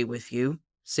angry with you,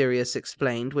 Sirius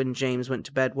explained when James went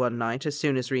to bed one night as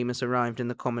soon as Remus arrived in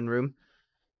the common room.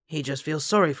 He just feels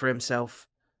sorry for himself.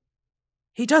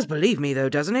 He does believe me, though,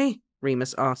 doesn't he?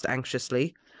 Remus asked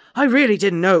anxiously. I really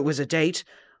didn't know it was a date.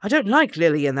 I don't like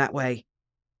Lily in that way.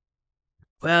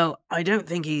 Well, I don't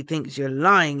think he thinks you're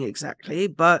lying exactly,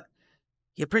 but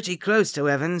you're pretty close to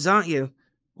Evans, aren't you?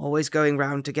 Always going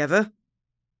round together.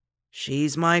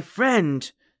 She's my friend,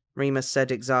 Remus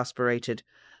said, exasperated.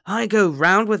 I go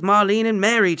round with Marlene and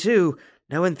Mary, too.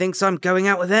 No one thinks I'm going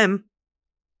out with them.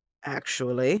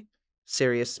 Actually,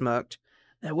 Sirius smirked,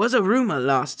 there was a rumour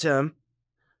last term.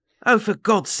 Oh, for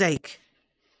God's sake!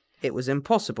 It was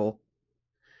impossible.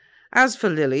 As for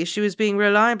Lily, she was being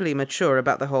reliably mature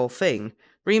about the whole thing.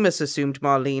 Remus assumed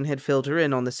Marlene had filled her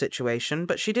in on the situation,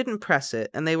 but she didn't press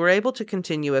it, and they were able to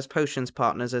continue as potions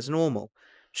partners as normal.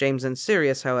 James and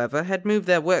Sirius, however, had moved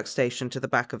their workstation to the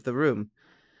back of the room.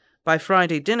 By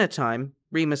Friday dinner time,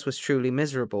 Remus was truly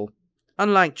miserable.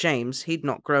 Unlike James, he'd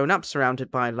not grown up surrounded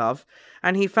by love,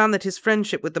 and he found that his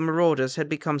friendship with the Marauders had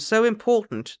become so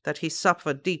important that he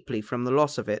suffered deeply from the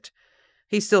loss of it.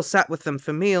 He still sat with them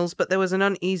for meals, but there was an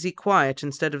uneasy quiet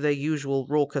instead of their usual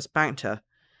raucous banter.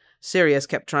 Sirius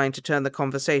kept trying to turn the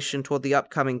conversation toward the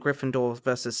upcoming Gryffindor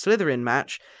versus Slytherin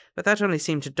match, but that only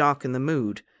seemed to darken the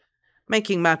mood.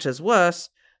 Making matters worse,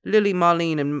 Lily,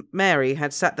 Marlene and Mary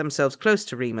had sat themselves close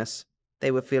to Remus. They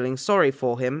were feeling sorry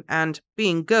for him and,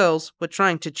 being girls, were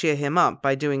trying to cheer him up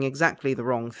by doing exactly the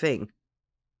wrong thing.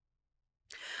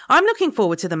 I'm looking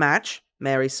forward to the match,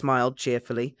 Mary smiled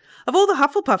cheerfully. Of all the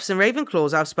Hufflepuffs and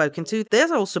Ravenclaws I've spoken to,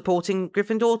 they're all supporting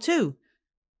Gryffindor too.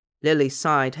 Lily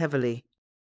sighed heavily.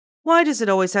 Why does it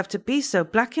always have to be so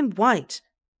black and white?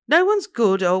 No one's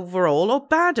good overall or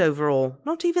bad overall,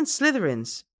 not even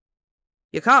Slytherins.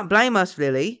 You can't blame us,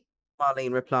 Lily,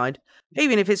 Marlene replied.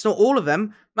 Even if it's not all of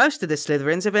them, most of the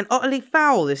Slytherins have been utterly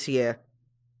foul this year.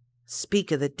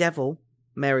 Speak of the devil,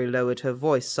 Mary lowered her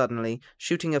voice suddenly,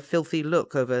 shooting a filthy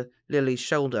look over Lily's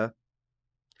shoulder.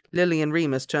 Lily and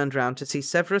Remus turned round to see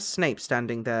Severus Snape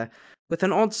standing there, with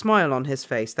an odd smile on his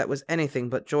face that was anything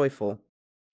but joyful.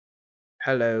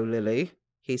 Hello, Lily,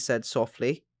 he said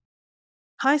softly.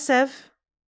 Hi, Sev,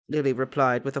 Lily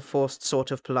replied with a forced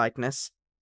sort of politeness.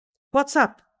 What's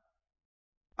up?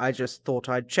 I just thought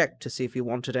I'd check to see if you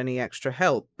wanted any extra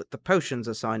help with the potions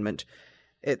assignment.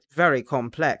 It's very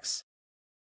complex.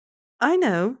 I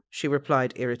know, she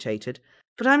replied, irritated,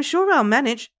 but I'm sure I'll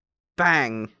manage.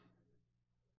 Bang!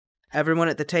 Everyone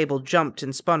at the table jumped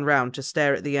and spun round to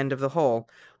stare at the end of the hall,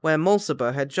 where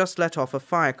Mulciber had just let off a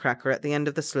firecracker at the end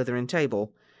of the Slytherin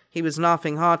table. He was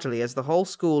laughing heartily as the whole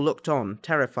school looked on,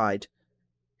 terrified.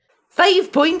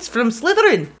 5 points from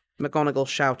Slytherin! McGonagall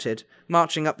shouted,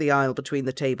 marching up the aisle between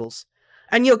the tables.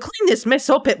 And you'll clean this mess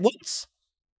up at once!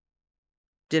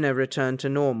 Dinner returned to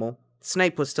normal.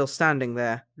 Snape was still standing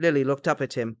there. Lily looked up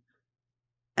at him.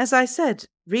 As I said,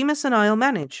 Remus and I'll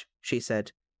manage, she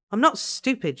said. I'm not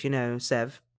stupid, you know,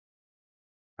 Sev.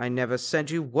 I never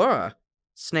said you were.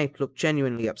 Snape looked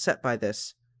genuinely upset by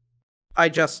this.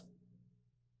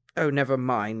 Oh, never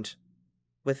mind.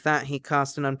 With that, he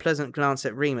cast an unpleasant glance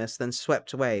at Remus, then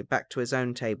swept away, back to his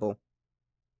own table.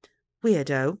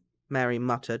 Weirdo, Mary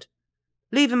muttered.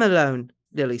 Leave him alone,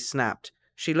 Lily snapped.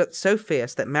 She looked so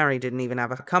fierce that Mary didn't even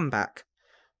have a comeback.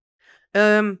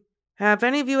 Have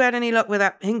any of you had any luck with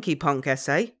that Hinky Punk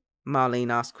essay?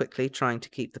 Marlene asked quickly, trying to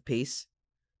keep the peace.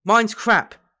 Mine's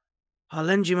crap. I'll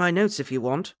lend you my notes if you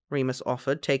want, Remus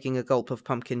offered, taking a gulp of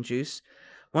pumpkin juice.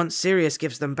 Once Sirius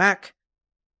gives them back.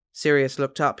 Sirius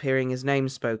looked up, hearing his name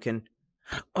spoken.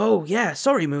 Oh, yeah,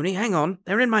 sorry, Moony, hang on,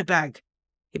 they're in my bag.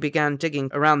 He began digging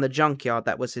around the junkyard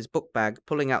that was his book bag,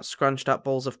 pulling out scrunched-up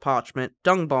balls of parchment,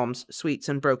 dung bombs, sweets,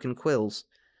 and broken quills.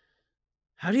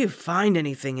 How do you find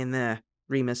anything in there?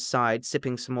 Remus sighed,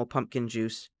 sipping some more pumpkin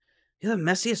juice. You're the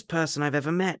messiest person I've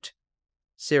ever met.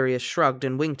 Sirius shrugged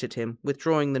and winked at him,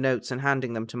 withdrawing the notes and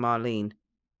handing them to Marlene.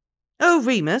 Oh,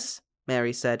 Remus,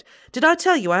 Mary said, did I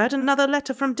tell you I had another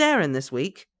letter from Darren this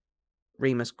week?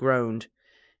 Remus groaned.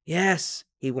 Yes,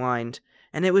 he whined,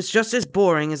 and it was just as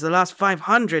boring as the last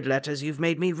 500 letters you've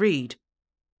made me read.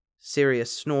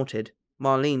 Sirius snorted.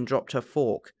 Marlene dropped her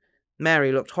fork.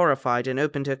 Mary looked horrified and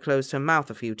opened or closed her mouth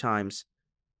a few times.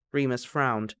 Remus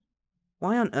frowned.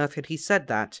 Why on earth had he said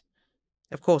that?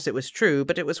 Of course it was true,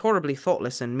 but it was horribly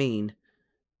thoughtless and mean.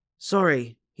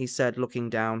 Sorry, he said, looking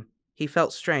down. He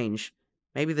felt strange.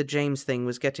 Maybe the James thing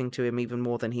was getting to him even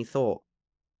more than he thought.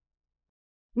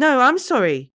 No, I'm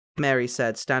sorry, Mary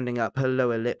said, standing up, her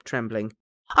lower lip trembling.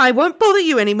 I won't bother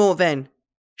you any more then.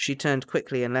 She turned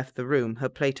quickly and left the room, her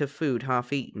plate of food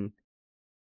half eaten.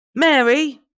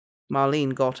 Mary!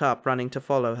 Marlene got up, running to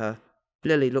follow her.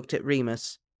 Lily looked at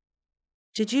Remus.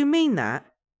 "Did you mean that?"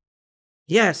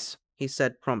 "Yes," he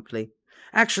said promptly.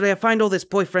 "Actually, I find all this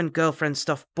boyfriend-girlfriend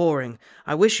stuff boring.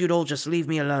 I wish you'd all just leave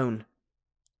me alone."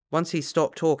 Once he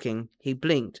stopped talking, he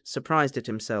blinked, surprised at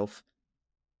himself.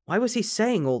 Why was he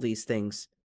saying all these things?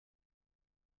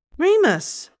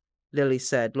 "Remus!" Lily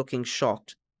said, looking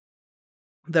shocked.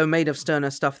 Though made of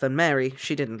sterner stuff than Mary,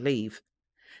 she didn't leave.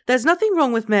 "There's nothing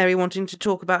wrong with Mary wanting to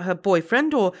talk about her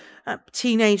boyfriend or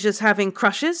teenagers having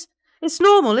crushes. It's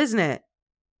normal, isn't it?"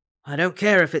 "I don't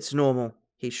care if it's normal,"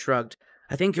 he shrugged.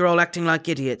 "I think you're all acting like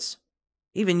idiots.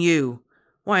 Even you.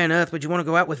 Why on earth would you want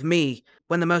to go out with me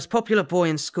when the most popular boy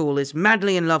in school is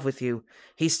madly in love with you?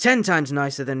 He's 10 times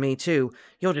nicer than me, too.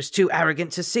 You're just too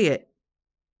arrogant to see it."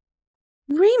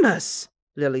 "Remus!"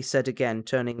 Lily said again,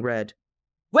 turning red.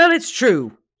 "Well, it's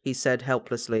true," he said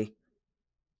helplessly.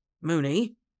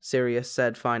 "Moony," Sirius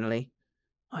said finally,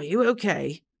 "are you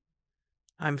okay?"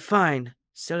 "I'm fine.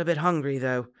 Still a bit hungry,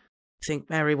 though. Think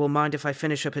Mary will mind if I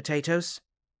finish her potatoes?"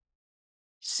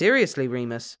 "Seriously,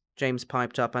 Remus," James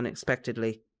piped up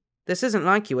unexpectedly. "This isn't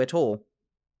like you at all."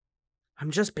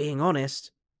 "I'm just being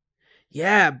honest."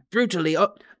 "Yeah, brutally.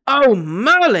 Oh,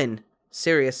 Merlin!"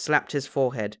 Sirius slapped his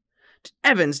forehead.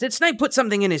 "Evans, did Snape put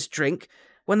something in his drink?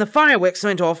 When the fireworks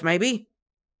went off, maybe?"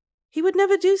 "He would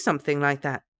never do something like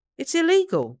that. It's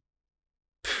illegal."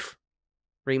 "Pfft,"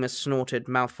 Remus snorted,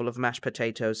 mouthful of mashed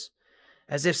potatoes.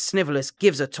 "As if Snivelus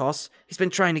gives a toss. He's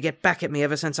been trying to get back at me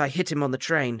ever since I hit him on the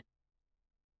train."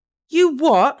 "You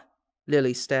what?"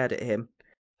 Lily stared at him.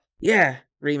 "Yeah,"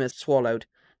 Remus swallowed.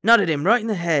 "Nutted him right in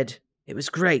the head. It was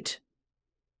great."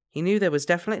 He knew there was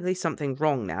definitely something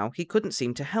wrong now. He couldn't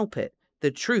seem to help it. The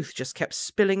truth just kept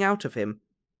spilling out of him.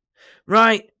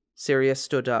 "Right," Sirius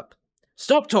stood up.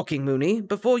 "Stop talking, Moony,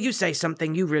 before you say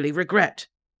something you really regret."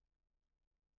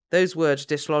 Those words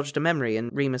dislodged a memory in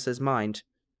Remus's mind.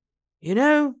 "You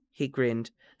know," he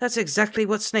grinned, "that's exactly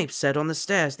what Snape said on the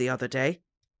stairs the other day."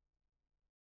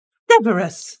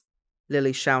 "Severus!"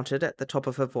 Lily shouted at the top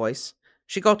of her voice.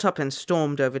 She got up and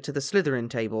stormed over to the Slytherin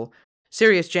table,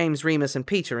 Sirius, James, Remus and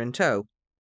Peter in tow.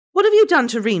 "What have you done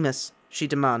to Remus?" she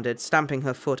demanded, stamping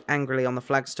her foot angrily on the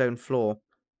flagstone floor.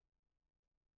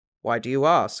 "Why do you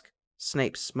ask?"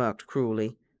 Snape smirked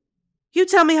cruelly. "You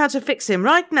tell me how to fix him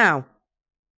right now."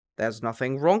 "There's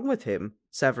nothing wrong with him,"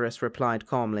 Severus replied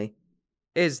calmly.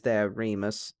 "Is there,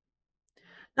 Remus?"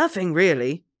 "Nothing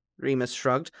really," Remus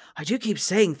shrugged. "I do keep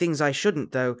saying things I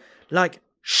shouldn't, though. Like,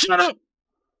 shut up!"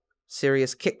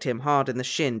 Sirius kicked him hard in the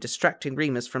shin, distracting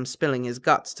Remus from spilling his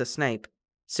guts to Snape.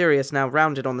 Sirius now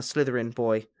rounded on the Slytherin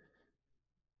boy.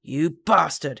 "You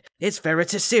bastard! It's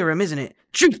Veritaserum, isn't it?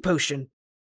 Truth potion!"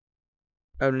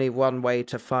 "Only one way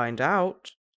to find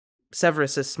out."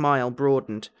 Severus's smile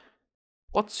broadened.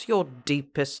 "What's your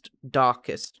deepest,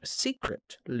 darkest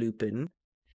secret, Lupin?"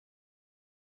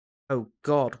 Oh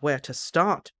God, where to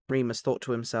start? Remus thought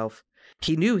to himself.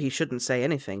 He knew he shouldn't say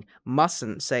anything,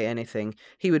 mustn't say anything.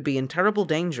 He would be in terrible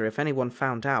danger if anyone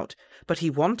found out. But he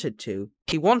wanted to.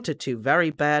 He wanted to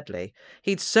very badly.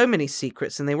 He'd so many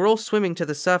secrets, and they were all swimming to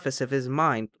the surface of his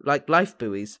mind, like life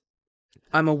buoys.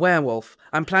 "I'm a werewolf.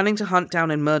 I'm planning to hunt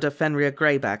down and murder Fenrir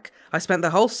Greyback. I spent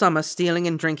the whole summer stealing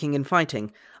and drinking and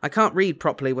fighting. I can't read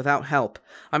properly without help.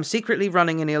 I'm secretly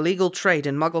running an illegal trade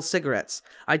in Muggle cigarettes.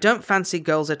 I don't fancy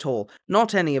girls at all.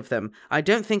 Not any of them. I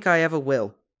don't think I ever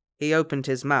will." He opened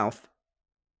his mouth.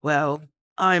 "Well,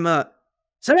 I'm a—"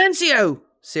 "Silencio!"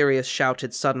 Sirius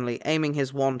shouted suddenly, aiming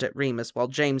his wand at Remus while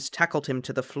James tackled him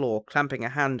to the floor, clamping a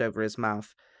hand over his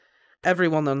mouth.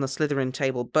 Everyone on the Slytherin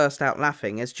table burst out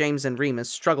laughing as James and Remus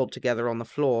struggled together on the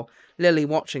floor, Lily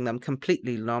watching them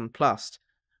completely nonplussed.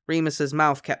 Remus's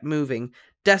mouth kept moving,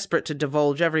 desperate to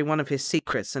divulge every one of his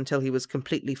secrets until he was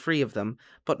completely free of them,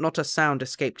 but not a sound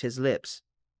escaped his lips.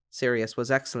 Sirius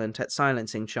was excellent at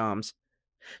silencing charms.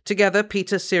 Together,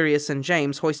 Peter, Sirius, and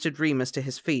James hoisted Remus to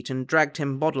his feet and dragged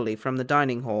him bodily from the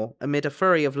dining hall, amid a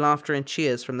flurry of laughter and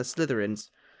cheers from the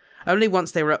Slytherins. Only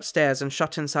once they were upstairs and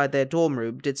shut inside their dorm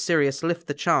room did Sirius lift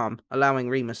the charm, allowing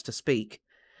Remus to speak.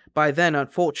 By then,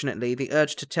 unfortunately, the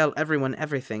urge to tell everyone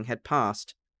everything had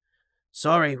passed.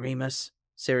 "Sorry, Remus,"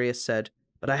 Sirius said,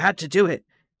 "but I had to do it.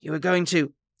 You were going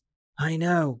to—" "I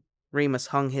know." Remus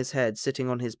hung his head, sitting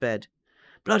on his bed.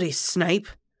 "Bloody Snape!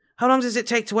 How long does it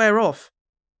take to wear off?"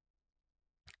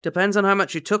 "Depends on how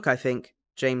much you took, I think,"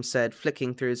 James said,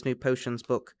 flicking through his new potions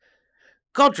book.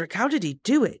 "Godric, how did he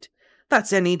do it?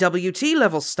 That's NEWT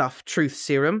level stuff, truth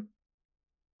serum."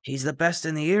 "He's the best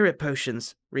in the year at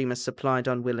potions," Remus supplied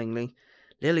unwillingly.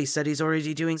 "Lily said he's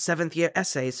already doing 7th year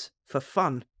essays, for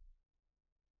fun."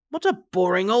 "What a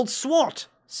boring old swot,"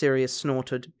 Sirius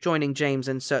snorted, joining James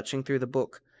in searching through the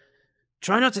book.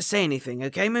 "Try not to say anything,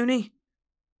 okay, Moony?"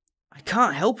 "I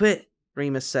can't help it,"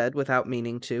 Remus said without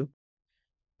meaning to.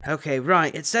 "Okay,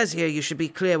 right, it says here you should be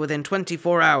clear within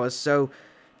 24 hours, so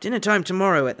dinner time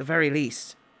tomorrow at the very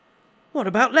least." "What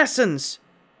about lessons?"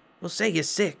 "We'll say you're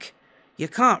sick. You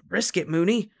can't risk it,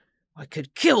 Moony. I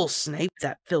could kill Snape,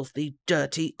 that filthy,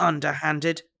 dirty,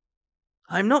 underhanded."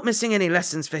 "I'm not missing any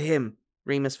lessons for him."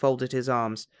 Remus folded his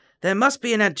arms. "There must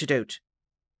be an antidote."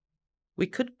 "We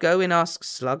could go and ask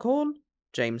Slughorn,"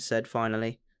 James said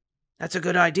finally. "That's a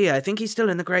good idea. I think he's still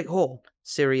in the Great Hall."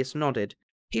 Sirius nodded.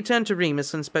 He turned to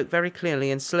Remus and spoke very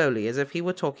clearly and slowly, as if he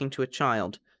were talking to a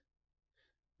child.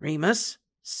 "Remus,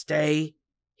 stay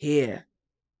here."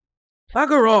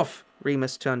 "Bugger off!"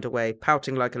 Remus turned away,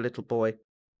 pouting like a little boy.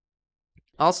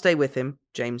 "I'll stay with him,"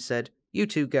 James said. "You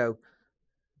two go."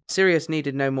 Sirius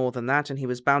needed no more than that, and he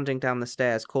was bounding down the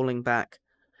stairs, calling back,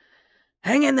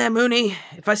 "Hang in there, Moony.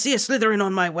 If I see a Slytherin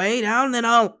on my way down, then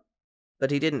I'll—"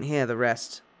 But he didn't hear the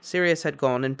rest. Sirius had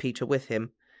gone, and Peter with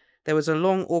him. There was a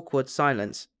long, awkward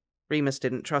silence. Remus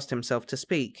didn't trust himself to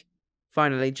speak.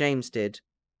 Finally, James did.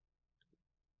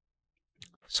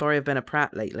 "Sorry I've been a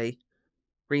prat lately."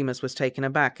 Remus was taken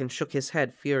aback and shook his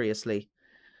head furiously.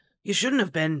 "You shouldn't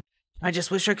have been. I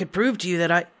just wish I could prove to you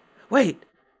that I— Wait!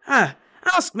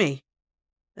 Ask me!"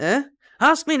 "Eh?"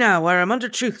 "Ask me now, where I'm under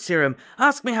truth serum.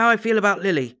 Ask me how I feel about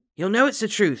Lily. You'll know it's the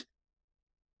truth."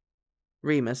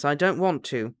 "Remus, I don't want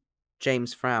to."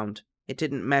 James frowned. It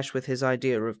didn't mesh with his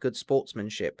idea of good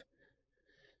sportsmanship.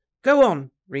 "Go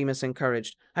on," Remus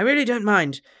encouraged. "I really don't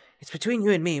mind. It's between you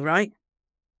and me, right?"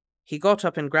 He got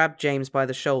up and grabbed James by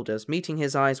the shoulders, meeting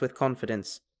his eyes with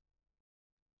confidence.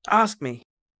 "Ask me."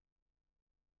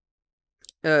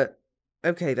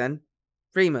 Okay then.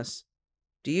 Remus,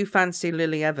 do you fancy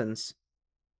Lily Evans?"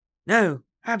 "No,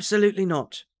 absolutely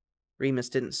not." Remus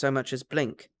didn't so much as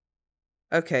blink.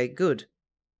 "Okay, good.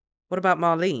 What about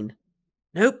Marlene?"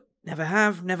 "Nope, never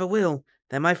have, never will.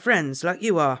 They're my friends, like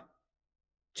you are."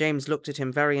 James looked at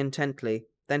him very intently,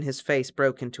 then his face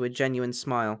broke into a genuine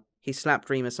smile. He slapped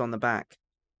Remus on the back.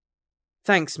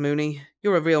 "Thanks, Moony.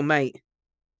 You're a real mate."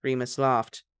 Remus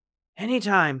laughed.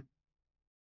 "Anytime."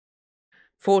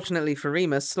 Fortunately for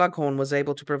Remus, Slughorn was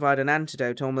able to provide an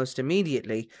antidote almost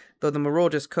immediately, though the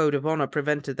Marauders' code of honor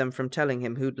prevented them from telling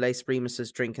him who'd laced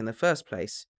Remus's drink in the first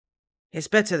place. "It's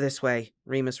better this way,"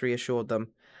 Remus reassured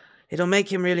them. "It'll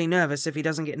make him really nervous if he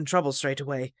doesn't get in trouble straight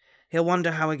away. He'll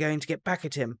wonder how we're going to get back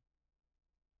at him."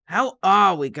 "How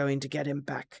are we going to get him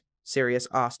back?" Sirius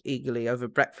asked eagerly over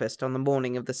breakfast on the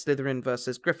morning of the Slytherin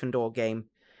versus Gryffindor game.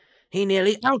 "He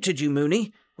nearly outed you,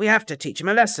 Moony. We have to teach him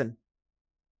a lesson."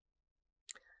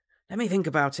 "Let me think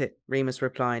about it," Remus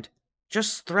replied.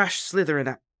 "Just thrash Slytherin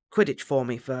at Quidditch for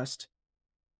me first."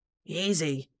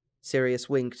 "Easy," Sirius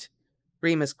winked.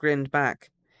 Remus grinned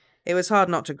back. It was hard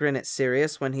not to grin at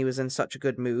Sirius when he was in such a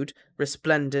good mood,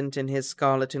 resplendent in his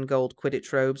scarlet and gold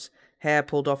Quidditch robes, hair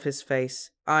pulled off his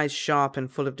face, eyes sharp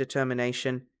and full of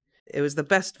determination. It was the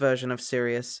best version of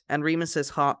Sirius, and Remus's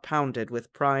heart pounded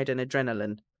with pride and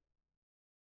adrenaline.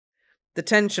 The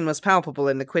tension was palpable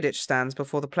in the Quidditch stands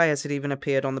before the players had even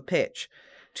appeared on the pitch.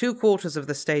 2/4 of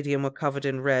the stadium were covered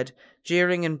in red,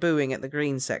 jeering and booing at the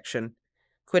green section.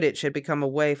 Quidditch had become a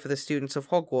way for the students of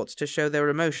Hogwarts to show their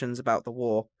emotions about the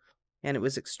war, and it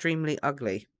was extremely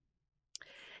ugly.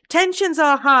 "Tensions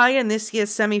are high in this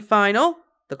year's semi-final,"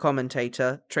 the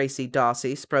commentator, Tracy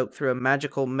Darcy, spoke through a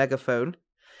magical megaphone.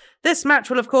 "This match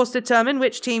will of course determine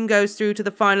which team goes through to the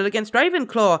final against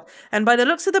Ravenclaw, and by the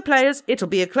looks of the players, it'll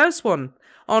be a close one.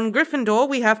 On Gryffindor,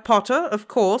 we have Potter, of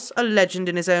course, a legend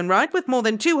in his own right, with more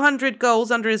than 200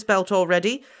 goals under his belt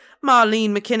already.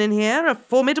 Marlene McKinnon here, a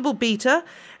formidable beater,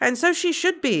 and so she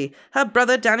should be. Her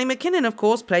brother Danny McKinnon, of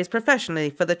course, plays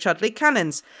professionally for the Chudley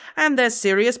Cannons. And there's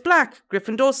Sirius Black,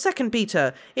 Gryffindor's second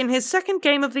beater, in his second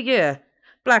game of the year.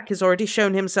 Black has already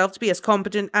shown himself to be as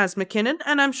competent as McKinnon,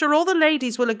 and I'm sure all the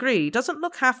ladies will agree doesn't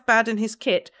look half bad in his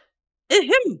kit."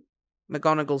 "Ahem!"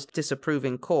 McGonagall's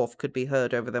disapproving cough could be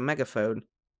heard over the megaphone.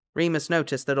 Remus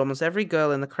noticed that almost every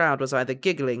girl in the crowd was either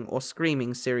giggling or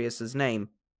screaming Sirius's name.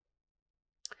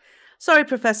 "Sorry,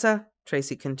 Professor,"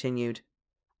 Tracy continued.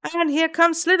 "And here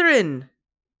comes Slytherin!"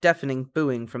 Deafening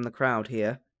booing from the crowd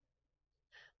here.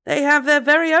 "They have their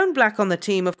very own Black on the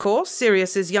team, of course.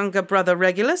 Sirius's younger brother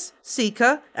Regulus,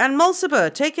 Seeker, and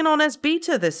Mulciber taken on as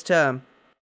beater this term."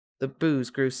 The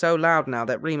boos grew so loud now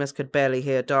that Remus could barely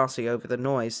hear Darcy over the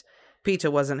noise.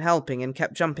 Peter wasn't helping and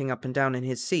kept jumping up and down in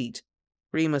his seat.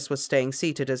 Remus was staying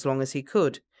seated as long as he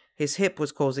could. His hip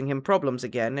was causing him problems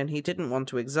again, and he didn't want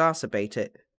to exacerbate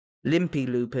it. Limpy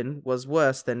Lupin was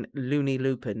worse than Loony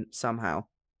Lupin somehow.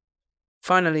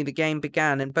 Finally, the game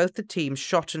began, and both the teams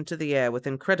shot into the air with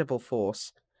incredible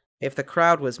force. If the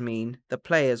crowd was mean, the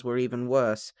players were even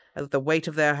worse. With the weight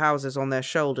of their houses on their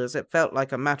shoulders, it felt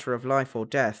like a matter of life or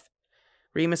death.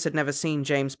 Remus had never seen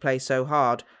James play so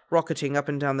hard, rocketing up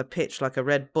and down the pitch like a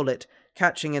red bullet,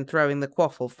 catching and throwing the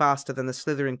quaffle faster than the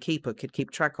Slytherin keeper could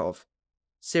keep track of.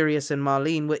 Sirius and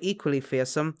Marlene were equally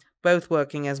fearsome, both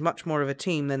working as much more of a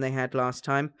team than they had last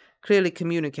time, clearly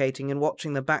communicating and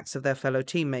watching the backs of their fellow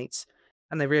teammates.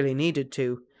 And they really needed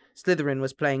to. Slytherin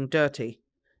was playing dirty.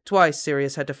 Twice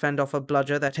Sirius had to fend off a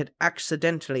bludger that had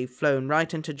accidentally flown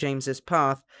right into James's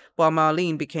path, while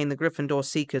Marlene became the Gryffindor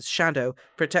Seeker's shadow,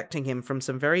 protecting him from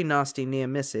some very nasty near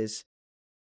misses.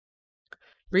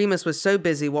 Remus was so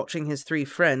busy watching his three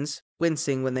friends,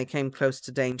 wincing when they came close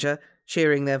to danger,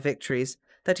 cheering their victories,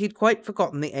 that he'd quite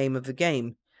forgotten the aim of the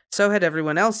game. So had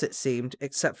everyone else, it seemed,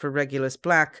 except for Regulus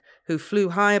Black, who flew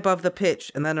high above the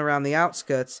pitch and then around the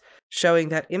outskirts, showing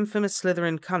that infamous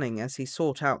Slytherin cunning as he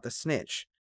sought out the snitch.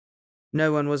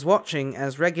 No one was watching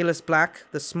as Regulus Black,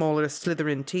 the smaller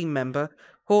Slytherin team member,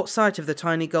 caught sight of the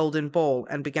tiny golden ball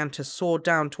and began to soar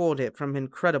down toward it from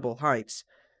incredible heights.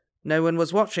 No one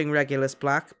was watching Regulus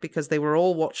Black because they were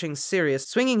all watching Sirius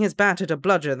swinging his bat at a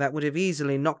bludger that would have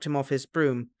easily knocked him off his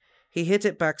broom. He hit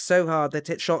it back so hard that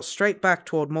it shot straight back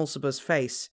toward Mulciber's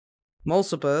face.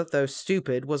 Mulciber, though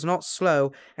stupid, was not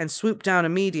slow and swooped down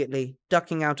immediately,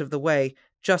 ducking out of the way,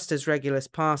 just as Regulus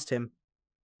passed him.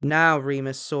 Now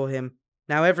Remus saw him.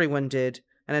 Now everyone did,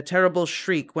 and a terrible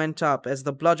shriek went up as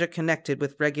the bludger connected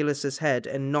with Regulus's head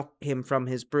and knocked him from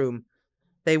his broom.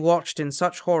 They watched in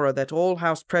such horror that all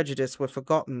house prejudice were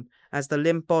forgotten as the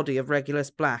limp body of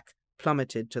Regulus Black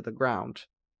plummeted to the ground.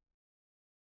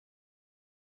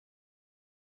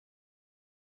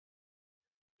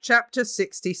 Chapter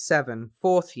 67,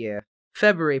 4th Year,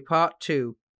 February Part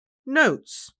 2.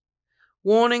 Notes.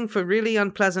 Warning for really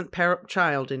unpleasant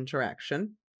parent-child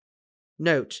interaction.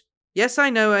 Note. Yes, I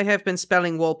know I have been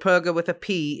spelling Walpurga with a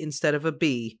P instead of a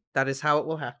B. That is how it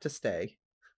will have to stay.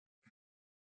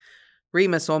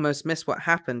 Remus almost missed what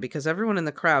happened because everyone in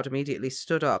the crowd immediately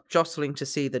stood up, jostling to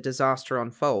see the disaster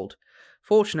unfold.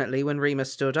 Fortunately, when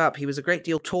Remus stood up, he was a great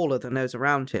deal taller than those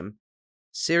around him.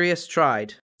 Sirius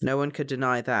tried. No one could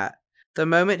deny that. The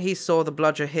moment he saw the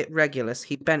bludger hit Regulus,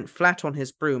 he bent flat on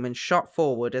his broom and shot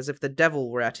forward as if the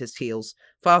devil were at his heels,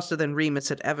 faster than Remus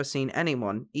had ever seen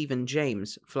anyone, even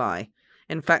James, fly.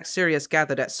 In fact, Sirius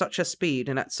gathered at such a speed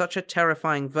and at such a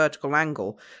terrifying vertical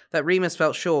angle that Remus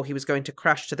felt sure he was going to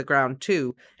crash to the ground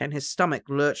too, and his stomach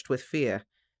lurched with fear.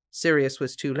 Sirius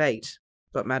was too late,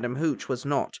 but Madame Hooch was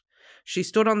not. She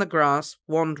stood on the grass,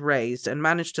 wand raised, and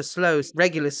managed to slow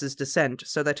Regulus's descent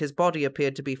so that his body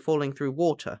appeared to be falling through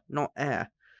water, not air.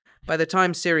 By the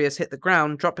time Sirius hit the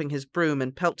ground, dropping his broom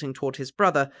and pelting toward his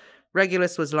brother,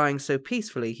 Regulus was lying so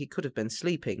peacefully he could have been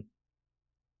sleeping.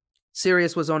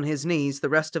 Sirius was on his knees, the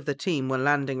rest of the team were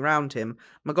landing round him,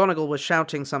 McGonagall was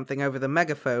shouting something over the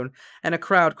megaphone, and a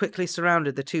crowd quickly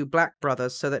surrounded the two Black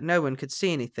brothers so that no one could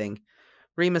see anything.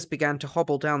 Remus began to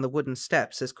hobble down the wooden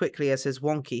steps as quickly as his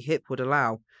wonky hip would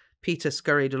allow. Peter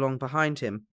scurried along behind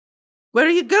him. "Where are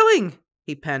you going?"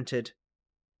 he panted.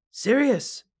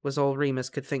 "Sirius," was all Remus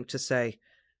could think to say.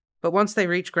 But once they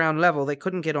reached ground level, they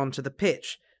couldn't get onto the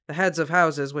pitch. The heads of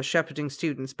houses were shepherding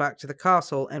students back to the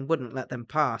castle and wouldn't let them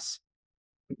pass.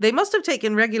 "They must have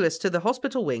taken Regulus to the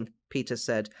hospital wing," Peter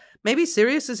said. "Maybe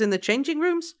Sirius is in the changing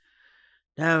rooms?"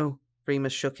 "No,"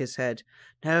 Remus shook his head.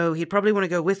 "No, he'd probably want to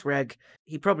go with Reg.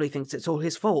 He probably thinks it's all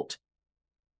his fault."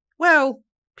 "Well,"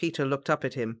 Peter looked up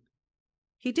at him.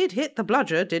 "He did hit the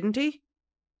bludger, didn't he?"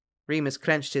 Remus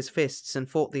clenched his fists and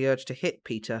fought the urge to hit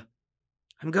Peter.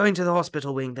 "I'm going to the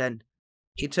hospital wing, then."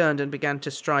 He turned and began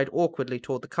to stride awkwardly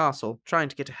toward the castle, trying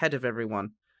to get ahead of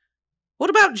everyone. "What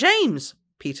about James?"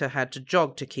 Peter had to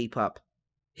jog to keep up.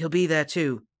 "He'll be there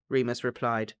too," Remus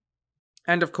replied.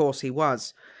 And of course he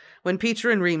was. When Peter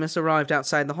and Remus arrived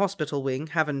outside the hospital wing,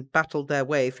 having battled their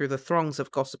way through the throngs of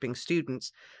gossiping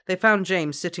students, they found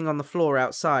James sitting on the floor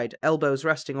outside, elbows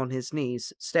resting on his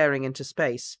knees, staring into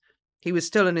space. He was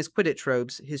still in his Quidditch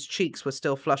robes, his cheeks were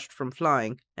still flushed from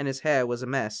flying, and his hair was a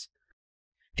mess.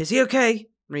 "Is he okay?"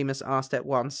 Remus asked at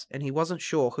once, and he wasn't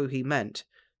sure who he meant.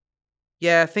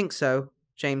 "Yeah, I think so."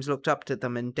 James looked up at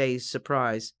them in dazed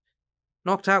surprise.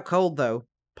 "Knocked out cold, though.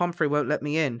 Pomfrey won't let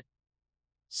me in."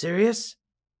 "Serious?"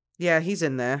 "Yeah, he's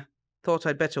in there. Thought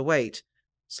I'd better wait.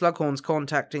 Slughorn's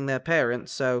contacting their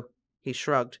parents, so—" He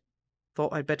shrugged.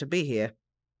 "Thought I'd better be here."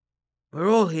 "We're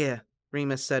all here,"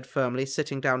 Remus said firmly,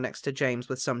 sitting down next to James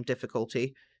with some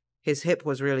difficulty. His hip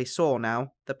was really sore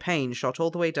now. The pain shot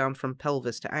all the way down from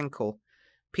pelvis to ankle.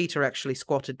 Peter actually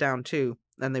squatted down too,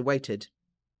 and they waited.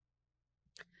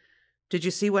 "Did you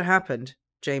see what happened?"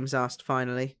 James asked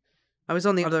finally. "I was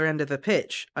on the other end of the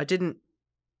pitch. I didn't—"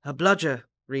 "A bludger,"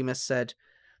 Remus said.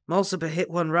 "Mulciber hit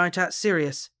one right at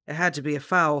Sirius. It had to be a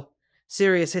foul.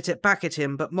 Sirius hit it back at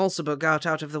him, but Mulciber got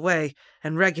out of the way,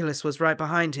 and Regulus was right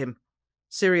behind him.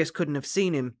 Sirius couldn't have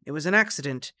seen him. It was an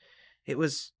accident. It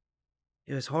was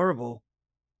horrible."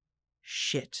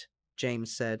 "Shit,"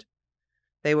 James said.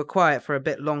 They were quiet for a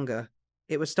bit longer.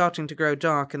 It was starting to grow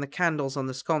dark, and the candles on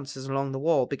the sconces along the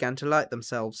wall began to light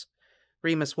themselves.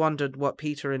 Remus wondered what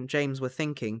Peter and James were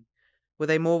thinking. Were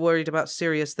they more worried about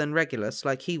Sirius than Regulus,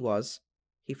 like he was?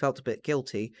 He felt a bit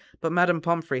guilty, but Madame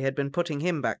Pomfrey had been putting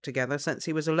him back together since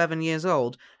he was 11 years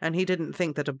old, and he didn't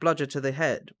think that a bludger to the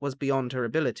head was beyond her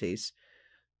abilities.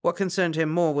 What concerned him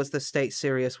more was the state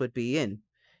Sirius would be in.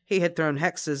 He had thrown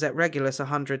hexes at Regulus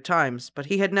 100 times, but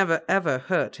he had never ever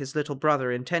hurt his little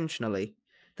brother intentionally.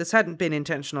 This hadn't been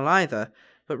intentional either,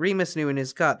 but Remus knew in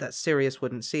his gut that Sirius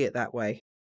wouldn't see it that way.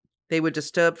 They were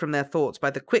disturbed from their thoughts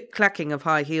by the quick clacking of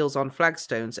high heels on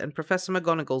flagstones and Professor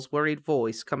McGonagall's worried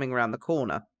voice coming round the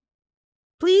corner.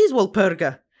 "Please,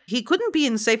 Walpurga, he couldn't be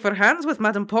in safer hands with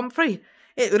Madame Pomfrey.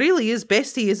 It really is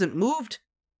best he isn't moved."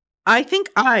 "I think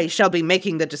I shall be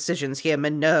making the decisions here,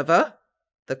 Minerva,"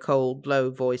 the cold, low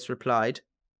voice replied.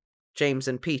 James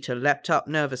and Peter leapt up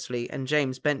nervously, and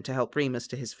James bent to help Remus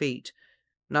to his feet.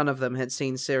 None of them had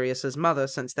seen Sirius's mother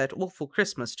since that awful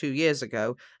Christmas 2 years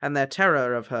ago, and their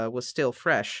terror of her was still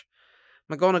fresh.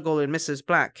 McGonagall and Mrs.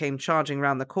 Black came charging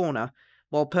round the corner,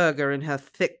 Walpurga in her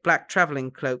thick black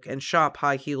travelling cloak and sharp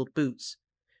high-heeled boots.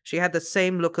 She had the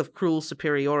same look of cruel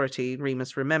superiority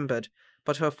Remus remembered,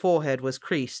 but her forehead was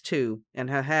creased too, and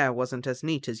her hair wasn't as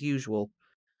neat as usual.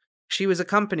 She was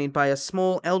accompanied by a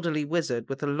small elderly wizard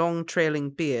with a long trailing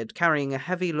beard carrying a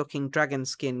heavy-looking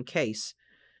dragon-skin case.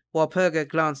 Walpurga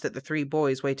glanced at the 3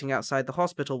 boys waiting outside the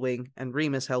hospital wing, and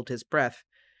Remus held his breath.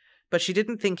 But she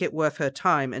didn't think it worth her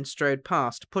time and strode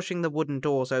past, pushing the wooden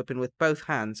doors open with both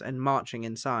hands and marching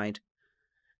inside.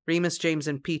 Remus, James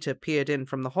and Peter peered in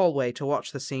from the hallway to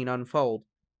watch the scene unfold.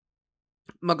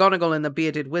 McGonagall and the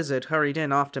bearded wizard hurried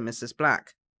in after Mrs.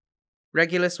 Black.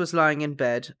 Regulus was lying in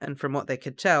bed, and from what they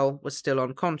could tell, was still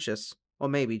unconscious, or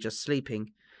maybe just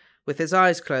sleeping. With his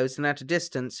eyes closed and at a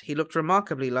distance, he looked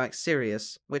remarkably like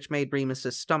Sirius, which made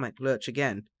Remus's stomach lurch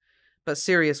again. But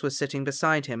Sirius was sitting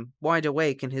beside him, wide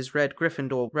awake in his red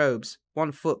Gryffindor robes,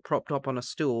 one foot propped up on a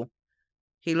stool.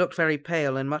 He looked very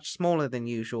pale and much smaller than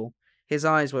usual. His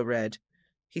eyes were red.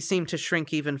 He seemed to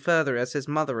shrink even further as his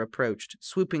mother approached,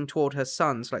 swooping toward her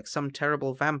sons like some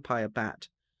terrible vampire bat.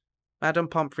 Madame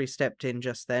Pomfrey stepped in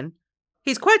just then.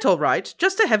 "He's quite all right,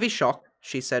 just a heavy shock,"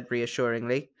 she said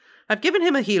reassuringly. "I've given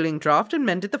him a healing draught and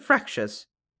mended the fractures."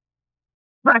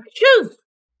 "Fractures!"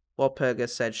 Walpurga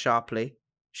said sharply.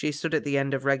 She stood at the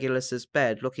end of Regulus's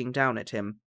bed, looking down at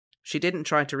him. She didn't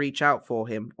try to reach out for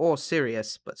him, or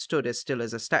Sirius, but stood as still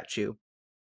as a statue.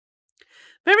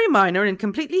 "Very minor and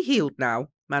completely healed now,"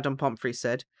 Madame Pomfrey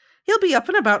said. "He'll be up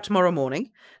and about tomorrow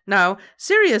morning. Now,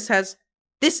 Sirius has—"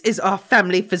 "This is our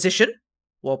family physician,"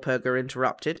 Walpurga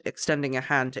interrupted, extending a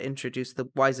hand to introduce the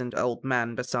wizened old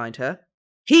man beside her.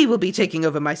 "He will be taking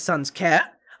over my son's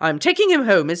care. I'm taking him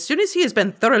home as soon as he has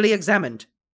been thoroughly examined."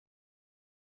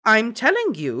 "I'm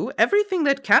telling you, everything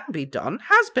that can be done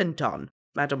has been done,"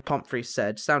 Madame Pomfrey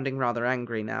said, sounding rather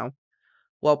angry now.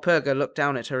 Walpurga looked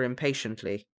down at her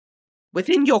impatiently.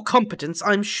 "Within your competence,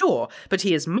 I'm sure, but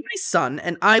he is my son,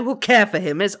 and I will care for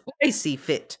him as I see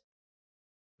fit."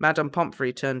 Madame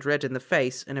Pomfrey turned red in the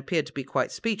face and appeared to be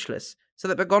quite speechless, so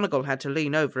that McGonagall had to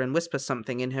lean over and whisper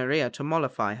something in her ear to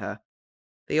mollify her.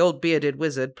 The old bearded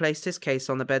wizard placed his case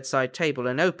on the bedside table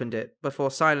and opened it, before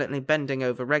silently bending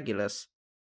over Regulus.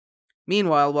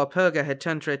 Meanwhile, Walpurga had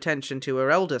turned her attention to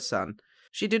her elder son.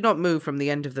 She did not move from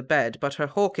the end of the bed, but her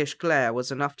hawkish glare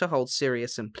was enough to hold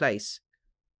Sirius in place.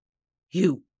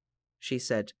 "You," she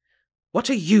said. "What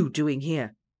are you doing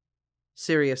here?"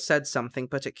 Sirius said something,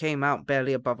 but it came out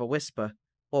barely above a whisper.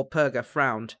 Walpurga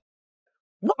frowned.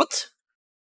 "What?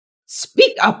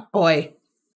 Speak up, boy!"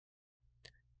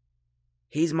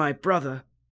 "He's my brother,"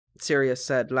 Sirius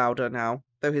said louder now,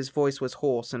 though his voice was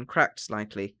hoarse and cracked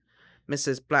slightly.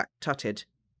 Mrs. Black tutted.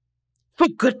 "For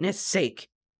goodness sake!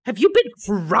 Have you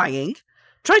been crying?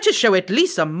 Try to show at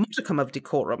least a modicum of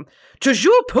decorum.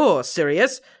 Toujours pour,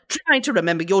 Sirius! Try to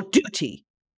remember your duty!"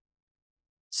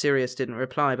 Sirius didn't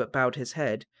reply but bowed his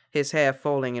head, his hair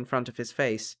falling in front of his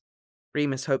face.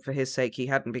 Remus hoped for his sake he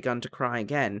hadn't begun to cry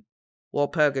again.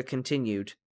 Walpurga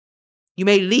continued. "You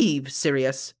may leave,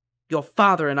 Sirius. Your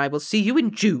father and I will see you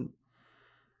in June."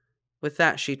 With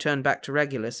that she turned back to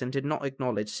Regulus and did not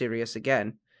acknowledge Sirius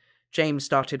again. James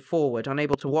started forward,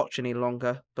 unable to watch any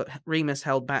longer, but Remus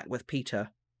held back with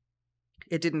Peter.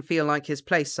 It didn't feel like his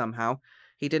place somehow.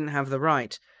 He didn't have the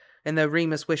right. And though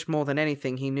Remus wished more than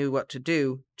anything he knew what to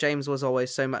do, James was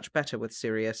always so much better with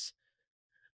Sirius.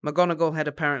 McGonagall had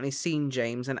apparently seen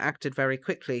James and acted very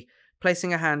quickly,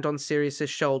 placing a hand on Sirius's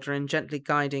shoulder and gently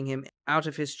guiding him out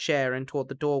of his chair and toward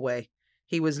the doorway.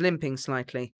 He was limping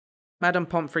slightly. Madame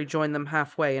Pomfrey joined them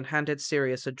halfway and handed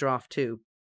Sirius a draught too.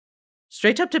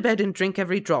 "Straight up to bed and drink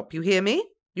every drop, you hear me?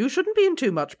 You shouldn't be in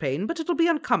too much pain, but it'll be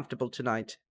uncomfortable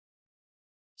tonight."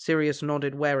 Sirius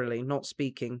nodded warily, not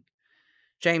speaking.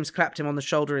 James clapped him on the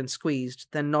shoulder and squeezed,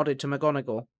 then nodded to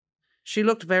McGonagall. She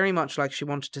looked very much like she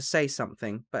wanted to say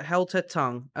something, but held her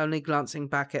tongue, only glancing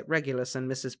back at Regulus and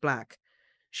Mrs. Black.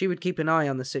 She would keep an eye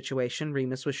on the situation,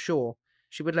 Remus was sure.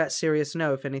 She would let Sirius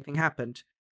know if anything happened.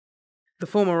 The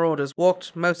four Marauders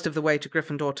walked most of the way to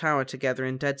Gryffindor Tower together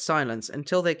in dead silence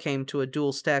until they came to a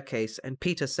dual staircase, and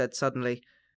Peter said suddenly,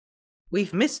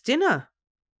 "We've missed dinner."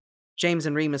 James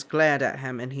and Remus glared at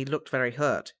him, and he looked very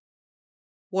hurt.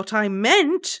 "What I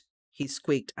meant," he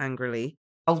squeaked angrily,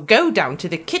 "I'll go down to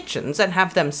the kitchens and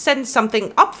have them send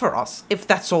something up for us, if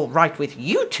that's all right with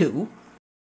you two."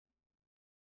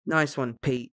 "Nice one,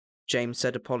 Pete," James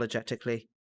said apologetically.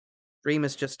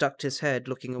 Remus just ducked his head,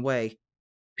 looking away.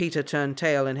 Peter turned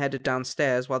tail and headed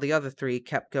downstairs, while the other three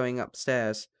kept going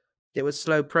upstairs. It was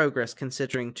slow progress,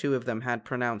 considering two of them had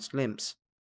pronounced limps.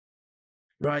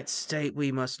 "Right state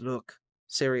we must look,"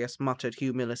 Sirius muttered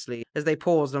humorously, as they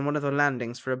paused on one of the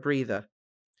landings for a breather.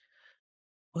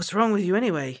 "What's wrong with you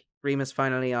anyway?" Remus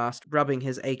finally asked, rubbing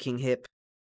his aching hip.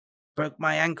 "Broke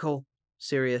my ankle,"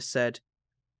 Sirius said.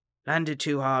 "Landed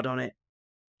too hard on it."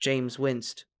 James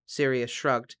winced. Sirius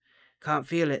shrugged. "Can't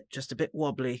feel it, just a bit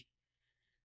wobbly."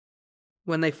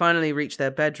 When they finally reached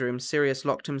their bedroom, Sirius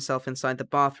locked himself inside the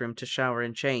bathroom to shower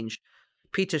and change.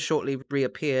 Peter shortly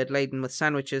reappeared, laden with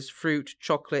sandwiches, fruit,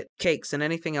 chocolate, cakes, and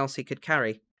anything else he could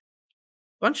carry.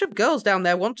 "Bunch of girls down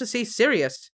there want to see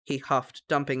Sirius," he huffed,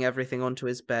 dumping everything onto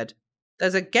his bed.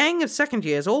 "There's a gang of second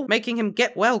years all making him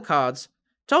get well cards.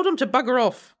 Told him to bugger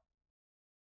off."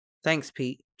 "Thanks,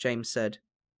 Pete," James said.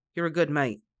 "You're a good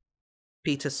mate."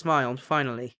 Peter smiled,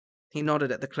 finally. He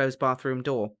nodded at the closed bathroom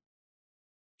door.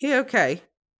 "He okay?"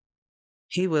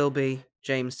 "He will be,"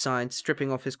 James sighed,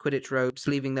 stripping off his Quidditch robes,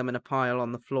 leaving them in a pile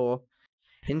on the floor.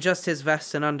 In just his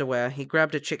vest and underwear, he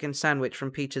grabbed a chicken sandwich from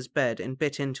Peter's bed and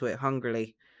bit into it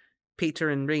hungrily. Peter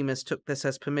and Remus took this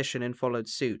as permission and followed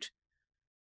suit.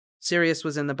 Sirius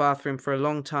was in the bathroom for a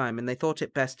long time, and they thought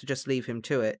it best to just leave him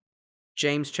to it.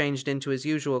 James changed into his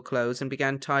usual clothes and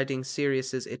began tidying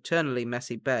Sirius's eternally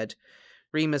messy bed.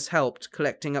 Remus helped,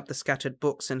 collecting up the scattered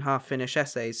books and half-finished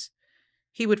essays.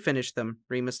 He would finish them,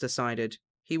 Remus decided.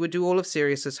 He would do all of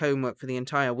Sirius's homework for the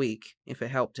entire week, if it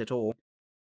helped at all.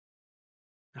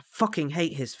 "I fucking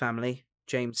hate his family,"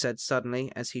 James said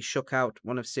suddenly as he shook out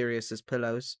one of Sirius's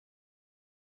pillows.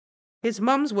 "His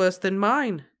mum's worse than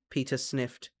mine," Peter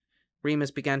sniffed.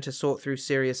 Remus began to sort through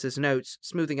Sirius's notes,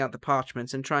 smoothing out the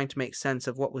parchments and trying to make sense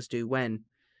of what was due when.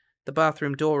 The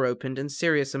bathroom door opened and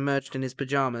Sirius emerged in his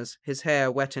pajamas, his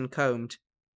hair wet and combed.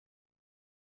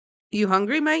 "You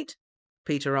hungry, mate?"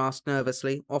 Peter asked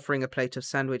nervously, offering a plate of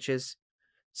sandwiches.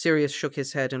 Sirius shook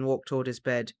his head and walked toward his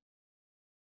bed.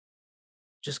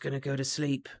 "Just gonna go to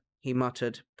sleep," he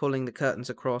muttered, pulling the curtains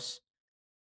across.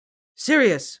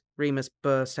 "Sirius!" Remus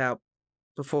burst out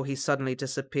before he suddenly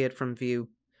disappeared from view.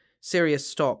 Sirius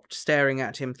stopped, staring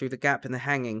at him through the gap in the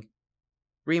hanging.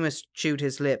 Remus chewed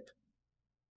his lip.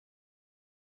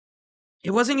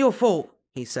 "It wasn't your fault,"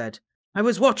 he said. "I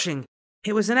was watching.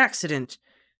 It was an accident.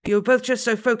 You were both just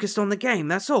so focused on the game,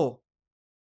 that's all."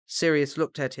 Sirius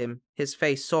looked at him, his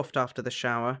face soft after the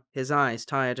shower, his eyes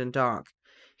tired and dark.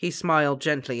 He smiled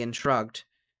gently and shrugged.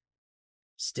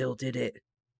 "Still did it."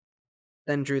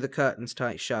 Then drew the curtains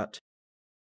tight shut.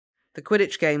 The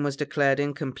Quidditch game was declared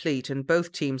incomplete, and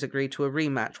both teams agreed to a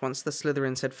rematch once the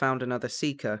Slytherins had found another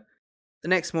seeker. The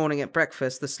next morning at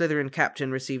breakfast, the Slytherin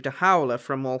captain received a howler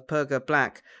from Walpurga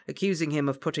Black, accusing him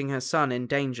of putting her son in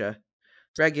danger.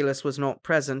 Regulus was not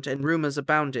present, and rumours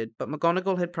abounded, but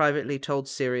McGonagall had privately told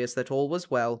Sirius that all was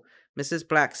well. Mrs.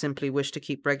 Black simply wished to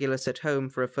keep Regulus at home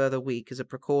for a further week as a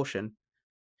precaution.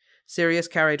 Sirius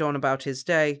carried on about his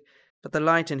day, but the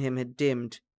light in him had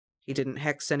dimmed. He didn't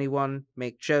hex anyone,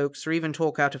 make jokes, or even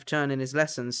talk out of turn in his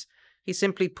lessons. He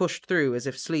simply pushed through as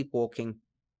if sleepwalking.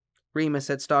 Remus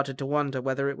had started to wonder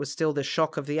whether it was still the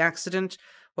shock of the accident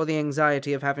or the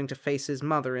anxiety of having to face his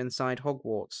mother inside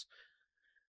Hogwarts.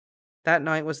 That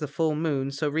night was the full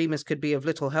moon, so Remus could be of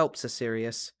little help to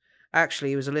Sirius. Actually,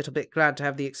 he was a little bit glad to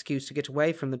have the excuse to get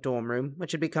away from the dorm room,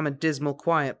 which had become a dismal,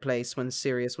 quiet place when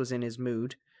Sirius was in his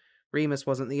mood. Remus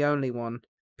wasn't the only one.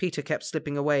 Peter kept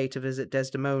slipping away to visit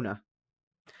Desdemona.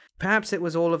 Perhaps it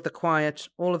was all of the quiet,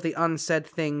 all of the unsaid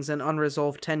things and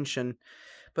unresolved tension,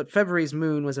 but February's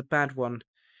moon was a bad one.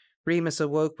 Remus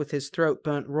awoke with his throat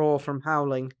burnt raw from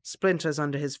howling, splinters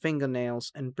under his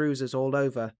fingernails, and bruises all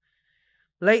over.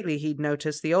 Lately, he'd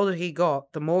noticed the older he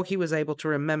got, the more he was able to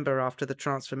remember after the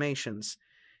transformations.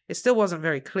 It still wasn't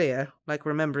very clear, like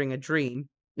remembering a dream,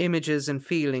 images and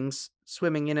feelings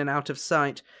swimming in and out of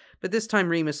sight, but this time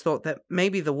Remus thought that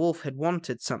maybe the wolf had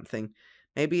wanted something.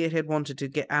 Maybe it had wanted to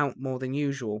get out more than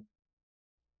usual.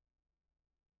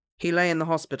 He lay in the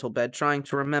hospital bed trying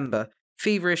to remember,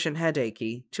 feverish and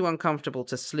headachy, too uncomfortable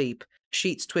to sleep,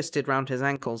 sheets twisted round his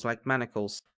ankles like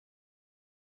manacles.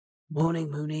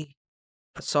 "Morning, Moony."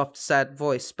 A soft, sad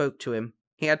voice spoke to him.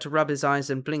 He had to rub his eyes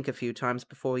and blink a few times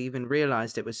before he even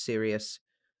realized it was Sirius.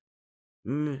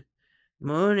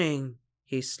 "Morning,"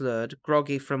 he slurred,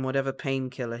 groggy from whatever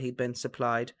painkiller he'd been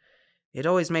supplied. It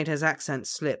always made his accent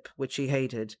slip, which he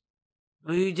hated.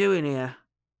 "What are you doing here?"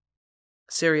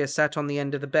 Sirius sat on the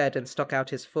end of the bed and stuck out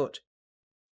his foot.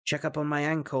 "Check up on my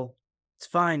ankle. It's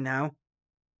fine now."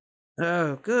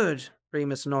 "Oh, good,"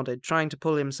 Remus nodded, trying to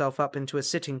pull himself up into a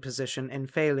sitting position and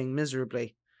failing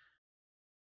miserably.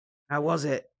 "How was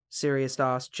it?" Sirius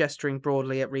asked, gesturing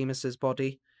broadly at Remus's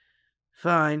body.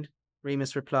 "Fine,"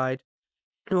 Remus replied.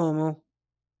 "Normal.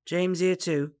 James here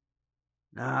too?"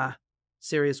 "Nah."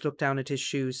 Sirius looked down at his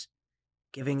shoes.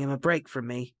 "Giving him a break from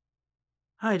me."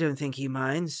 "I don't think he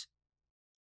minds."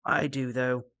 "I do,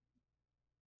 though."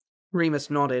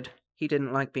 Remus nodded. He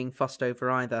didn't like being fussed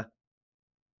over either.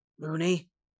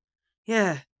 "Moony?"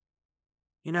 "Yeah.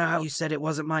 You know how you said it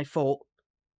wasn't my fault?"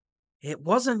 "It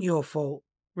wasn't your fault,"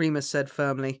 Remus said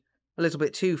firmly. A little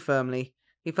bit too firmly.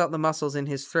 He felt the muscles in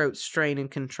his throat strain and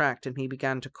contract, and he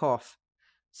began to cough.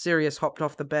 Sirius hopped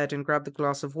off the bed and grabbed the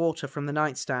glass of water from the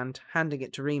nightstand, handing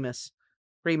it to Remus.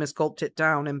 Remus gulped it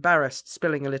down, embarrassed,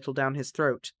 spilling a little down his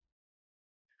throat.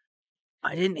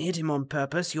 "I didn't hit him on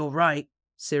purpose, you're right,"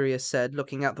 Sirius said,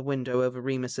 looking out the window over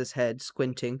Remus's head,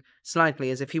 squinting, slightly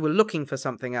as if he were looking for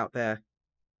something out there.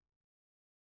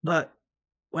 "But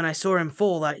when I saw him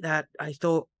fall like that, I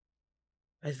thought,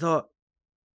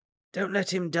 don't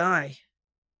let him die."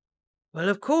 "Well,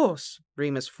 of course,"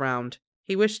 Remus frowned.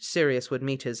 He wished Sirius would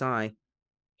meet his eye.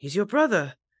 "He's your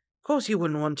brother. Of course you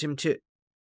wouldn't want him to—"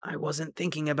 "I wasn't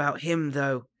thinking about him,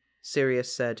 though,"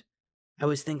 Sirius said. "I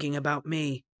was thinking about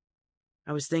me.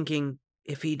 I was thinking,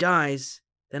 if he dies,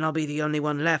 then I'll be the only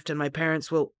one left and my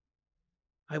parents will—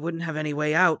 I wouldn't have any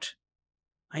way out.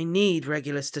 I need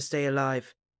Regulus to stay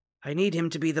alive. I need him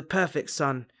to be the perfect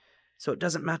son, so it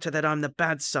doesn't matter that I'm the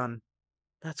bad son.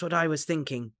 That's what I was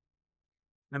thinking.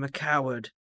 I'm a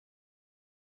coward."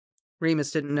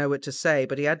 Remus didn't know what to say,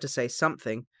 but he had to say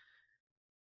something.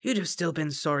 "You'd have still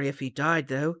been sorry if he died,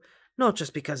 though, not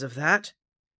just because of that."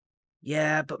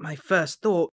 "Yeah, but my first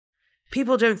thought—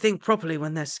 people don't think properly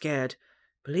when they're scared.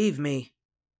 Believe me,"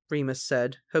 Remus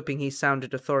said, hoping he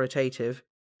sounded authoritative.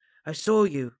 "I saw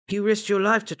you. You risked your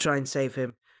life to try and save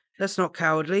him. That's not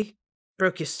cowardly.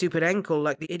 Broke your stupid ankle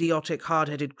like the idiotic,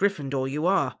 hard-headed Gryffindor you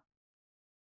are."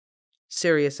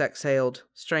 Sirius exhaled,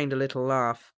 strained a little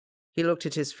laugh. He looked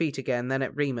at his feet again, then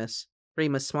at Remus.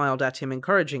 Remus smiled at him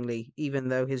encouragingly, even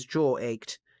though his jaw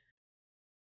ached.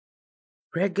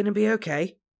 "Greg gonna be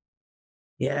okay?"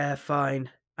 "Yeah,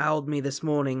 fine. Owled me this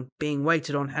morning, being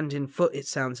waited on hand and foot, it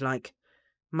sounds like.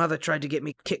 Mother tried to get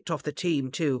me kicked off the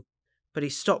team, too, but he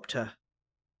stopped her."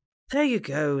 "There you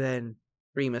go, then,"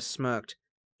 Remus smirked.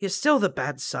 "You're still the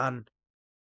bad son."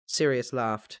 Sirius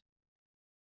laughed.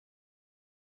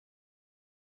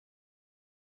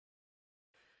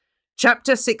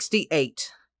 Chapter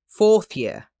 68, 4th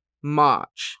Year,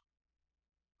 March.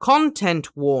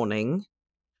 Content warning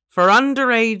for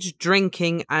underage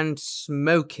drinking and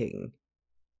smoking.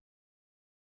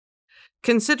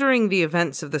 Considering the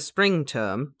events of the spring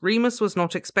term, Remus was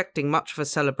not expecting much of a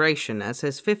celebration as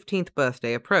his 15th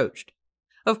birthday approached.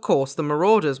 Of course, the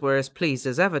Marauders were as pleased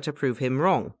as ever to prove him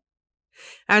wrong.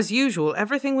 As usual,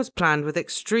 everything was planned with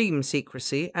extreme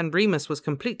secrecy, and Remus was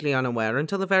completely unaware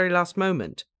until the very last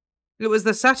moment. It was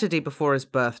the Saturday before his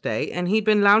birthday, and he'd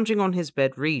been lounging on his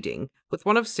bed reading, with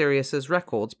one of Sirius's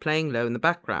records playing low in the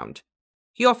background.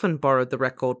 He often borrowed the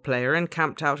record player and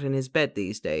camped out in his bed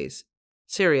these days.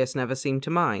 Sirius never seemed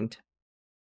to mind.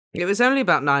 It was only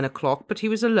about 9 o'clock, but he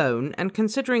was alone, and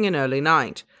considering an early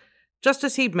night. Just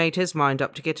as he'd made his mind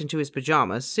up to get into his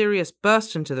pyjamas, Sirius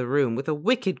burst into the room with a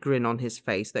wicked grin on his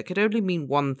face that could only mean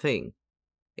one thing.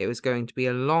 It was going to be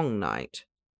a long night.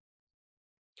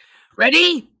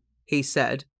 Ready? he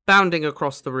said, bounding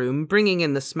across the room, bringing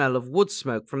in the smell of wood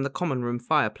smoke from the common room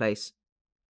fireplace.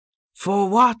 For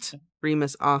what?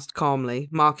 Remus asked calmly,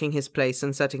 marking his place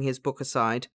and setting his book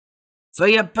aside. For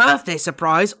your birthday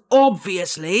surprise,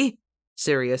 obviously,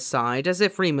 Sirius sighed, as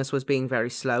if Remus was being very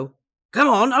slow. Come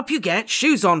on, up you get.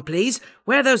 Shoes on, please.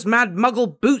 Wear those mad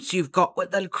muggle boots you've got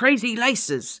with the crazy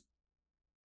laces.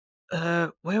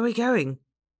 Where are we going?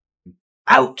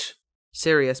 Out!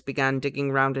 Sirius began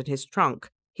digging round in his trunk.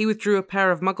 He withdrew a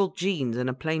pair of muggle jeans and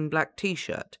a plain black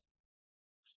t-shirt.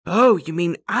 Oh, you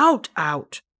mean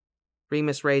out?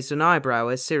 Remus raised an eyebrow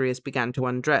as Sirius began to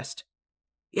undress.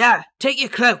 Yeah, take your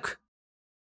cloak.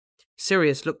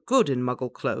 Sirius looked good in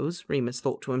muggle clothes, Remus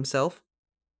thought to himself.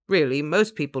 Really,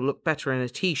 most people look better in a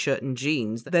t-shirt and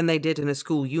jeans than they did in a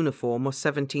school uniform or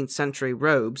 17th century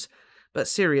robes, but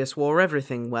Sirius wore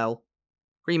everything well.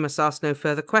 Remus asked no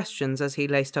further questions as he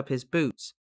laced up his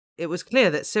boots. It was clear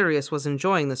that Sirius was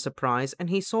enjoying the surprise, and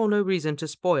he saw no reason to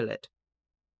spoil it.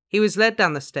 He was led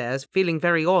down the stairs, feeling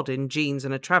very odd in jeans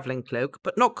and a travelling cloak,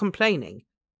 but not complaining.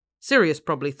 Sirius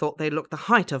probably thought they looked the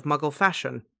height of muggle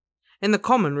fashion. In the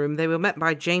common room they were met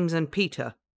by James and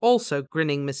Peter, also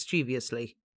grinning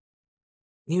mischievously.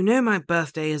 You know my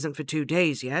birthday isn't for 2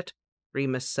 days yet,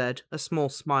 Remus said, a small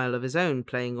smile of his own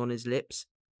playing on his lips.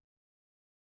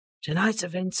 Tonight's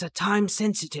events are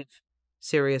time-sensitive,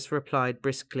 Sirius replied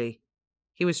briskly.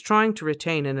 He was trying to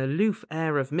retain an aloof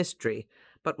air of mystery,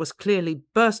 but was clearly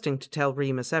bursting to tell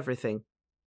Remus everything.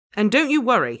 And don't you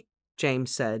worry, James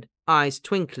said, eyes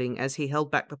twinkling as he held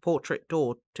back the portrait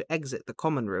door to exit the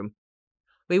common room.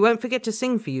 We won't forget to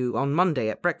sing for you on Monday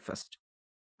at breakfast.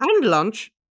 And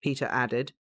lunch, Peter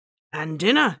added. And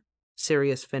dinner,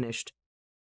 Sirius finished.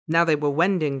 Now they were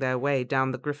wending their way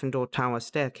down the Gryffindor Tower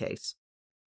staircase.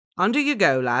 Under you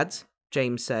go, lads,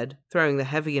 James said, throwing the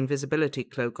heavy invisibility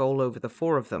cloak all over the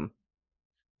 4 of them.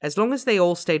 As long as they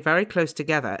all stayed very close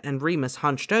together and Remus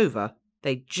hunched over,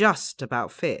 they just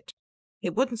about fit.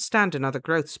 It wouldn't stand another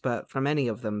growth spurt from any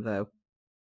of them, though.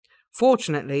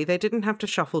 Fortunately, they didn't have to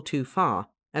shuffle too far.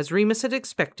 As Remus had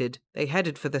expected, they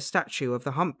headed for the statue of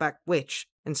the humpbacked witch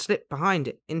and slipped behind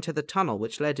it into the tunnel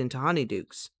which led into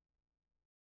Honeyduke's.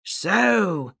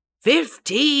 So,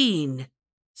 15,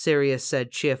 Sirius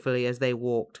said cheerfully as they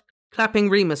walked, clapping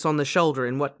Remus on the shoulder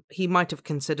in what he might have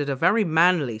considered a very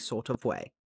manly sort of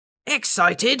way.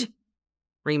 Excited?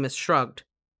 Remus shrugged.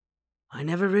 I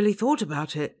never really thought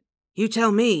about it. You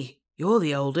tell me, you're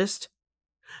the oldest.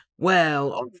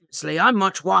 Well, obviously I'm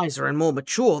much wiser and more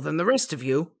mature than the rest of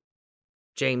you.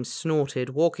 James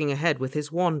snorted, walking ahead with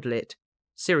his wand lit.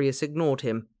 Sirius ignored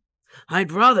him.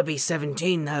 I'd rather be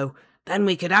 17, though. Then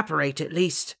we could apparate at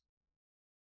least.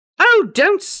 Oh,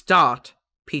 don't start,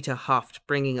 Peter huffed,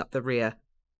 bringing up the rear.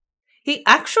 He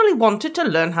actually wanted to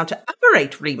learn how to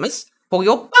apparate, Remus, for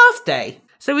your birthday,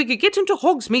 so we could get into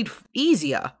Hogsmeade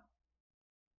easier.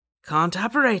 Can't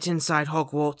apparate inside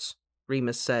Hogwarts,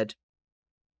 Remus said.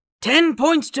 10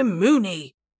 points to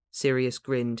Moony, Sirius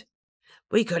grinned.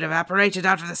 We could have apparated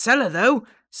out of the cellar, though,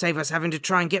 save us having to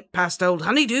try and get past old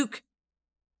Honeyduke.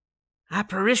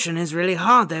 Apparition is really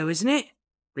hard, though, isn't it?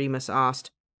 Remus asked.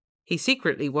 He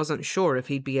secretly wasn't sure if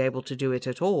he'd be able to do it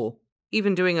at all.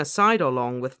 Even doing a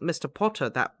side-along with Mr. Potter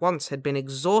that once had been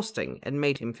exhausting and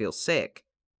made him feel sick.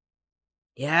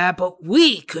 Yeah, but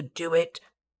we could do it,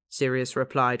 Sirius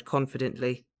replied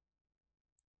confidently.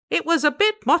 It was a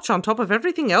bit much on top of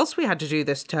everything else we had to do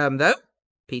this term, though,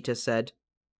 Peter said.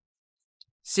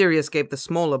 Sirius gave the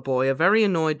smaller boy a very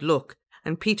annoyed look,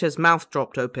 and Peter's mouth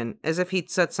dropped open, as if he'd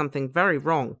said something very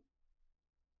wrong.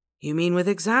 You mean with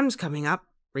exams coming up?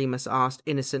 Remus asked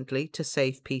innocently, to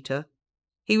save Peter.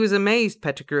 He was amazed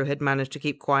Pettigrew had managed to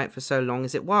keep quiet for so long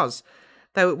as it was,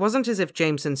 though it wasn't as if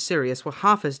James and Sirius were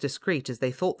half as discreet as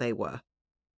they thought they were.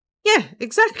 Yeah,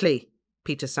 exactly,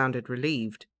 Peter sounded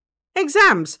relieved.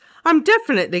 Exams! I'm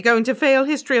definitely going to fail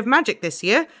History of Magic this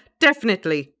year.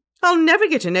 Definitely. I'll never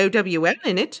get an OWL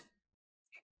in it.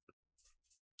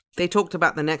 They talked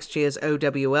about the next year's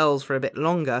OWLs for a bit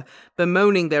longer,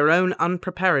 bemoaning their own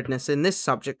unpreparedness in this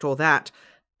subject or that,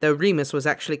 though Remus was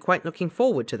actually quite looking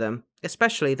forward to them,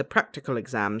 especially the practical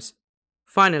exams.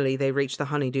 Finally, they reached the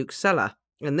Honeyduke's cellar,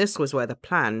 and this was where the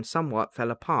plan somewhat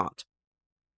fell apart.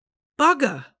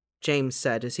 Bugger, James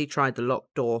said as he tried the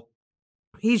locked door.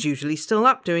 He's usually still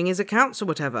up doing his accounts or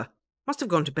whatever. Must have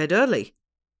gone to bed early.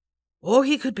 Or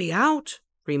he could be out,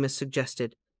 Remus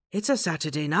suggested. It's a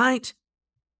Saturday night.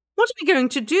 What are we going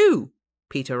to do?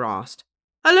 Peter asked.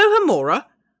 Alohomora?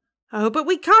 Oh, but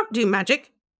we can't do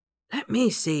magic. Let me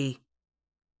see.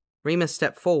 Remus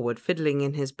stepped forward, fiddling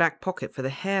in his back pocket for the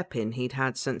hairpin he'd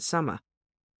had since summer.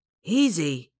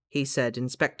 Easy, he said,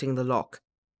 inspecting the lock.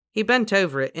 He bent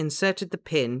over it, inserted the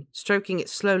pin, stroking it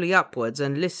slowly upwards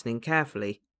and listening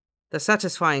carefully. The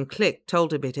satisfying click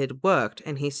told him it had worked,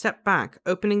 and he stepped back,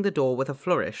 opening the door with a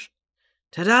flourish.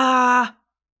 Ta-da!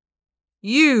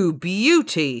 You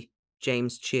beauty!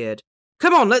 James cheered.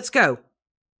 Come on, let's go!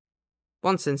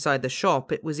 Once inside the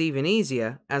shop, it was even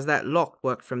easier, as that lock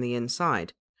worked from the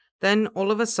inside. Then, all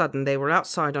of a sudden, they were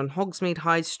outside on Hogsmeade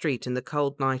High Street in the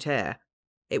cold night air.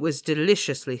 It was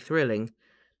deliciously thrilling.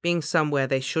 Being somewhere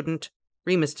they shouldn't,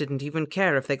 Remus didn't even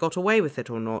care if they got away with it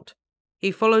or not.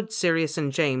 He followed Sirius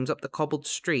and James up the cobbled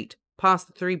street, past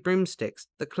the 3 broomsticks,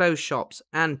 the clothes shops,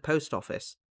 and post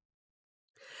office.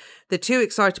 The 2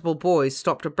 excitable boys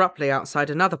stopped abruptly outside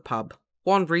another pub,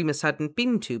 one Remus hadn't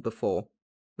been to before.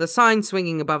 The sign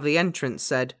swinging above the entrance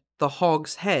said, "The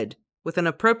Hog's Head," with an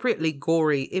appropriately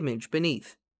gory image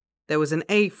beneath. There was an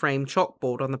A-frame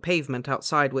chalkboard on the pavement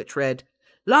outside which read,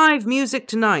 "Live music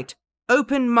tonight!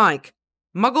 Open mic!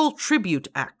 Muggle tribute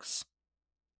acts!"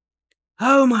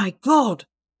 "Oh my God!"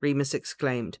 Remus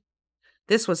exclaimed.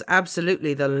 This was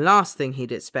absolutely the last thing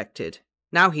he'd expected.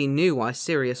 Now he knew why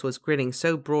Sirius was grinning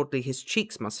so broadly his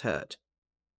cheeks must hurt.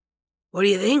 "What do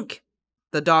you think?"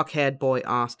 the dark-haired boy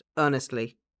asked,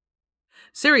 earnestly.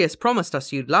 "Sirius promised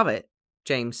us you'd love it,"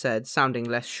 James said, sounding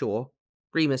less sure.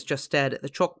 Remus just stared at the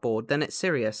chalkboard, then at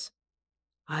Sirius.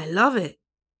 "I love it,"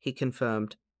 he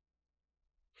confirmed.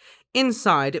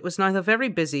 Inside, it was neither very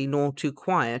busy nor too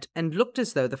quiet, and looked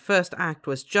as though the first act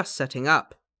was just setting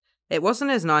up. It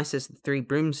wasn't as nice as the 3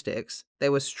 broomsticks.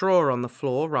 There was straw on the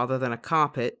floor rather than a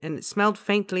carpet, and it smelled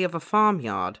faintly of a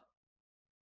farmyard.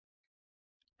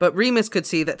 But Remus could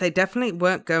see that they definitely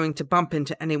weren't going to bump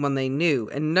into anyone they knew,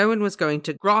 and no one was going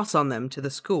to grass on them to the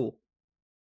school.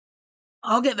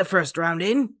 "I'll get the first round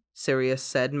in," Sirius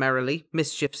said merrily,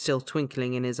 mischief still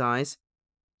twinkling in his eyes.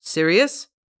 "Sirius?"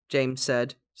 James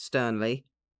said, sternly.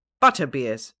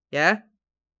 "Butterbeers, yeah?"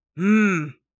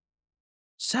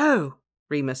 "So,"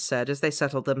 Remus said as they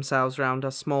settled themselves round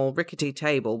a small rickety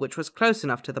table which was close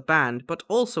enough to the band, but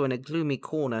also in a gloomy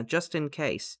corner just in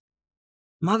case.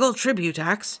 "Muggle tribute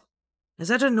acts? Is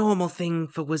that a normal thing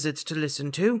for wizards to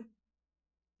listen to?"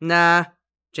 "Nah,"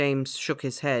 James shook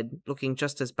his head, looking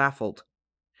just as baffled.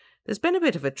 "There's been a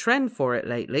bit of a trend for it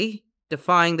lately,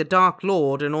 defying the Dark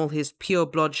Lord and all his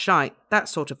pure-blood shite, that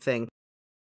sort of thing."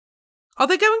 "Are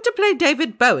they going to play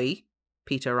David Bowie?"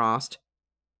 Peter asked.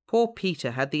 Poor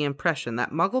Peter had the impression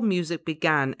that Muggle music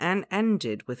began and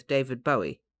ended with David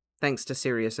Bowie, thanks to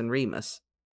Sirius and Remus.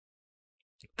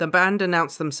 The band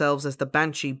announced themselves as the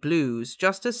Banshee Blues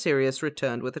just as Sirius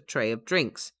returned with a tray of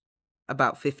drinks.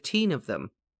 About 15 of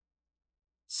them.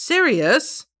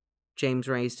 "Sirius?" James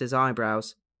raised his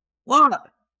eyebrows.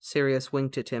 "What?" Sirius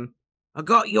winked at him. "I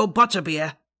got your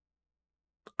butterbeer."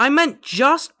 "I meant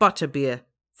just butterbeer.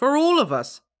 For all of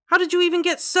us. How did you even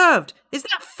get served? Is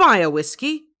that fire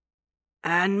whiskey?"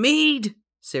 "And mead,"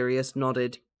 Sirius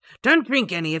nodded. "Don't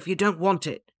drink any if you don't want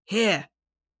it. Here."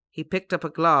 He picked up a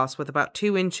glass with about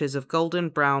 2 inches of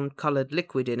golden-brown coloured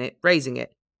liquid in it, raising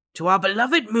it. "To our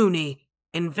beloved Moony,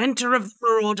 inventor of the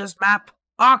Marauders map,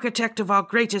 architect of our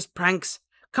greatest pranks,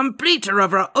 completer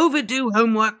of our overdue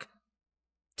homework."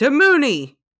 "To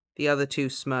Moony!" The other 2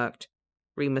 smirked.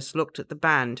 Remus looked at the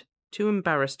band, too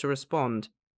embarrassed to respond.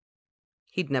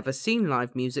 He'd never seen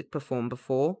live music performed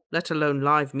before, let alone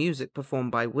live music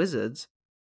performed by wizards.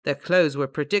 Their clothes were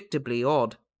predictably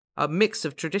odd. A mix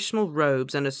of traditional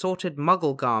robes and assorted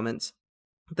Muggle garments.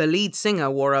 The lead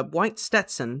singer wore a white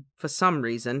Stetson, for some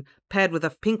reason, paired with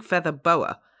a pink feather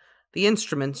boa. The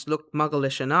instruments looked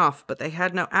Mugglish enough, but they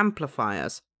had no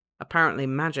amplifiers. Apparently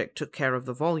magic took care of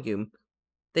the volume.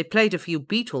 They played a few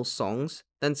Beatles songs,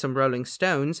 then some Rolling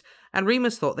Stones, and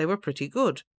Remus thought they were pretty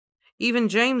good. Even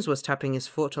James was tapping his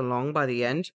foot along by the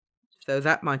end, though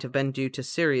that might have been due to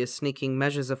Sirius sneaking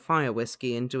measures of fire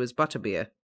whiskey into his butterbeer.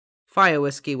 Fire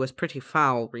whiskey was pretty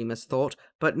foul, Remus thought,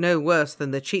 but no worse than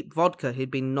the cheap vodka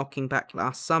he'd been knocking back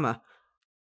last summer.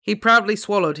 He proudly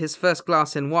swallowed his first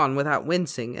glass in one without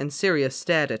wincing, and Sirius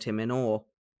stared at him in awe.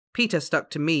 Peter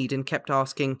stuck to mead and kept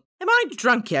asking, "Am I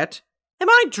drunk yet? Am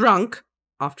I drunk?"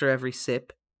 after every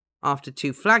sip. After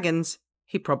 2 flagons,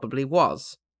 he probably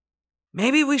was.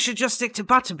 "Maybe we should just stick to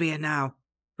butterbeer now,"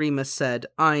 Remus said,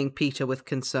 eyeing Peter with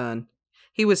concern.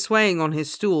 He was swaying on his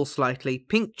stool slightly,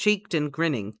 pink-cheeked and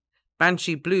grinning.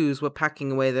 Banshee Blues were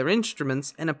packing away their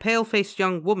instruments, and a pale-faced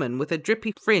young woman with a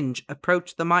drippy fringe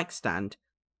approached the mic stand.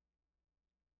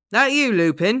 "That you,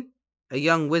 Lupin?" A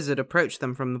young wizard approached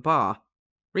them from the bar.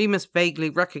 Remus vaguely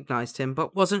recognized him,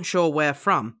 but wasn't sure where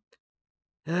from.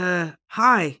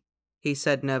 Hi," he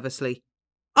said nervously.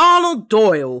 "Arnold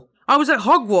Doyle! I was at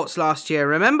Hogwarts last year,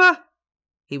 remember?"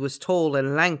 He was tall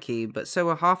and lanky, but so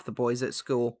were half the boys at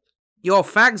school. "Your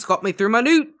fag's got me through my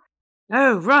loot."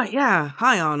 "Oh, right, yeah.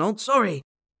 Hi, Arnold. Sorry."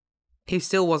 He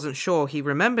still wasn't sure he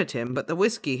remembered him, but the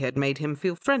whiskey had made him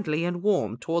feel friendly and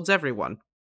warm towards everyone.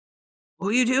 "What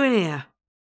are you doing here?"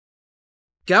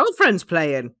 "Girlfriend's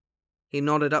playing." He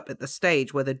nodded up at the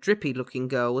stage where the drippy-looking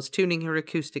girl was tuning her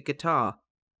acoustic guitar.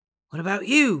 "What about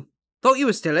you?" "Thought you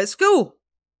were still at school."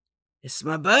 "It's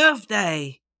my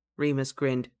birthday." Remus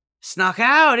grinned. "Snuck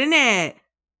out, innit?"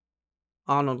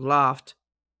 Arnold laughed.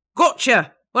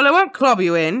 "Gotcha! Well, I won't club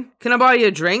you in. Can I buy you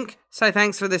a drink? Say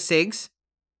thanks for the cigs."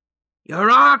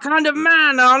 "You're our kind of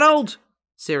man, Arnold,"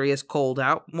 Sirius called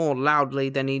out, more loudly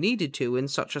than he needed to in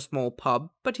such a small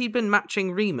pub, but he'd been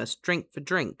matching Remus drink for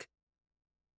drink.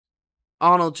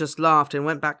 Arnold just laughed and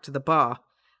went back to the bar.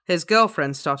 His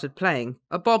girlfriend started playing,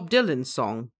 a Bob Dylan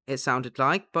song, it sounded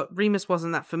like, but Remus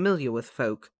wasn't that familiar with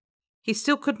folk. He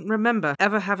still couldn't remember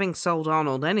ever having sold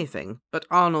Arnold anything, but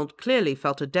Arnold clearly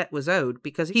felt a debt was owed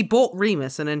because he bought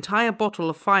Remus an entire bottle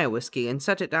of fire whiskey and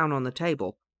set it down on the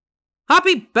table.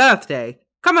 "Happy birthday!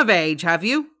 Come of age, have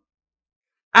you?"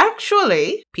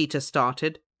 "Actually," Peter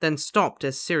started, then stopped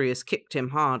as Sirius kicked him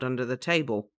hard under the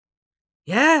table.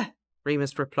 "Yeah,"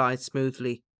 Remus replied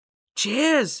smoothly.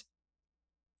 "Cheers."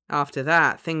 After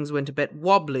that, things went a bit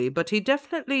wobbly, but he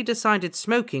definitely decided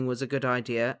smoking was a good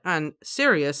idea, and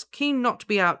Sirius, keen not to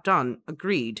be outdone,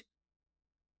 agreed.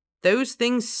 "Those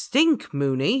things stink,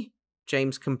 Moony,"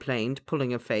 James complained,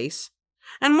 pulling a face.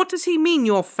 "And what does he mean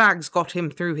your fag's got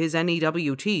him through his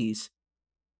NEWTs?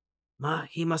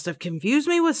 He must have confused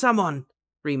me with someone,"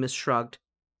 Remus shrugged.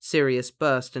 Sirius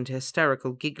burst into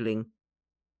hysterical giggling.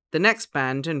 The next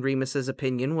band, in Remus's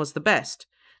opinion, was the best.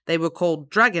 They were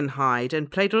called Dragonhide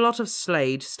and played a lot of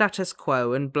Slade, Status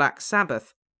Quo, and Black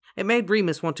Sabbath. It made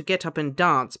Remus want to get up and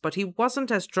dance, but he wasn't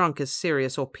as drunk as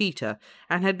Sirius or Peter,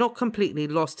 and had not completely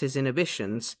lost his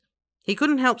inhibitions. He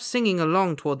couldn't help singing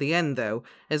along toward the end, though,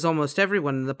 as almost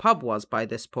everyone in the pub was by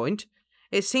this point.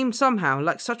 It seemed somehow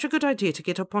like such a good idea to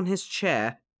get up on his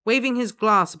chair, waving his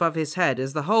glass above his head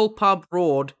as the whole pub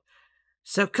roared,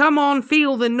 "So come on,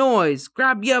 feel the noise,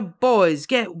 grab your boys,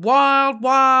 get wild,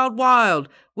 wild, wild,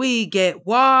 we get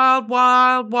wild,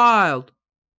 wild, wild."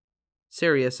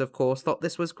 Sirius, of course, thought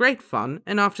this was great fun,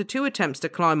 and after 2 attempts to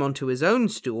climb onto his own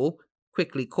stool,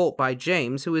 quickly caught by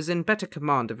James, who was in better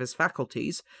command of his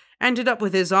faculties, ended up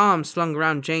with his arms slung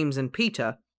around James and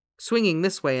Peter, swinging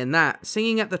this way and that,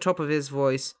 singing at the top of his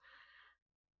voice,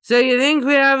 "So you think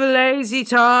we have a lazy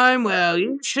time? Well,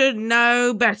 you should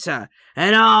know better.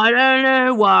 And I don't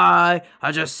know why,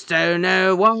 I just don't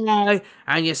know why.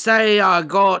 And you say I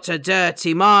got a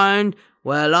dirty mind?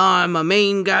 Well, I'm a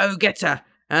mean go-getter.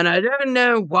 And I don't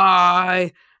know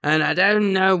why, and I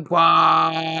don't know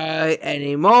why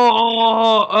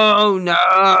anymore. Oh no!"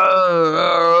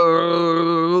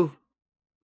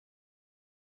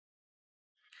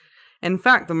 In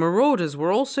fact, the Marauders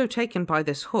were all so taken by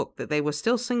this hook that they were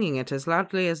still singing it as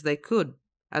loudly as they could,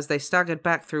 as they staggered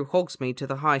back through Hogsmeade to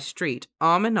the high street,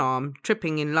 arm in arm,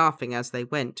 tripping and laughing as they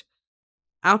went.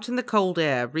 Out in the cold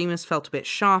air, Remus felt a bit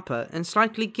sharper and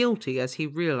slightly guilty as he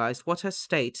realised what a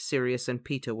state Sirius and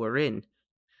Peter were in.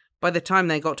 By the time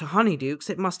they got to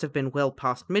Honeydukes, it must have been well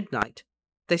past midnight.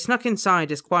 They snuck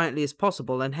inside as quietly as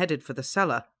possible and headed for the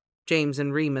cellar, James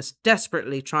and Remus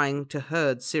desperately trying to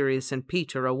herd Sirius and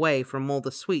Peter away from all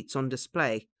the sweets on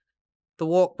display. The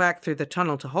walk back through the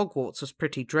tunnel to Hogwarts was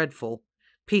pretty dreadful.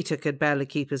 Peter could barely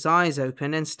keep his eyes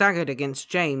open and staggered against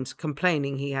James,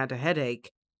 complaining he had a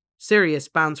headache. Sirius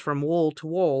bounced from wall to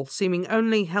wall, seeming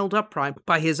only held upright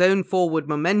by his own forward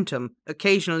momentum,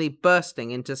 occasionally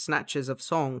bursting into snatches of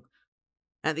song.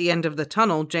 At the end of the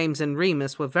tunnel, James and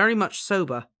Remus were very much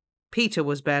sober. Peter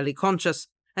was barely conscious,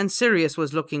 and Sirius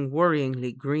was looking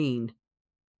worryingly green.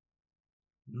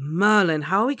 "Merlin,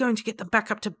 how are we going to get them back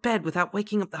up to bed without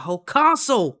waking up the whole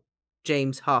castle?"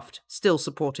 James huffed, still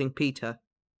supporting Peter.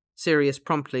 Sirius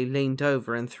promptly leaned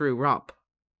over and threw up.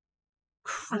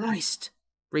 "Christ!"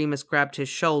 Remus grabbed his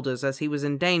shoulders as he was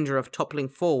in danger of toppling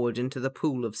forward into the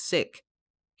pool of sick.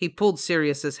 He pulled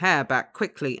Sirius's hair back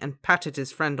quickly and patted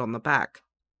his friend on the back.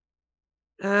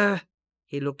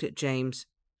 He looked at James.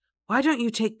 "Why don't you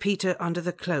take Peter under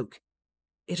the cloak?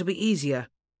 It'll be easier.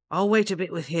 I'll wait a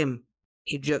bit with him."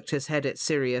 He jerked his head at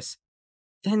Sirius.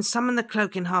 "Then summon the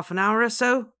cloak in half an hour or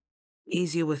so?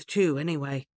 Easier with 2,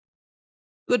 anyway."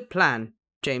 "Good plan,"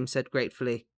 James said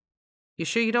gratefully. "You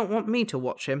sure you don't want me to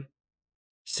watch him?"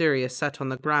 Sirius sat on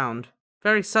the ground,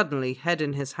 very suddenly, head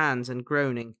in his hands and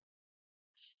groaning.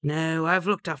 "No, I've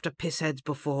looked after pissheads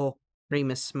before,"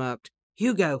 Remus smirked.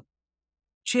 "You go.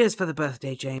 Cheers for the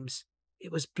birthday, James.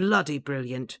 It was bloody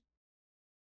brilliant."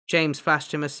 James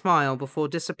flashed him a smile before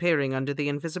disappearing under the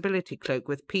invisibility cloak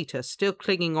with Peter still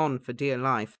clinging on for dear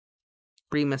life.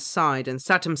 Remus sighed and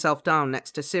sat himself down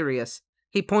next to Sirius.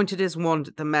 He pointed his wand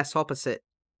at the mess opposite.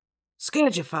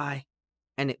 "Scourgify!"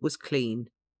 And it was clean.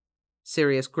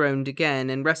 Sirius groaned again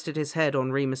and rested his head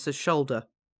on Remus's shoulder.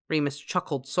 Remus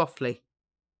chuckled softly.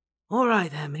 "All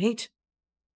right there, mate."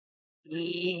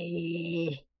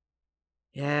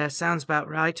 "Yeah, sounds about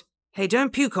right. Hey,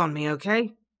 don't puke on me,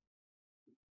 okay?"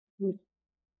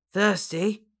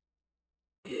 "Thirsty?"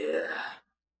 "Yeah."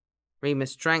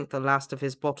 Remus drank the last of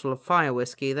his bottle of fire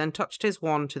whiskey, then touched his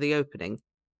wand to the opening.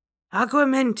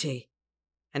 "Aguamenti!"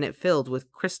 And it filled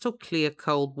with crystal clear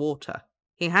cold water.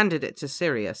 He handed it to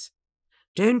Sirius.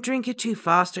 "Don't drink it too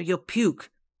fast or you'll puke."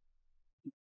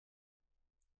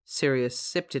 Sirius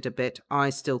sipped it a bit,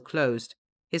 eyes still closed.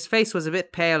 His face was a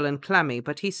bit pale and clammy,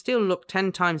 but he still looked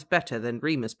 10 times better than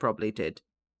Remus probably did.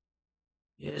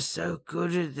 "You're so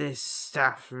good at this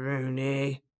stuff,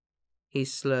 Moony," he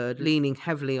slurred, leaning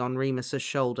heavily on Remus's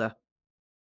shoulder.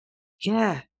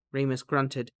 "Yeah," Remus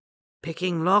grunted,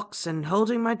 "picking locks and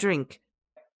holding my drink."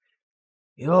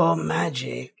 "You're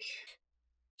magic,"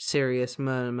 Sirius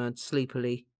murmured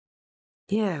sleepily.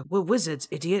 "Yeah, we're wizards,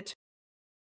 idiot."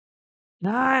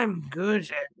 "I'm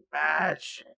good at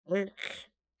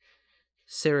magic,"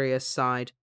 Sirius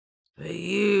sighed. "But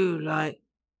you like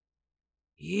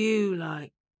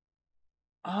magic,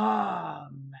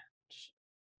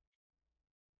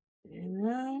 you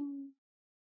know?"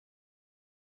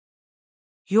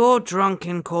 "You're drunk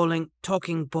and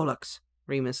talking bollocks,"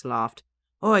 Remus laughed.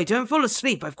 "Oi, don't fall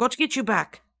asleep. I've got to get you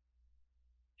back."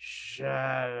 "Shut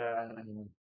up,"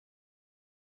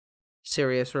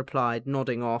 Sirius replied,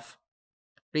 nodding off.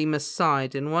 Remus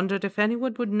sighed and wondered if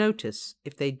anyone would notice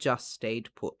if they just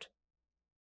stayed put.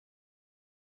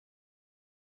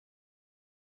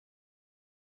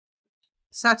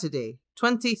 Saturday,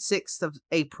 26th of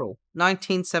April,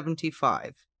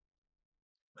 1975.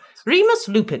 "Remus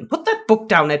Lupin, put that book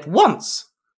down at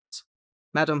once!"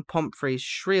 Madame Pomfrey's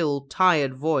shrill,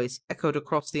 tired voice echoed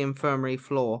across the infirmary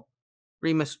floor.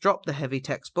 Remus dropped the heavy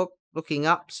textbook, looking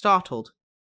up, startled.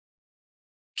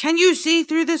 "Can you see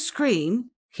through the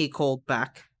screen?" he called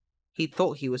back. He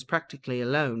thought he was practically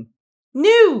alone.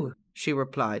 "No," she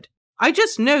replied. "I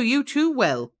just know you too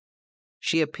well."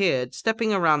 She appeared,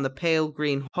 stepping around the pale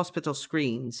green hospital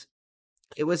screens.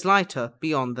 It was lighter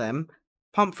beyond them.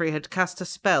 Pomfrey had cast a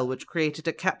spell which created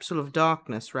a capsule of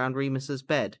darkness round Remus's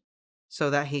bed,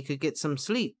 so that he could get some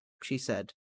sleep, she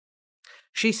said.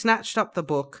 She snatched up the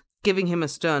book, giving him a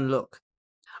stern look.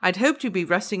 "I'd hoped you'd be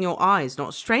resting your eyes,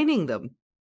 not straining them."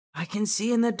 "I can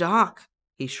see in the dark,"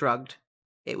 he shrugged.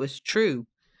 It was true.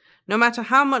 No matter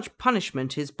how much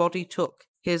punishment his body took,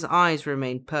 his eyes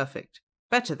remained perfect.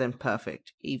 Better than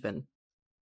perfect, even.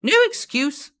 "No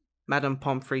excuse," Madame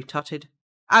Pomfrey tutted.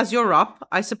 "As you're up,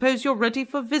 I suppose you're ready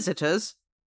for visitors?"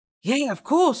 "Yeah, of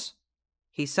course."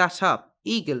 He sat up,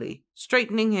 eagerly,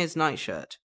 straightening his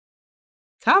nightshirt.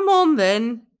 "Come on,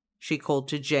 then," she called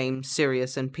to James,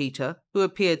 Sirius, and Peter, who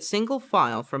appeared single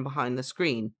file from behind the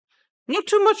screen. "Not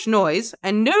too much noise,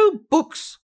 and no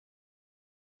books."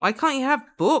 "Why can't you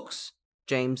have books?"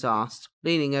 James asked,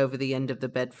 leaning over the end of the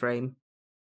bed frame.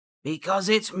 "Because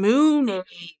it's Moony,"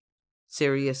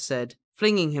 Sirius said,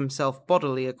 flinging himself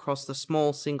bodily across the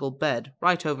small single bed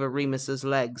right over Remus's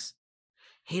legs.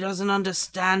 "He doesn't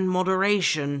understand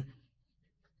moderation."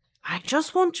 "I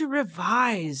just want to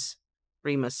revise,"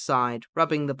 Remus sighed,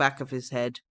 rubbing the back of his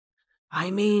head.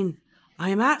 "I mean,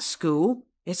 I'm at school.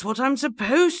 It's what I'm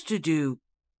supposed to do."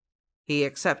 He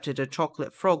accepted a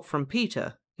chocolate frog from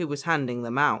Peter, who was handing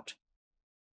them out.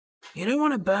 "You don't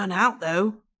want to burn out,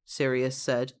 though," Sirius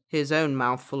said, his own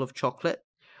mouth full of chocolate.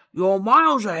 "You're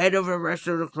miles ahead of the rest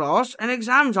of the class, and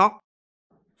exams aren't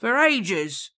for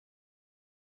ages."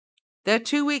 "They're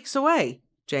 2 weeks away,"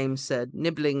 James said,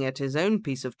 nibbling at his own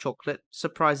piece of chocolate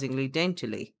surprisingly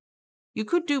daintily. "You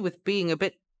could do with being a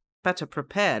bit better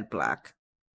prepared, Black."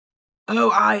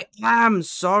 "Oh, I am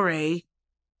sorry."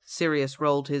 Sirius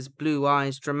rolled his blue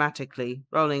eyes dramatically,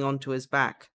 rolling onto his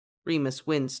back. Remus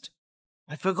winced.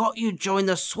 "I forgot you joined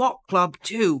the SWAT club,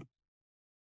 too."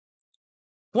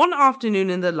 "One afternoon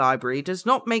in the library does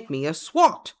not make me a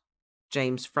SWAT."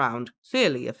 James frowned,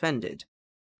 clearly offended.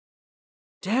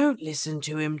 "Don't listen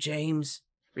to him, James,"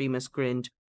 Remus grinned.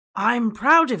 "I'm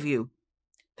proud of you.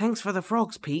 Thanks for the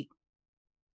frogs, Pete."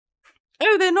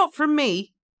 "Oh, they're not from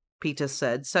me," Peter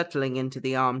said, settling into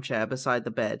the armchair beside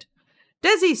the bed.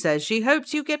 "Desi says she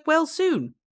hopes you get well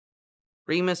soon."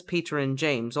 Remus, Peter, and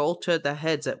James all turned their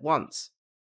heads at once.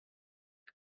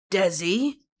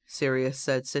 "Desi?" Sirius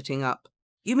said, sitting up.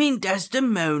 "You mean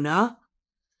Desdemona?"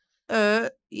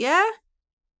 Yeah?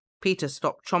 Peter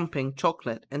stopped chomping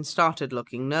chocolate and started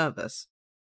looking nervous.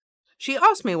 She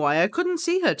asked me why I couldn't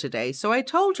see her today, so I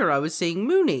told her I was seeing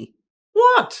Moony.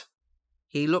 What?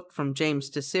 He looked from James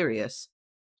to Sirius.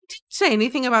 I didn't say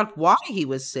anything about why he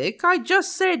was sick. I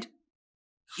just said,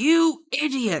 "You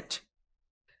idiot!"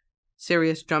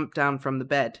 Sirius jumped down from the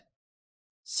bed.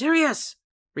 "Sirius!"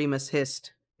 Remus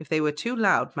hissed. If they were too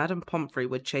loud, Madame Pomfrey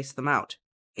would chase them out.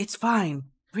 "It's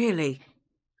fine, really."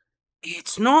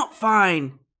 "It's not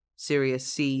fine," Sirius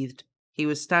seethed. He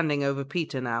was standing over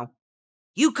Peter now.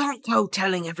 "You can't go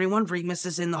telling everyone Remus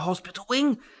is in the hospital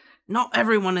wing. Not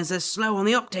everyone is as slow on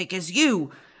the uptake as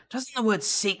you. Doesn't the word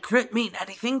secret mean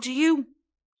anything to you?"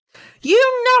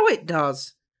 "You know it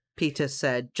does," Peter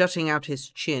said, jutting out his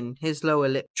chin, his lower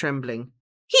lip trembling.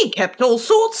 "He kept all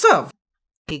sorts of."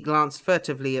 He glanced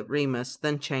furtively at Remus,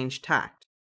 then changed tact.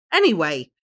 "Anyway,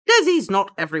 Desi's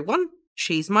not everyone.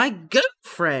 She's my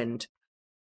girlfriend."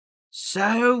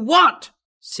 "So what?"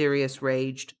 Sirius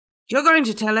raged. "You're going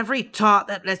to tell every tart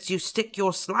that lets you stick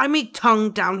your slimy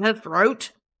tongue down her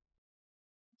throat?"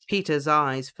 Peter's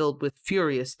eyes filled with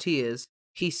furious tears.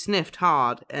 He sniffed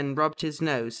hard and rubbed his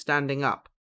nose, standing up.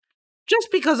 "Just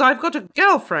because I've got a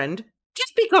girlfriend?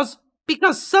 Just because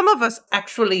some of us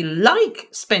actually like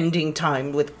spending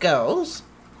time with girls?"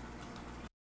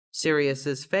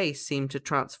 Sirius's face seemed to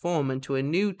transform into a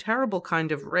new, terrible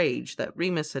kind of rage that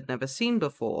Remus had never seen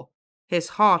before. His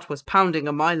heart was pounding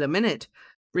a mile a minute.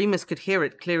 Remus could hear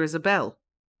it clear as a bell.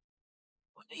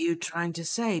 "What are you trying to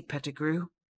say, Pettigrew?"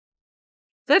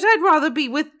 "That I'd rather be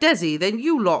with Desi than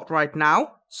you lot right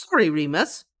now. Sorry,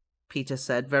 Remus," Peter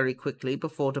said very quickly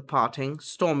before departing,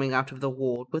 storming out of the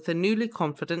ward with a newly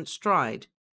confident stride.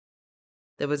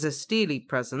 There was a steely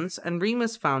presence, and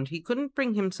Remus found he couldn't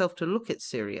bring himself to look at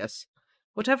Sirius.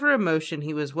 Whatever emotion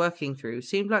he was working through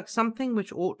seemed like something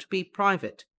which ought to be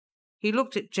private. He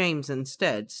looked at James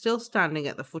instead, still standing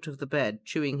at the foot of the bed,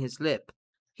 chewing his lip.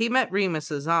 He met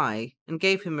Remus's eye and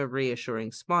gave him a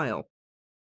reassuring smile.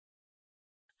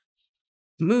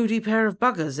 "Moody pair of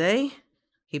buggers, eh?"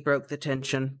 He broke the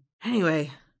tension.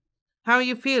 "Anyway, how are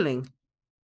you feeling?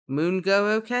 Moon go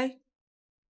okay?"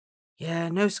 "Yeah,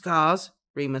 no scars,"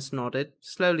 Remus nodded,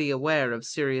 slowly aware of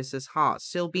Sirius's heart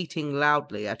still beating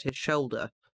loudly at his shoulder.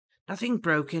 "Nothing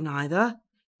broken either.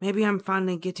 Maybe I'm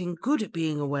finally getting good at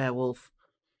being a werewolf."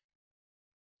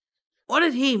 "What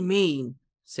did he mean?"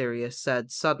 Sirius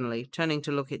said suddenly, turning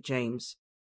to look at James.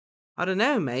 "I don't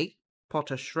know, mate,"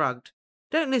 Potter shrugged.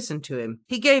 "Don't listen to him.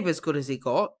 He gave as good as he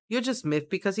got. You're just miffed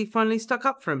because he finally stuck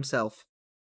up for himself."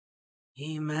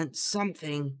 "He meant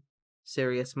something,"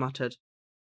 Sirius muttered.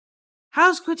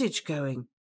 "How's Quidditch going?"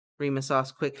 Remus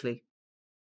asked quickly.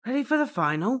 "Ready for the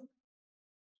final?"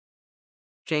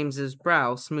 James's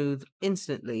brow smoothed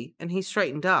instantly, and he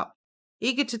straightened up,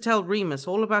 eager to tell Remus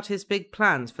all about his big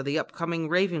plans for the upcoming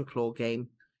Ravenclaw game.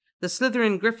 The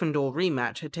Slytherin-Gryffindor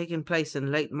rematch had taken place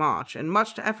in late March, and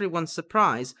much to everyone's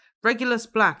surprise, Regulus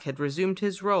Black had resumed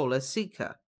his role as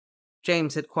Seeker.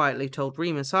 James had quietly told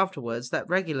Remus afterwards that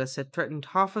Regulus had threatened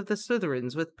half of the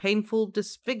Slytherins with painful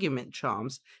disfigurement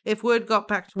charms if word got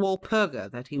back to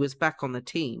Walpurga that he was back on the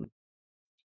team.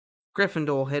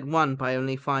 Gryffindor had won by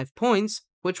only 5 points,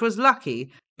 which was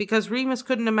lucky, because Remus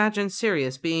couldn't imagine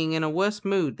Sirius being in a worse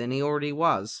mood than he already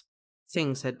was.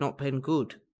 Things had not been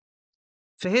good.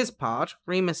 For his part,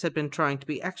 Remus had been trying to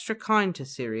be extra kind to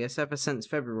Sirius ever since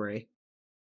February.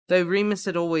 Though Remus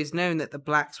had always known that the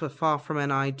Blacks were far from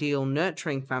an ideal,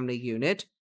 nurturing family unit,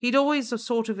 he'd always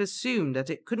sort of assumed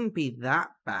that it couldn't be that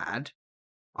bad.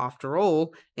 After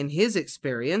all, in his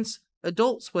experience,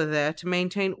 adults were there to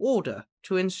maintain order,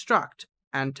 to instruct,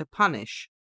 and to punish.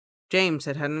 James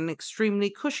had had an extremely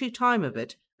cushy time of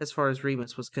it, as far as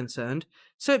Remus was concerned,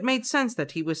 so it made sense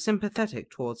that he was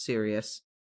sympathetic towards Sirius.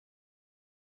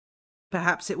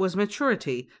 Perhaps it was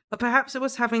maturity, or perhaps it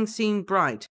was having seen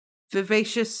bright,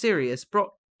 vivacious Sirius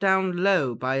brought down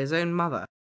low by his own mother.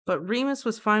 But Remus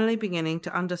was finally beginning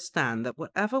to understand that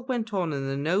whatever went on in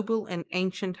the noble and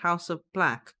ancient House of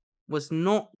Black was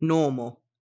not normal.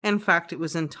 In fact, it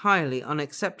was entirely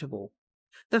unacceptable.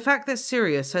 The fact that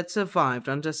Sirius had survived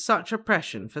under such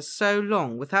oppression for so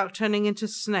long without turning into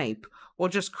Snape or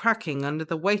just cracking under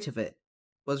the weight of it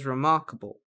was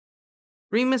remarkable.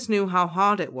 Remus knew how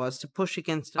hard it was to push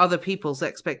against other people's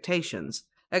expectations,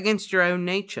 against your own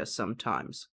nature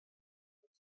sometimes.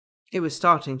 It was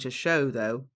starting to show,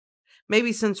 though.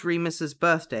 Maybe since Remus's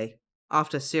birthday,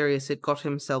 after Sirius had got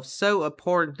himself so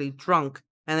abhorrently drunk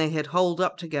and they had holed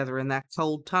up together in that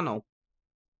cold tunnel.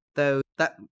 Though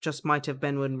that just might have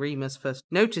been when Remus first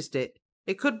noticed it.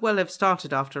 It could well have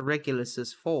started after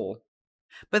Regulus's fall.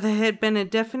 But there had been a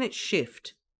definite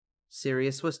shift.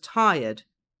 Sirius was tired,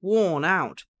 worn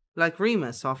out, like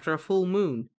Remus after a full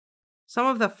moon. Some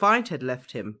of the fight had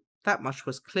left him, that much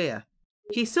was clear.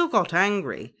 He still got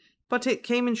angry, but it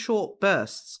came in short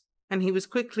bursts, and he was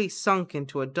quickly sunk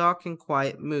into a dark and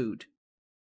quiet mood.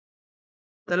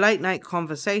 The late-night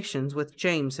conversations with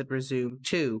James had resumed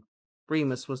too.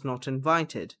 Remus was not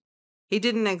invited. He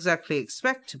didn't exactly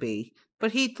expect to be,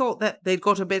 but he thought that they'd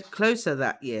got a bit closer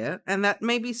that year, and that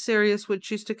maybe Sirius would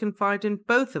choose to confide in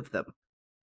both of them.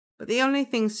 But the only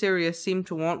thing Sirius seemed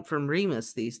to want from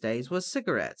Remus these days was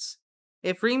cigarettes.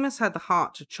 If Remus had the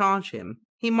heart to charge him,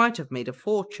 he might have made a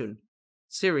fortune.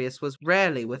 Sirius was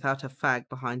rarely without a fag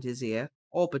behind his ear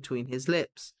or between his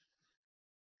lips.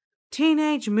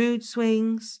 "Teenage mood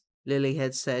swings," Lily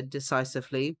had said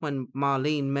decisively when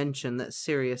Marlene mentioned that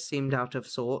Sirius seemed out of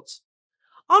sorts.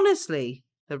 "Honestly,"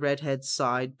 the redhead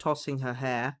sighed, tossing her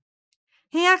hair,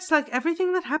 "he acts like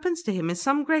everything that happens to him is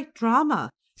some great drama,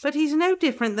 but he's no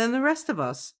different than the rest of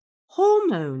us.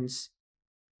 Hormones."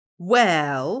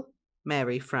 "Well,"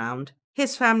 Mary frowned,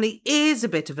 "his family is a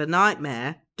bit of a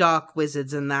nightmare. Dark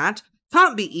wizards and that.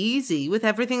 Can't be easy with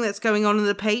everything that's going on in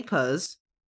the papers."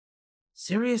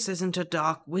 "Sirius isn't a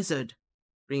dark wizard,"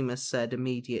 Remus said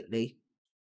immediately.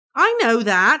 "I know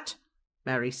that,"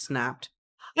 Mary snapped.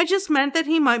 "I just meant that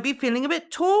he might be feeling a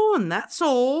bit torn, that's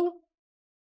all."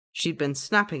 She'd been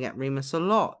snapping at Remus a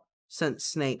lot since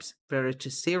Snape's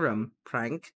Veritaserum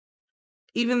prank.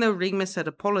 Even though Remus had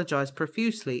apologized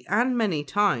profusely and many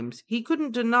times, he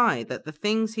couldn't deny that the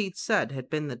things he'd said had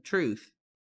been the truth.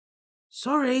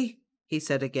 "Sorry," he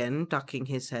said again, ducking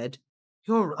his head.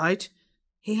 "You're right.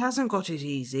 He hasn't got it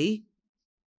easy."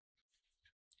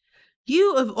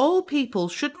 "You of all people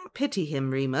shouldn't pity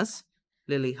him, Remus,"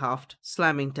 Lily huffed,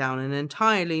 slamming down an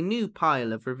entirely new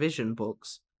pile of revision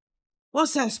books.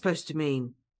 "What's that supposed to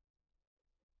mean?"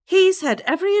 "He's had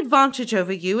every advantage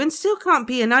over you and still can't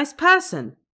be a nice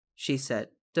person," she said,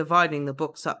 dividing the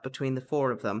books up between the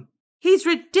four of them. "He's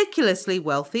ridiculously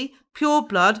wealthy, pure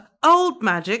blood, old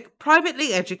magic,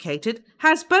 privately educated,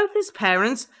 has both his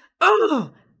parents.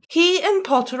 Ugh! He and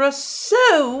Potter are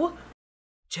so—"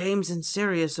 "James and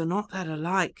Sirius are not that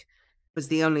alike," was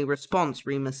the only response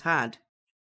Remus had.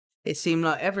 It seemed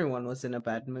like everyone was in a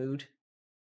bad mood.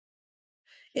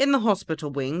 In the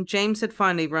hospital wing, James had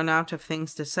finally run out of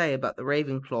things to say about the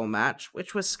Ravenclaw match,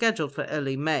 which was scheduled for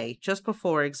early May, just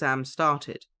before exams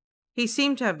started. He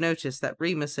seemed to have noticed that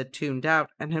Remus had tuned out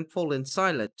and had fallen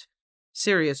silent.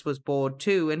 Sirius was bored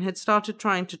too and had started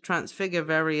trying to transfigure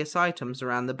various items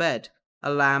around the bed.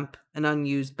 A lamp, an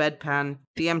unused bedpan,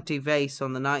 the empty vase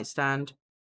on the nightstand.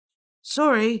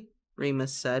 "Sorry,"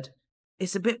 Remus said.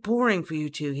 "It's a bit boring for you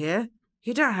two here.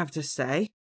 You don't have to stay."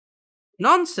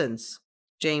 "Nonsense!"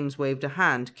 James waved a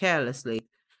hand carelessly.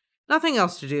 "Nothing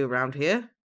else to do around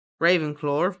here.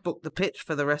 Ravenclaw have booked the pitch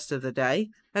for the rest of the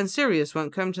day, and Sirius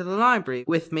won't come to the library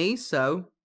with me,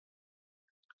 so—"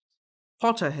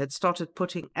 Potter had started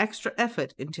putting extra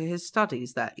effort into his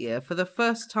studies that year for the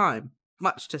first time,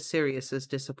 much to Sirius's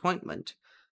disappointment.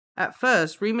 At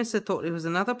first, Remus had thought it was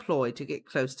another ploy to get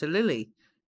close to Lily,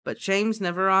 but James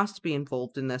never asked to be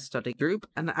involved in their study group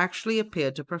and actually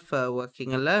appeared to prefer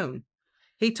working alone.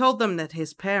 He told them that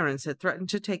his parents had threatened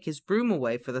to take his broom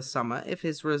away for the summer if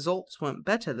his results weren't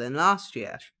better than last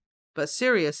year. But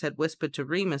Sirius had whispered to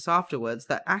Remus afterwards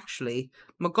that actually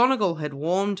McGonagall had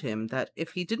warned him that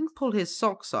if he didn't pull his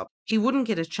socks up, he wouldn't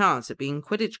get a chance at being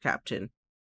Quidditch captain.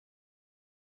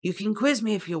 "You can quiz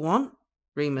me if you want,"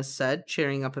 Remus said,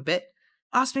 cheering up a bit.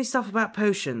 "Ask me stuff about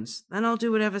potions, then I'll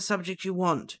do whatever subject you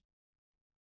want."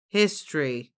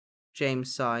 "History,"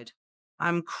 James sighed.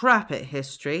 "I'm crap at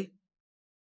history."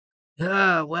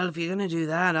 Well, if you're going to do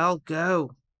that, I'll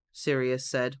go," Sirius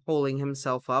said, hauling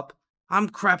himself up. "I'm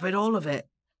crap at all of it."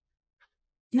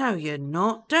 "No, you're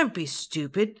not. Don't be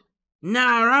stupid."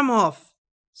 "Nah, I'm off."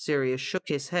 Sirius shook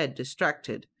his head,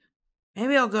 distracted.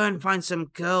 "Maybe I'll go and find some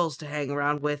girls to hang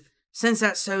around with, since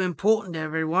that's so important to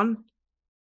everyone."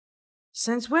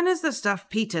 "Since when has the stuff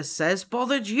Peter says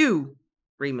bothered you?"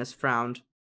 Remus frowned,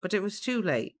 but it was too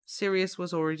late. Sirius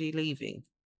was already leaving.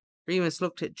 Remus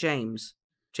looked at James.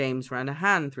 James ran a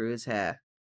hand through his hair.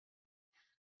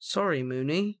 "Sorry,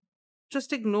 Moony.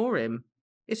 Just ignore him.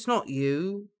 It's not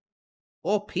you.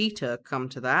 Or Peter, come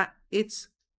to that. He's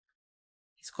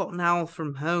got an owl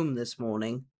from home this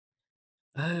morning."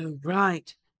 "Oh,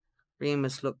 right."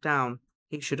 Remus looked down.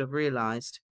 He should have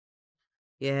realized.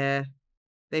 "Yeah.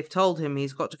 They've told him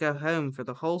he's got to go home for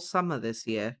the whole summer this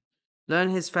year. Learn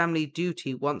his family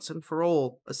duty once and for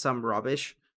all, or some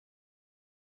rubbish.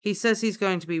 He says he's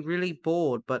going to be really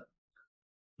bored, but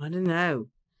I don't know.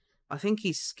 I think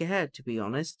he's scared, to be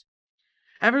honest."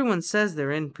 Everyone says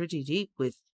they're in pretty deep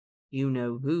with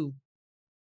you-know-who.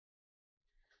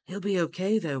 He'll be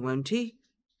okay, though, won't he?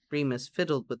 Remus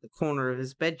fiddled with the corner of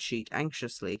his bedsheet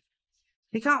anxiously.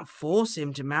 He can't force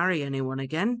him to marry anyone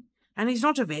again, and he's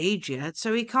not of age yet,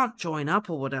 so he can't join up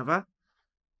or whatever.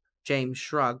 James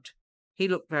shrugged. He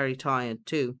looked very tired,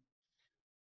 too.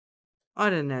 I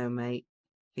don't know, mate,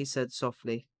 he said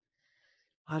softly.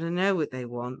 I don't know what they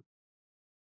want.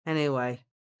 Anyway,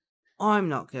 I'm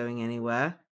not going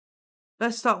anywhere.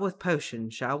 Let's start with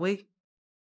potions, shall we?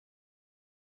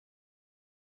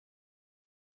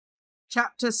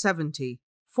 Chapter 70,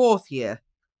 4th Year,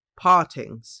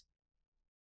 Partings.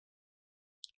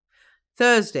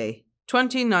 Thursday,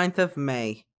 29th of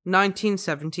May,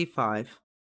 1975.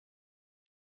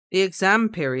 The exam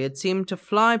period seemed to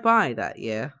fly by that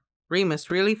year.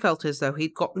 Remus really felt as though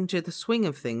he'd gotten to the swing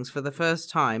of things for the first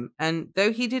time, and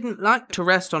though he didn't like to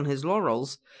rest on his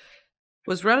laurels,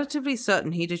 was relatively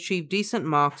certain he'd achieved decent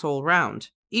marks all round.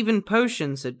 Even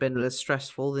potions had been less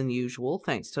stressful than usual,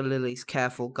 thanks to Lily's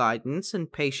careful guidance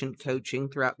and patient coaching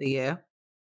throughout the year.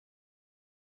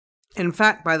 In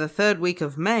fact, by the 3rd week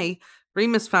of May,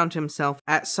 Remus found himself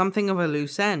at something of a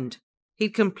loose end.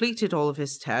 He'd completed all of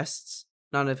his tests.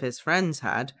 None of his friends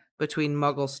had. Between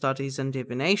Muggle studies and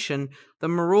divination, the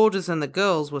Marauders and the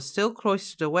girls were still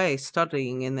cloistered away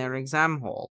studying in their exam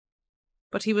hall.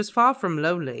 But he was far from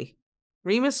lonely.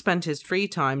 Remus spent his free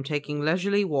time taking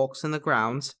leisurely walks in the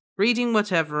grounds, reading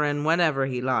whatever and whenever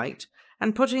he liked,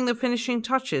 and putting the finishing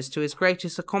touches to his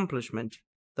greatest accomplishment,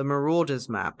 the Marauders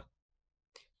map.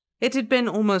 It had been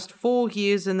almost 4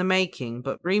 years in the making,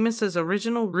 but Remus's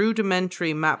original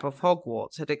rudimentary map of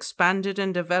Hogwarts had expanded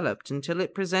and developed until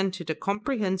it presented a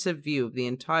comprehensive view of the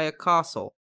entire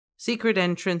castle, secret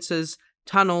entrances,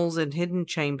 tunnels, and hidden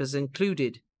chambers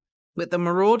included. With the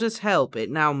Marauders' help, it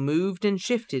now moved and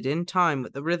shifted in time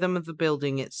with the rhythm of the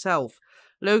building itself,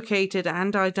 located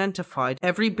and identified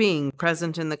every being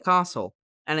present in the castle,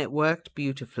 and it worked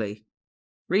beautifully.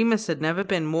 Remus had never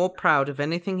been more proud of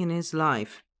anything in his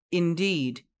life.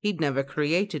 Indeed, he'd never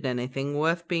created anything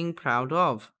worth being proud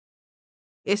of.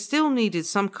 It still needed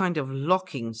some kind of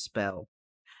locking spell.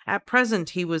 At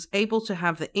present, he was able to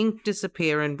have the ink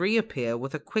disappear and reappear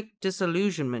with a quick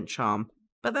disillusionment charm,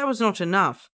 but that was not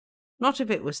enough. Not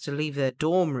if it was to leave their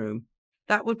dorm room.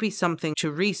 That would be something to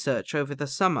research over the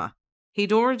summer.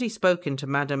 He'd already spoken to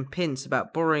Madame Pince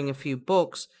about borrowing a few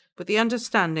books, with the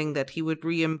understanding that he would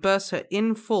reimburse her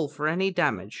in full for any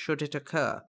damage should it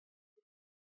occur.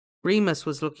 Remus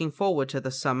was looking forward to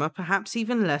the summer, perhaps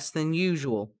even less than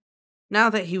usual. Now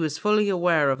that he was fully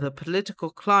aware of the political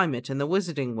climate in the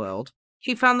wizarding world,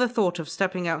 he found the thought of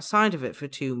stepping outside of it for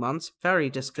 2 months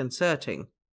very disconcerting.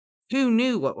 Who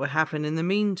knew what would happen in the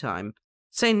meantime?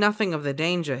 Say nothing of the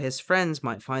danger his friends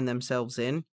might find themselves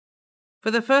in.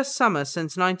 For the first summer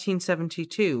since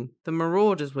 1972, the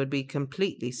Marauders would be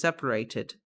completely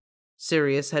separated.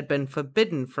 Sirius had been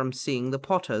forbidden from seeing the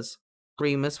Potters.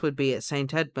 Remus would be at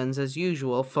St. Edmund's as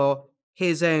usual for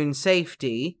his own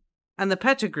safety, and the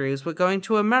Pettigrews were going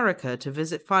to America to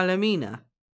visit Philomena.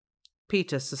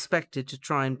 Peter suspected to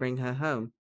try and bring her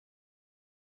home.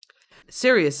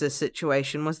 Sirius's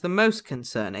situation was the most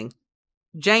concerning.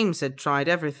 James had tried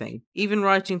everything, even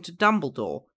writing to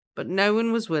Dumbledore, but no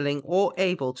one was willing or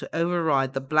able to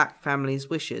override the Black family's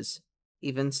wishes.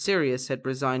 Even Sirius had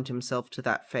resigned himself to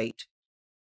that fate.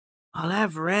 "I'll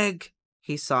have Reg,"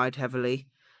 he sighed heavily.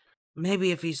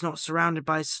 "Maybe if he's not surrounded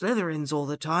by Slytherins all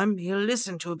the time, he'll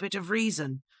listen to a bit of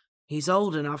reason. He's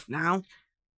old enough now."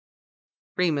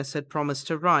 Remus had promised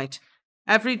to write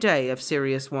every day if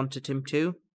Sirius wanted him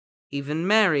to. Even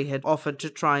Mary had offered to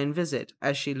try and visit,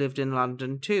 as she lived in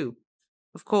London too.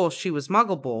 Of course, she was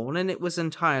Muggle-born, and it was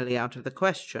entirely out of the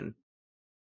question.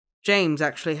 James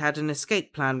actually had an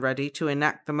escape plan ready to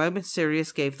enact the moment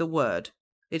Sirius gave the word.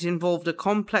 It involved a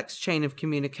complex chain of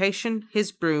communication,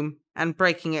 his broom, and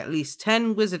breaking at least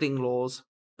 10 wizarding laws,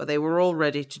 but they were all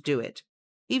ready to do it.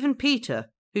 Even Peter,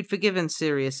 who'd forgiven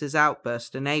Sirius's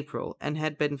outburst in April and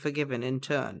had been forgiven in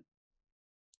turn.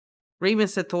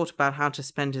 Remus had thought about how to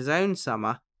spend his own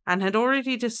summer, and had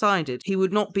already decided he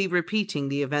would not be repeating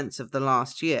the events of the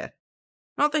last year.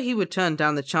 Not that he would turn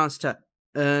down the chance to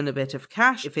earn a bit of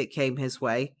cash if it came his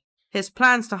way. His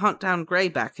plans to hunt down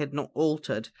Greyback had not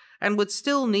altered, and would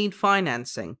still need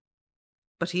financing.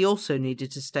 But he also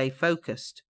needed to stay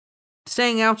focused.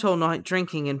 Staying out all night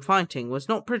drinking and fighting was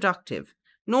not productive,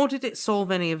 nor did it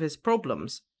solve any of his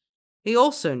problems. He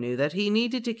also knew that he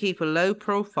needed to keep a low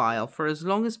profile for as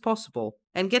long as possible,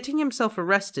 and getting himself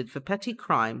arrested for petty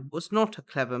crime was not a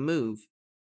clever move.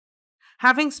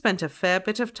 Having spent a fair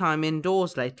bit of time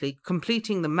indoors lately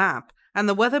completing the map, and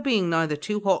the weather being neither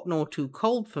too hot nor too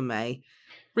cold for May,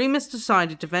 Remus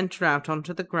decided to venture out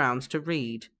onto the grounds to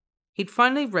read. He'd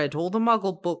finally read all the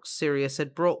Muggle books Sirius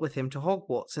had brought with him to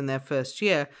Hogwarts in their first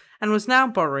year, and was now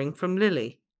borrowing from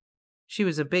Lily. She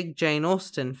was a big Jane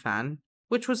Austen fan,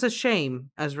 which was a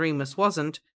shame, as Remus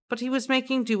wasn't, but he was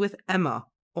making do with Emma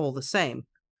all the same.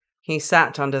 He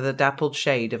sat under the dappled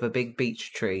shade of a big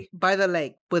beech tree by the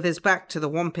lake, with his back to the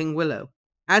Whomping Willow.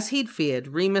 As he'd feared,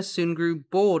 Remus soon grew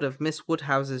bored of Miss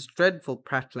Woodhouse's dreadful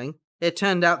prattling. It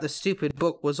turned out the stupid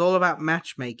book was all about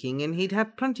matchmaking, and he'd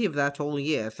had plenty of that all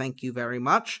year, thank you very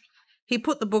much. He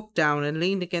put the book down and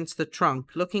leaned against the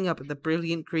trunk, looking up at the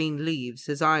brilliant green leaves,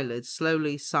 his eyelids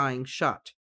slowly sighing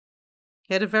shut.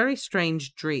 He had a very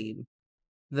strange dream,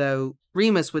 though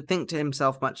Remus would think to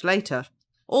himself much later,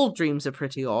 all dreams are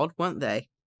pretty odd, weren't they?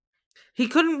 He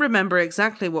couldn't remember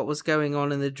exactly what was going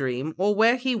on in the dream, or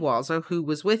where he was, or who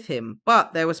was with him,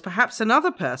 but there was perhaps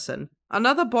another person,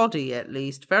 another body at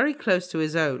least, very close to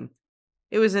his own.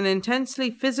 It was an intensely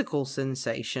physical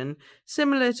sensation,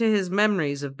 similar to his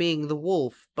memories of being the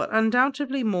wolf, but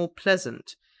undoubtedly more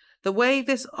pleasant. The way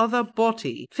this other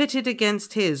body fitted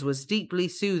against his was deeply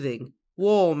soothing,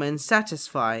 warm and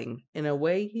satisfying, in a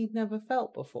way he'd never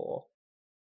felt before.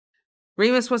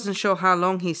 Remus wasn't sure how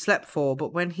long he slept for,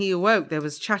 but when he awoke there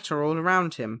was chatter all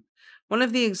around him. One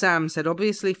of the exams had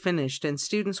obviously finished, and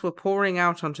students were pouring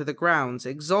out onto the grounds,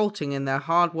 exulting in their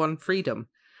hard-won freedom.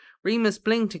 Remus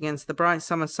blinked against the bright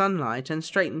summer sunlight and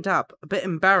straightened up, a bit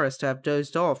embarrassed to have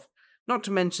dozed off, not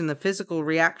to mention the physical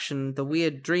reaction the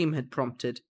weird dream had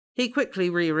prompted. He quickly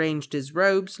rearranged his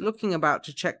robes, looking about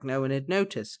to check no one had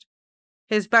noticed.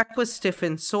 His back was stiff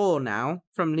and sore now,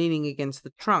 from leaning against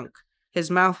the trunk. His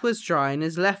mouth was dry and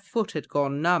his left foot had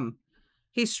gone numb.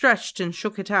 He stretched and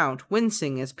shook it out,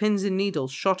 wincing as pins and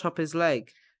needles shot up his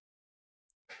leg.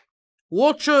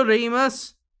 "Watcher,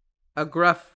 Remus!" A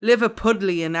gruff,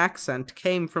 Liverpudlian accent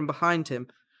came from behind him.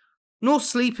 "No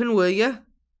sleeping, were you?"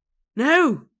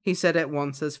 "No," he said at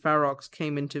once as Ferox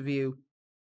came into view.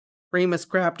 Remus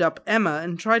grabbed up Emma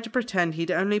and tried to pretend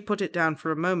he'd only put it down for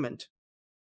a moment.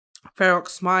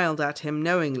 Ferox smiled at him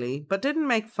knowingly, but didn't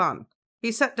make fun.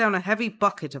 He set down a heavy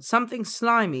bucket of something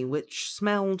slimy which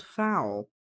smelled foul.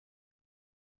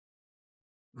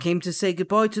 "Came to say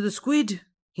goodbye to the squid,"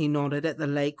 he nodded at the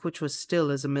lake, which was still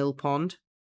as a mill pond.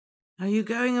 "Are you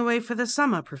going away for the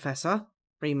summer, Professor?"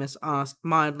 Remus asked,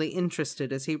 mildly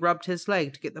interested as he rubbed his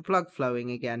leg to get the blood flowing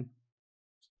again.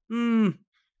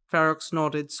 Ferox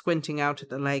nodded, squinting out at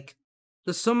the lake.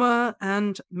 "The summer,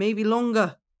 and maybe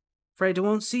longer. Afraid I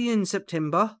won't see you in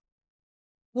September."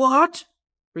 "What?"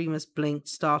 Remus blinked,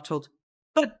 startled.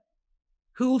 "But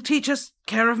who'll teach us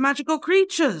care of magical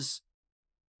creatures?"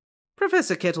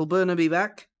 "Professor Kettleburn will be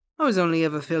back. I was only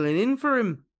ever filling in for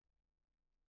him."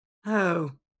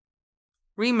 "Oh."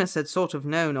 Remus had sort of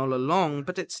known all along,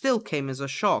 but it still came as a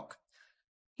shock.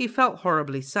 He felt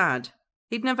horribly sad.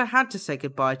 He'd never had to say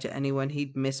goodbye to anyone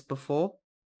he'd missed before.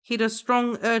 He'd a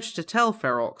strong urge to tell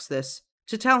Ferox this,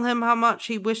 to tell him how much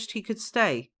he wished he could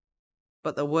stay.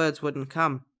 But the words wouldn't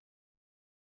come.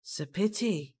 "'S a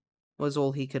pity," was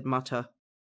all he could mutter.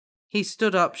 He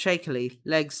stood up shakily,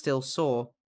 legs still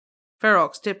sore.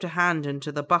 Ferox dipped a hand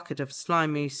into the bucket of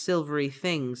slimy, silvery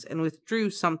things and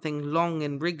withdrew something long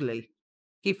and wriggly.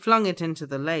 He flung it into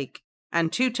the lake,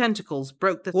 and 2 tentacles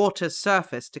broke the water's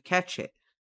surface to catch it.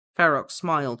 Ferox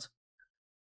smiled.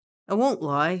 "I won't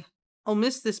lie. I'll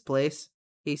miss this place,"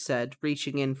 he said,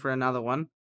 reaching in for another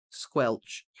one.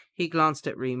 Squelch. He glanced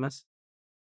at Remus.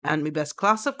 "And me best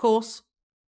class, of course."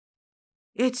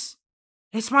 It's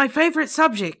my favourite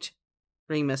subject,"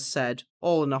 Remus said,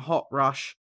 all in a hot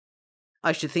rush.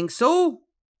 "I should think so,"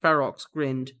 Ferox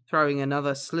grinned, throwing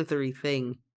another slithery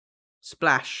thing.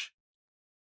 Splash.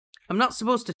 "I'm not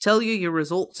supposed to tell you your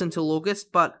results until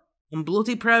August, but I'm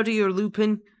bloody proud of your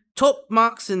Lupin. Top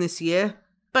marks in this year.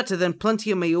 Better than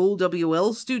plenty of my old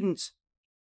WL students."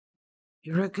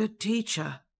 "You're a good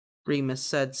teacher," Remus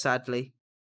said sadly.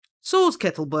 "So's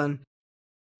Kettleburn,"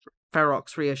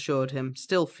 Ferox reassured him,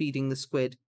 still feeding the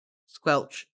squid.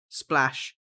 Squelch.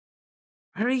 Splash.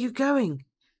 "Where are you going?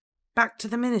 Back to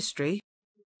the Ministry?"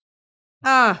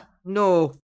 "Ah,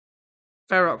 no."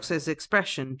 Ferox's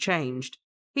expression changed.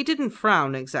 He didn't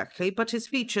frown exactly, but his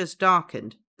features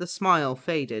darkened. The smile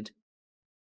faded.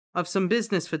 "I've some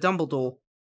business for Dumbledore.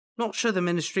 Not sure the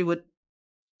Ministry would...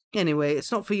 Anyway,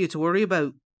 it's not for you to worry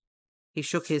about." He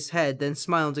shook his head, then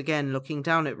smiled again, looking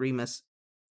down at Remus.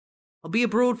 "I'll be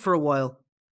abroad for a while."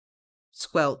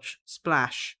 Squelch.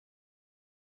 Splash.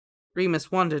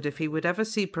 Remus wondered if he would ever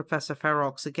see Professor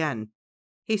Ferox again.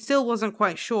 He still wasn't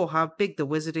quite sure how big the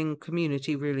wizarding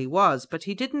community really was, but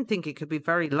he didn't think it could be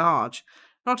very large,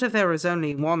 not if there was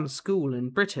only one school in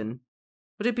Britain.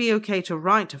 Would it be okay to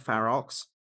write to Farrox?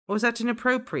 Or was that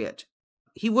inappropriate?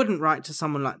 He wouldn't write to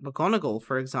someone like McGonagall,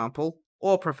 for example,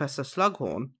 or Professor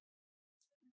Slughorn.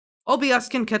 I'll be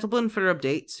asking Kettlebun for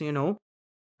updates,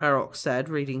 Farrox said,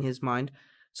 reading his mind.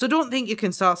 So don't think you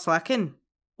can start slacking.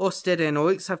 Usted and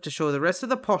Oix have to show the rest of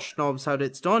the posh snobs how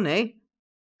it's done, eh?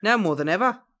 Now more than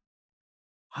ever.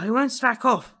 I won't slack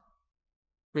off,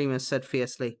 Remus said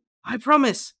fiercely. I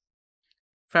promise.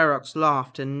 Farrox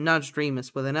laughed and nudged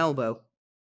Remus with an elbow.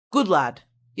 Good lad.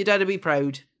 You'd ought to be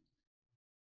proud.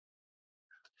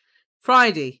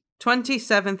 Friday,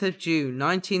 27th of June,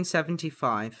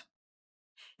 1975.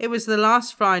 It was the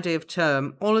last Friday of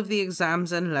term, all of the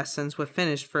exams and lessons were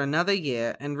finished for another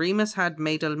year, and Remus had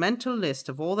made a mental list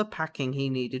of all the packing he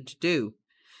needed to do.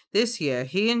 This year,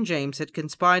 he and James had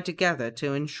conspired together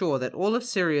to ensure that all of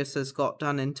Sirius's got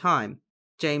done in time.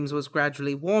 James was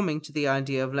gradually warming to the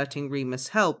idea of letting Remus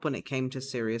help when it came to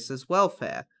Sirius's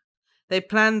welfare. They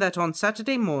planned that on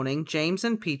Saturday morning, James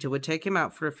and Peter would take him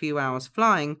out for a few hours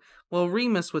flying, while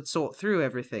Remus would sort through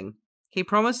everything. He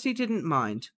promised he didn't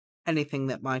mind. Anything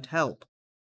that might help.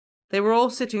 They were all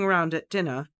sitting around at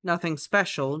dinner, nothing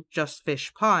special, just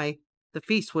fish pie. The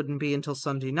feast wouldn't be until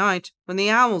Sunday night, when the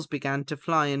owls began to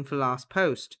fly in for last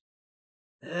post.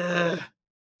 Ugh,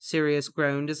 Sirius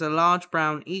groaned as a large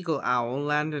brown eagle owl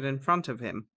landed in front of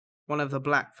him, one of the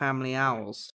black family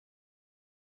owls.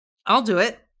 I'll do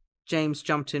it. James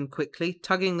jumped in quickly,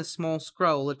 tugging the small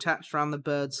scroll attached round the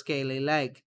bird's scaly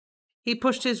leg. He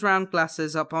pushed his round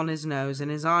glasses up on his nose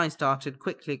and his eyes darted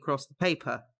quickly across the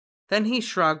paper. Then he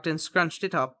shrugged and scrunched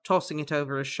it up, tossing it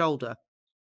over his shoulder.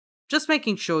 Just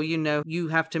making sure you know you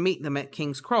have to meet them at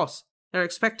King's Cross. They're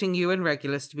expecting you and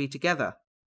Regulus to be together.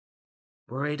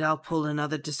 Worried I'll pull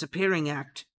another disappearing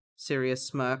act, Sirius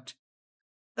smirked.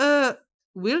 Will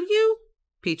you?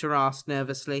 Peter asked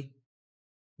nervously.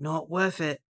 Not worth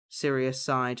it, Sirius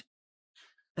sighed.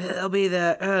 They'll be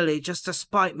there early just to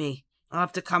spite me. I'll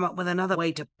have to come up with another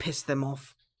way to piss them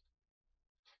off.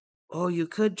 Or you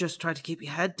could just try to keep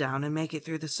your head down and make it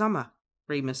through the summer,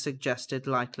 Remus suggested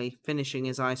lightly, finishing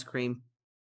his ice cream.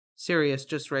 Sirius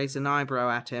just raised an eyebrow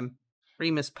at him.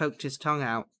 Remus poked his tongue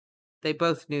out. They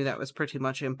both knew that was pretty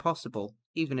much impossible,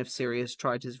 even if Sirius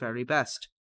tried his very best.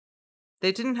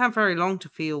 They didn't have very long to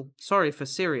feel sorry for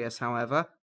Sirius, however.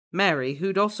 Mary,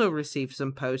 who'd also received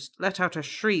some post, let out a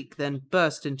shriek, then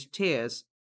burst into tears.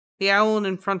 The owl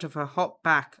in front of her hopped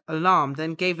back, alarmed,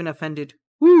 then gave an offended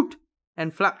 "Woot!"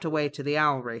 and flapped away to the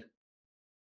owlry.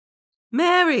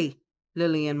 Mary!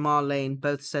 Lily and Marlene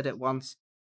both said at once.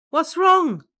 What's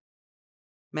wrong?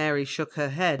 Mary shook her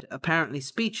head, apparently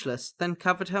speechless, then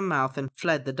covered her mouth and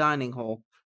fled the dining hall.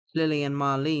 Lily and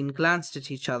Marlene glanced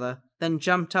at each other, then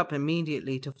jumped up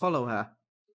immediately to follow her.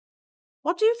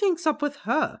 What do you think's up with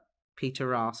her?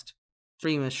 Peter asked.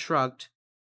 Remus shrugged.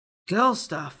 Girl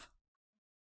stuff.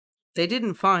 They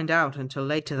didn't find out until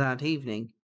later that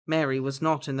evening. Mary was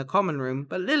not in the common room,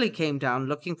 but Lily came down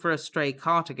looking for a stray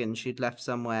cardigan she'd left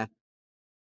somewhere.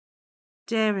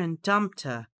 Darren dumped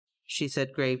her, she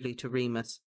said gravely to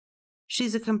Remus.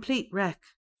 She's a complete wreck,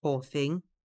 poor thing.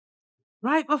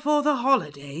 Right before the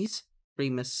holidays,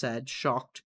 Remus said,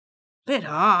 shocked. Bit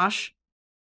harsh.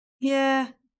 Yeah,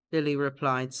 Lily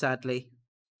replied sadly.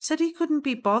 Said he couldn't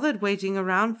be bothered waiting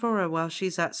around for her while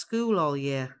she's at school all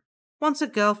year. Wants a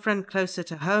girlfriend closer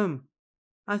to home.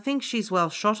 I think she's well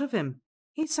shot of him.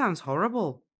 He sounds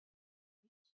horrible.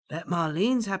 Bet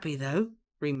Marlene's happy, though,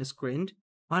 Remus grinned.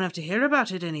 Won't have to hear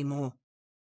about it any more.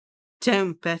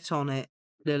 Don't bet on it.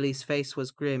 Lily's face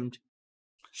was grimmed.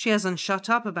 She hasn't shut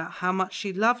up about how much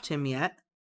she loved him yet.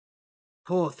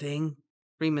 Poor thing.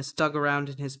 Remus dug around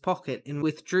in his pocket and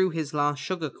withdrew his last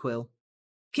sugar quill.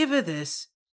 Give her this.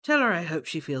 Tell her I hope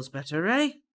she feels better,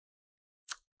 eh?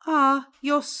 Ah,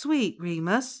 you're sweet,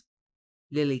 Remus.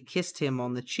 Lily kissed him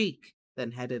on the cheek,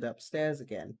 then headed upstairs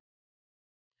again.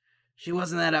 She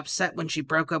wasn't that upset when she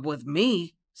broke up with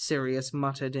me, Sirius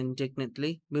muttered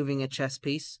indignantly, moving a chess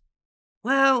piece.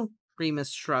 Well,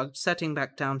 Remus shrugged, setting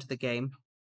back down to the game.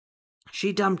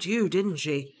 She dumped you, didn't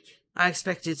she? I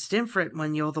expected Stimfrit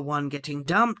when you're the one getting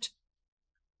dumped.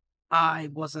 I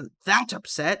wasn't that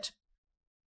upset.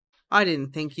 I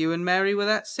didn't think you and Mary were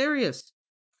that serious.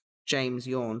 James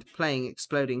yawned, playing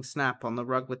Exploding Snap on the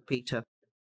rug with Peter.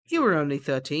 You were only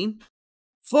 13.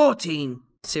 14,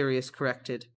 Sirius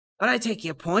corrected. But I take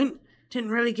your point.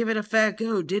 Didn't really give it a fair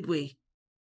go, did we?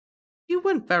 You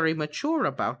weren't very mature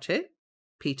about it,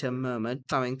 Peter murmured,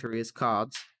 thumbing through his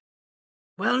cards.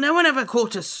 Well, no one ever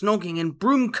caught us snogging in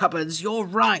broom cupboards, you're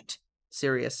right,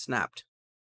 Sirius snapped.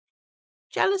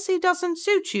 Jealousy doesn't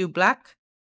suit you, Black,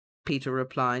 Peter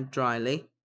replied dryly.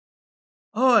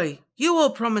 Oi, you all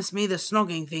promised me the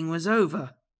snogging thing was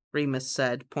over, Remus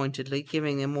said pointedly,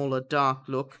 giving them all a dark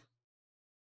look.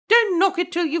 Don't knock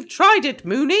it till you've tried it,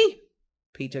 Moony,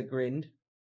 Peter grinned.